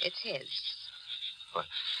 It's his.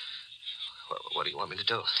 What do you want me to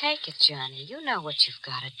do? Take it, Johnny. You know what you've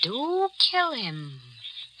got to do. Kill him.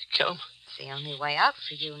 Kill him? It's the only way out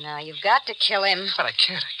for you now. You've got to kill him. But I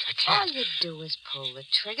can't. I can't. All you do is pull the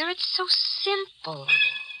trigger. It's so simple.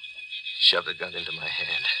 He shoved the gun into my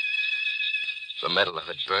hand. The metal of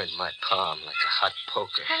it burned my palm like a hot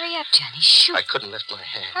poker. Hurry up, Johnny. Shoot. I couldn't lift my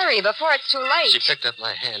hand. Hurry before it's too late. She picked up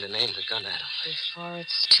my hand and aimed the gun at him. Before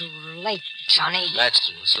it's too late, Johnny.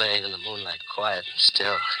 Maxton was laying in the moonlight, quiet and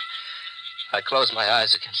still. I closed my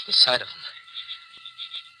eyes against the side of him.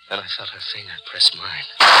 Then I felt her finger press mine.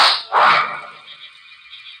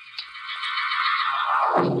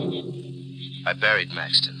 I buried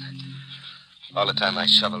Maxton. All the time I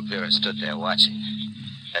shoveled, Vera stood there watching.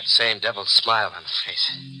 That same devil's smile on her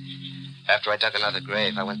face. After I dug another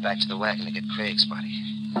grave, I went back to the wagon to get Craig's body.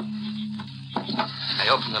 I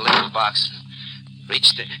opened the little box and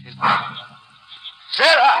reached it.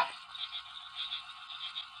 Vera!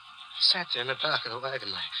 sat there in the dark of the wagon,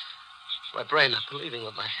 my brain not believing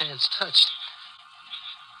what my hands touched.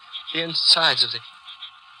 The insides of the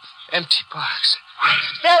empty box.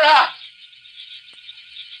 Vera!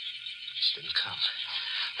 She didn't come.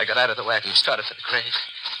 I got out of the wagon and started for the grave.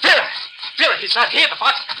 Vera! Vera, he's not here, the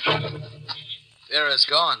box. Vera's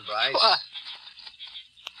gone, Bryce. What?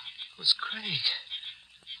 It was Craig.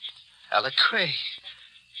 Alec Craig.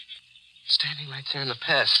 Standing right there in the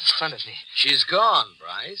path in front of me. She's gone,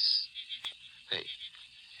 Bryce. Hey,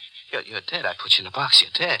 you're dead. I put you in the box.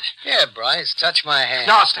 You're dead. Here, Bryce, touch my hand.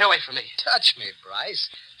 No, stay away from me. Touch me, Bryce.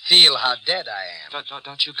 Feel how dead I am.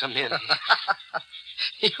 Don't you come in.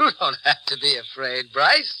 You don't have to be afraid,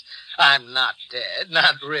 Bryce. I'm not dead.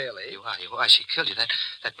 Not really. You are. She killed you.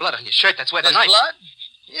 That blood on your shirt, that's where the There's knife... blood?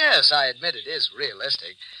 Yes, I admit it is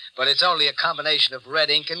realistic. But it's only a combination of red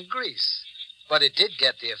ink and grease. But it did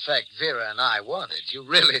get the effect Vera and I wanted. You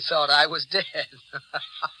really thought I was dead.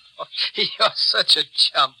 You're such a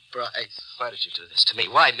chump, Bryce. Why did you do this to me?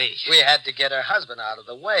 Why me? We had to get her husband out of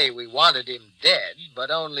the way. We wanted him dead,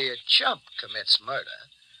 but only a chump commits murder.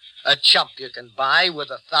 A chump you can buy with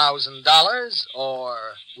 $1,000 or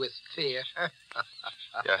with fear.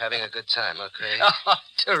 You're having a good time, okay? Oh,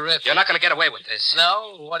 terrific. You're not going to get away with this.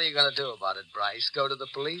 No? What are you going to do about it, Bryce? Go to the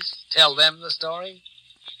police? Tell them the story?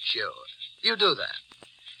 Sure. You do that.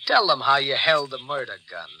 Tell them how you held the murder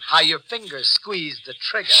gun, how your fingers squeezed the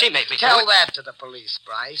trigger. She made me Tell do it. that to the police,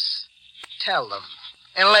 Bryce. Tell them.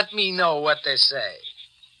 And let me know what they say.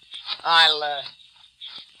 I'll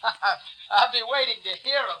be waiting to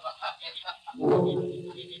hear about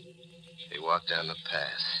it. He walked down the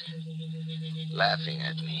path, laughing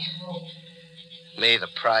at me. Me, the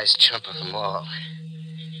prize chump of them all.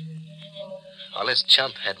 Well, this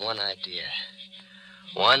chump had one idea.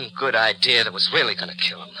 One good idea that was really going to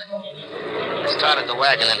kill him. I started the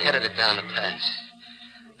wagon and headed it down the path.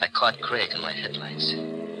 I caught Craig in my headlights.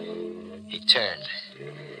 He turned.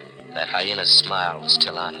 That hyena's smile was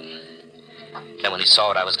still on him. Then when he saw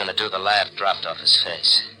what I was going to do, the laugh dropped off his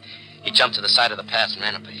face. He jumped to the side of the path and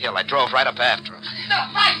ran up a hill. I drove right up after him.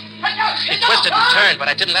 He twisted and turned, but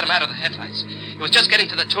I didn't let him out of the headlights. He was just getting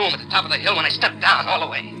to the tomb at the top of the hill when I stepped down all the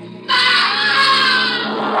way.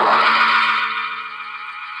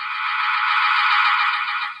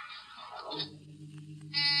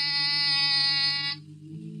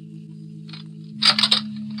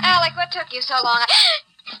 Alec, what took you so long?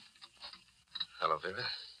 Hello, Vera. Johnny.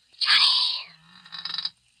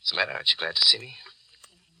 What's the matter? Aren't you glad to see me?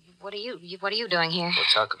 What are you doing here? We'll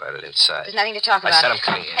talk about it inside. There's nothing to talk about. I said I'm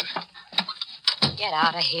coming in. Get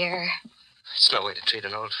out of here. It's no way to treat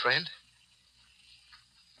an old friend.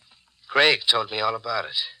 Craig told me all about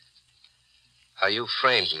it. How you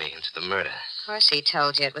framed me into the murder. Of course he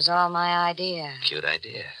told you. It was all my idea. Cute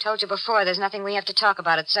idea. Told you before, there's nothing we have to talk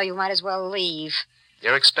about it, so you might as well leave.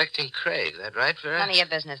 You're expecting Craig, that right, Vera? None of your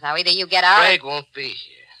business now. Either you get out Craig won't be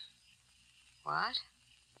here. What?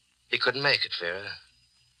 He couldn't make it, Vera.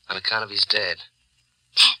 On account of he's dead.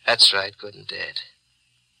 That's right, good and dead.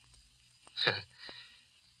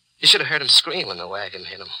 You should have heard him scream when the wagon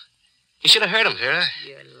hit him. You should have heard him, Vera.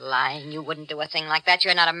 You're lying. You wouldn't do a thing like that.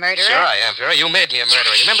 You're not a murderer. Sure I am, Vera. You made me a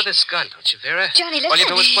murderer. You remember this gun, don't you, Vera? Johnny, listen. All you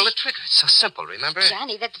do is pull the trigger. It's so simple, remember?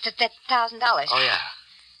 Johnny, that's $1,000. Oh, yeah.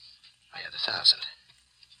 The 1,000.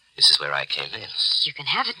 This is where I came in. You can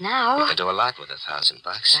have it now. You can do a lot with $1,000.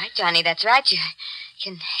 Right, Johnny, that's right. You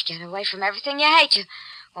can get away from everything you hate. You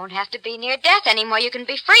won't have to be near death anymore. You can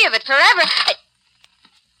be free of it forever.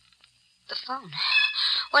 The phone.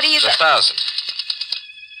 What are you... 1,000.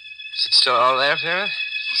 Is it still all there, Vera?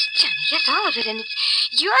 Yes, Johnny, yes, all of it, and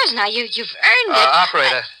it's yours now. You've earned it.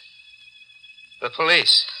 Operator. The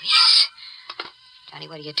police. Police? Johnny,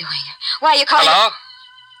 what are you doing? Why are you calling... Hello?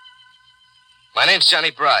 My name's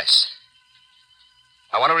Johnny Bryce.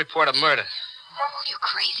 I want to report a murder. Oh, you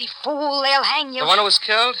crazy fool. They'll hang you. The one who was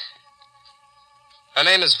killed? Her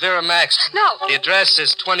name is Vera Maxton. No. The address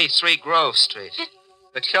is 23 Grove Street.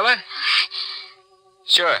 The killer?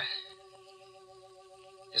 Sure.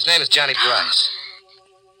 His name is Johnny Bryce.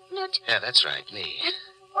 No. Yeah, that's right, me.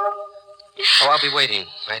 Oh, I'll be waiting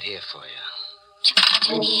right here for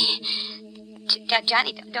you.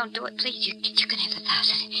 Johnny, don't do it, please. You can have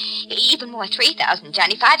 1,000. Even more, 3,000,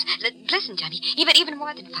 Johnny. 5. Listen, Johnny, even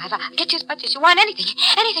more than 5. I'll get you as much as you want. Anything.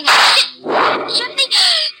 Johnny,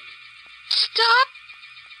 stop.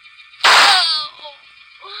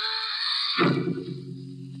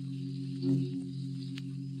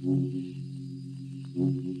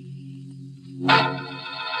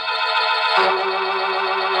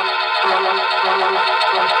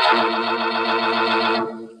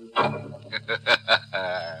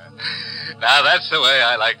 Now Now, that's the way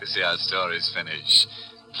I like to see our stories finish.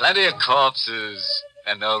 Plenty of corpses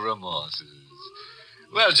and no remorses.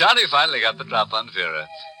 Well, Johnny finally got the drop on Vera.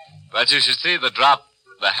 But you should see the drop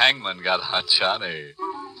the hangman got on Johnny.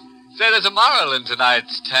 Say, there's a moral in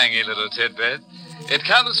tonight's tangy little tidbit. It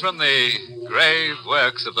comes from the grave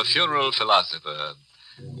works of the funeral philosopher,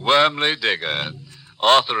 Wormley Digger,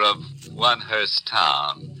 author of One Hearst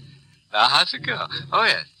Town. Now, how's it go? Oh,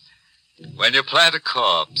 yes. When you plant a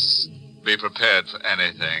corpse, be prepared for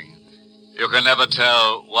anything. You can never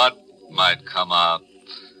tell what might come up.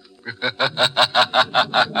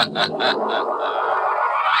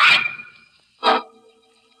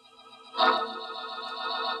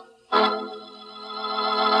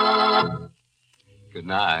 Good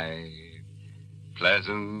night.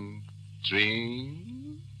 Pleasant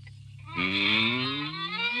dreams.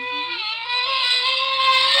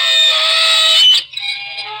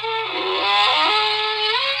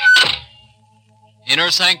 Inner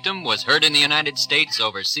Sanctum was heard in the United States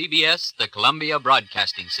over CBS, the Columbia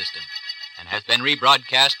Broadcasting System, and has been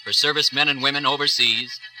rebroadcast for servicemen and women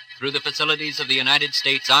overseas through the facilities of the United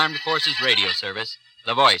States Armed Forces Radio Service,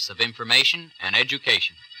 the voice of information and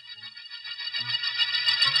education.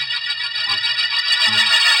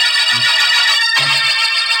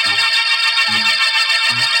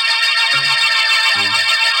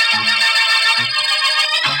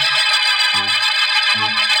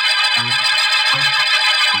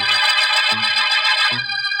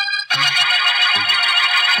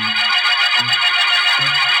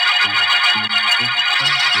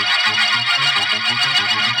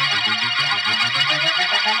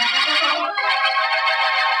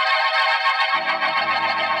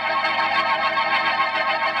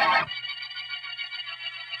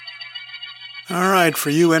 All right,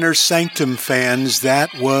 for you Inner Sanctum fans,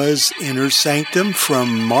 that was Inner Sanctum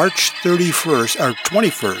from March 21st,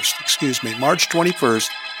 March 21st,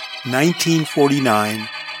 1949.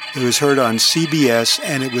 It was heard on CBS,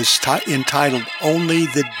 and it was entitled Only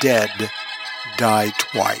the Dead Die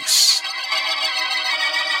Twice.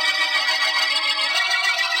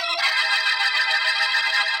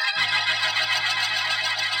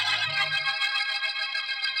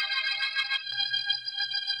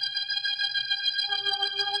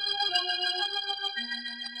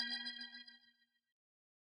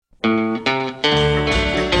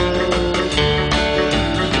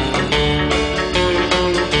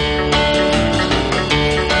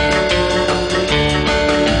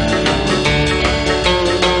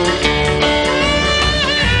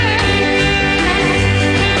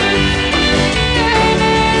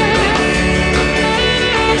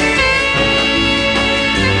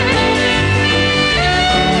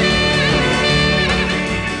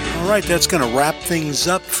 That's going to wrap things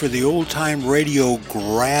up for the Old Time Radio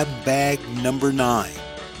Grab Bag number 9.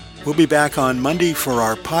 We'll be back on Monday for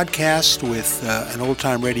our podcast with an Old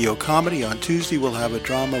Time Radio comedy. On Tuesday, we'll have a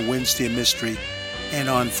drama, Wednesday, a mystery, and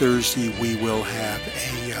on Thursday, we will have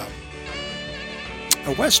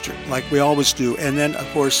a Western, like we always do. And then,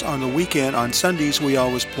 of course, on the weekend, on Sundays, we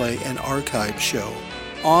always play an archive show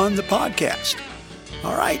on the podcast.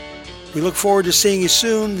 All right. We look forward to seeing you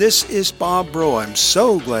soon. This is Bob Bro. I'm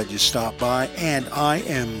so glad you stopped by, and I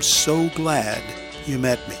am so glad you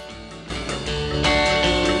met me.